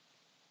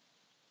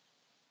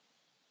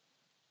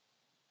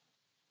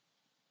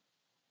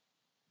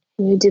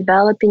 And you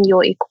developing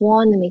your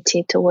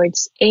equanimity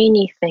towards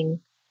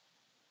anything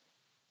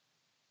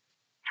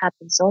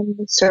happens on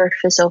the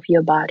surface of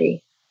your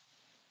body.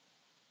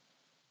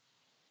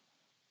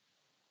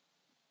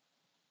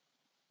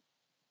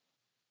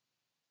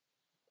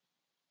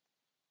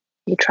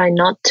 You try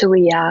not to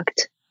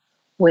react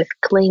with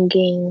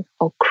clinging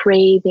or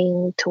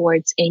craving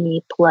towards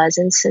any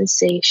pleasant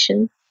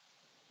sensation.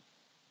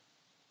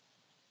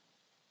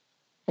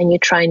 And you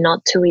try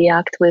not to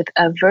react with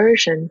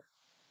aversion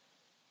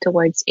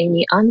towards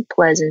any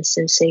unpleasant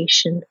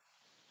sensation.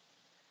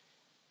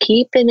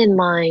 Keeping in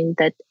mind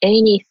that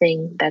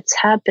anything that's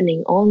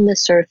happening on the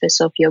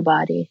surface of your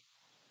body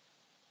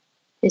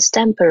is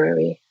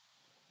temporary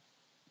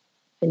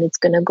and it's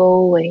going to go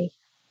away.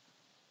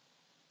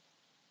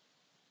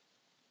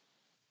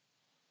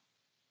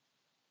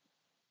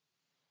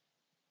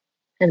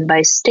 And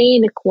by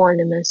staying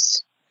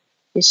equanimous,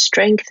 you're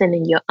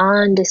strengthening your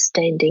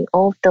understanding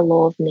of the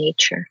law of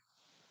nature,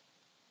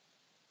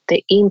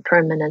 the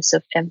impermanence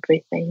of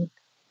everything.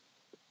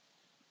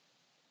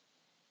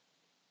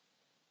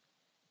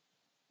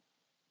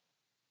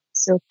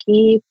 So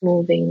keep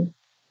moving.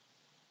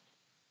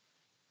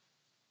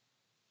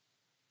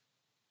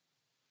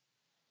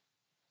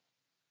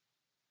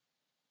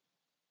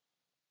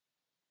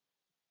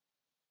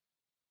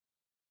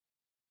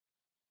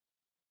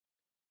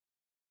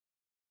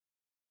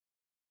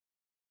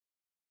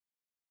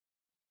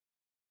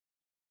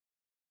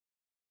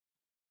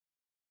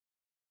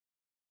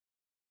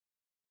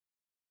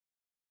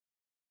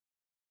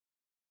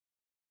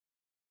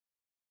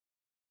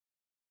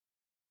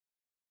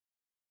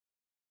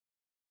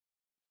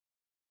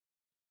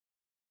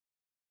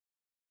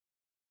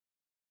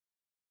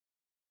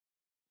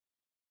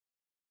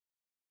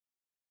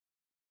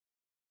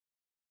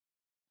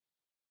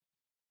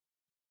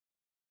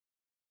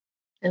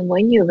 And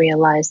when you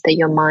realize that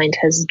your mind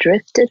has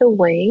drifted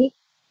away,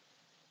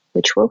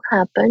 which will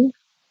happen,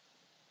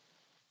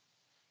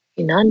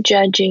 you're not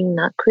judging,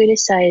 not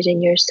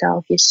criticizing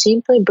yourself. You're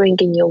simply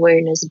bringing your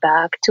awareness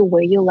back to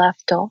where you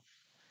left off.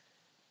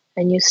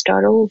 And you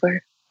start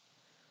over,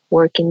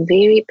 working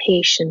very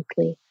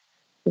patiently,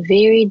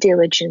 very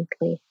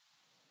diligently,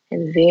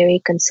 and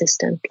very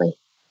consistently.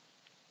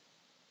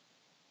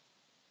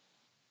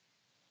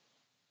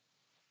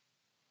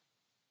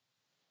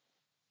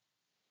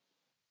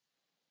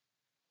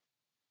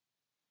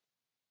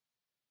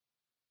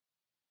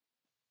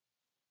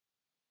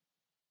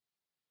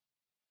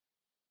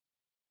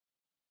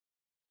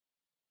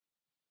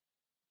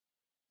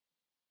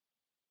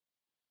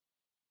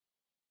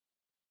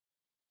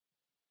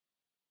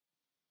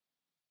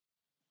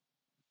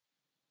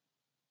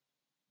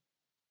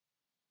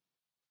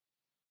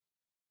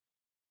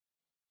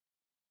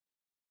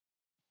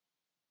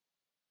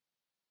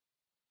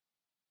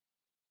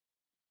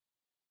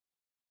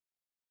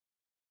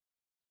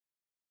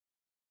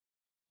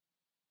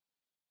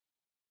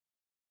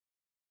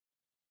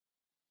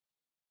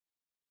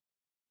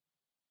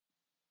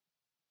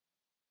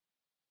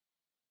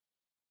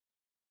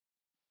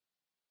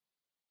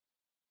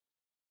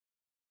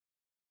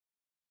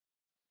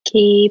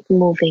 Keep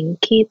moving,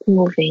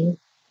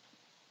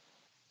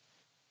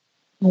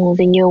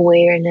 moving your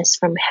awareness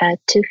from head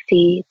to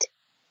feet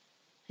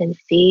and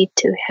feet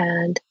to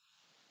head.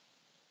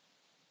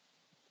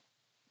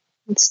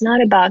 It's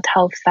not about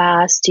how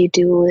fast you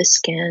do the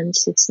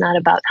scans. It's not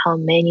about how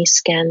many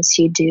scans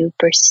you do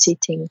per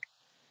sitting.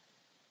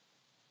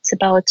 It's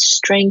about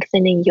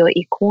strengthening your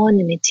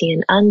equanimity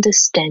and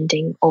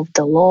understanding of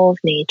the law of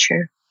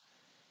nature,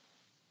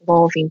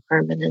 law of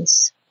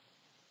impermanence,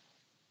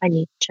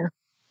 anicca.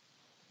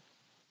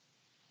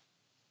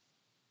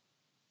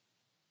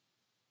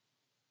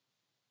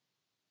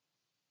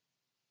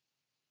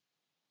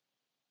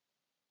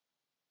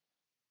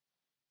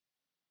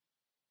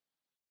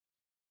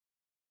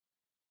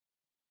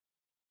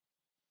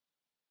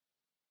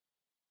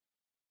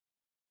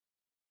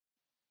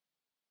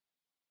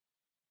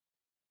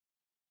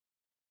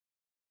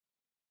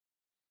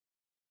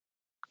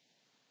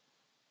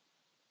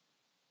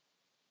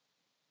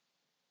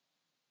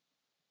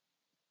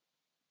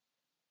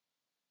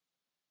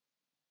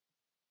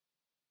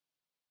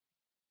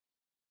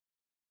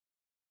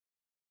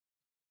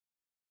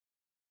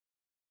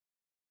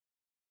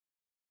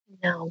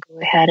 Now go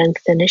ahead and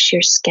finish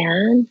your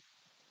scan.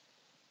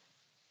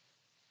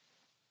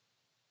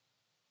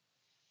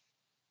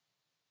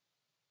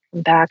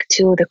 Back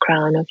to the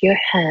crown of your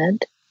head.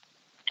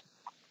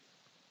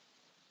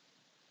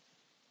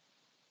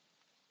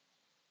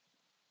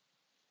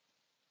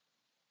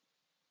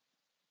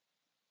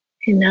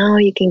 And now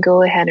you can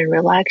go ahead and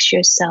relax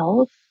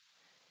yourself.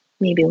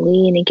 Maybe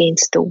lean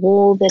against the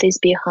wall that is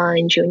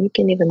behind you. And you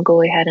can even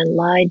go ahead and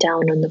lie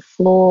down on the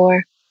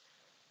floor.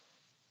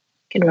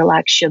 You can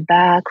relax your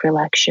back,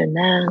 relax your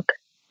neck,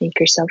 make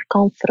yourself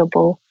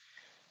comfortable.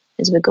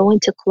 As we're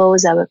going to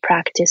close our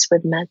practice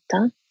with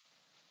metta,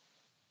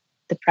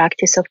 the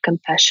practice of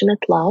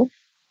compassionate love,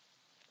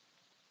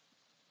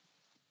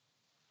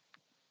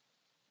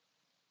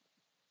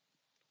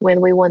 when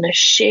we want to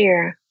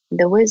share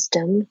the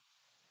wisdom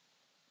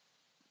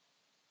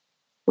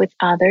with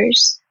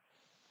others,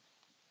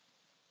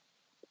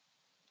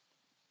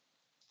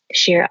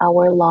 share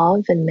our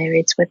love and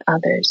merits with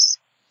others.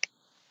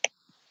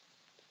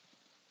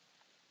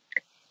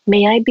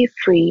 May I be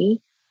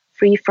free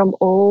from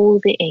all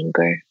the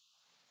anger,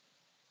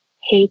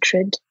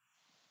 hatred,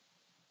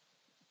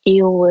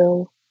 ill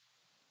will,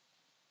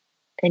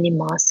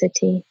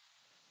 animosity.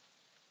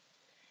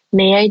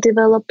 May I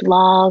develop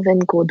love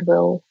and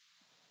goodwill,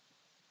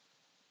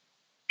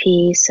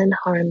 peace and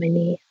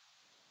harmony,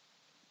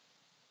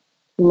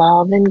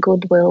 love and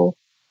goodwill,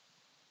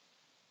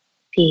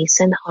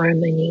 peace and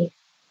harmony.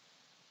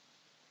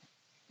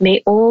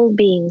 May all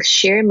beings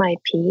share my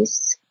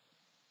peace,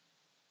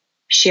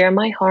 share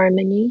my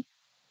harmony,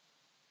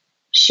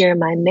 share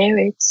my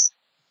merits,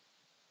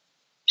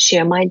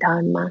 share my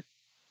dharma.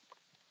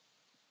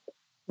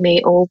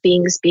 May all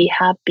beings be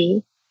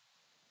happy,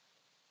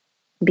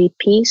 be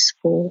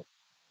peaceful,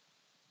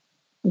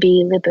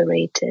 be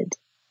liberated,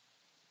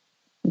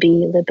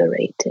 be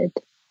liberated.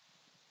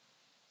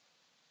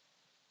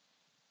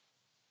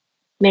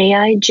 May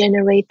I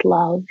generate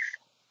love,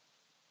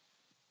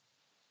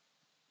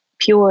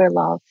 pure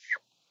love,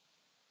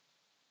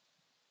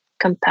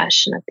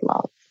 compassionate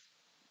love.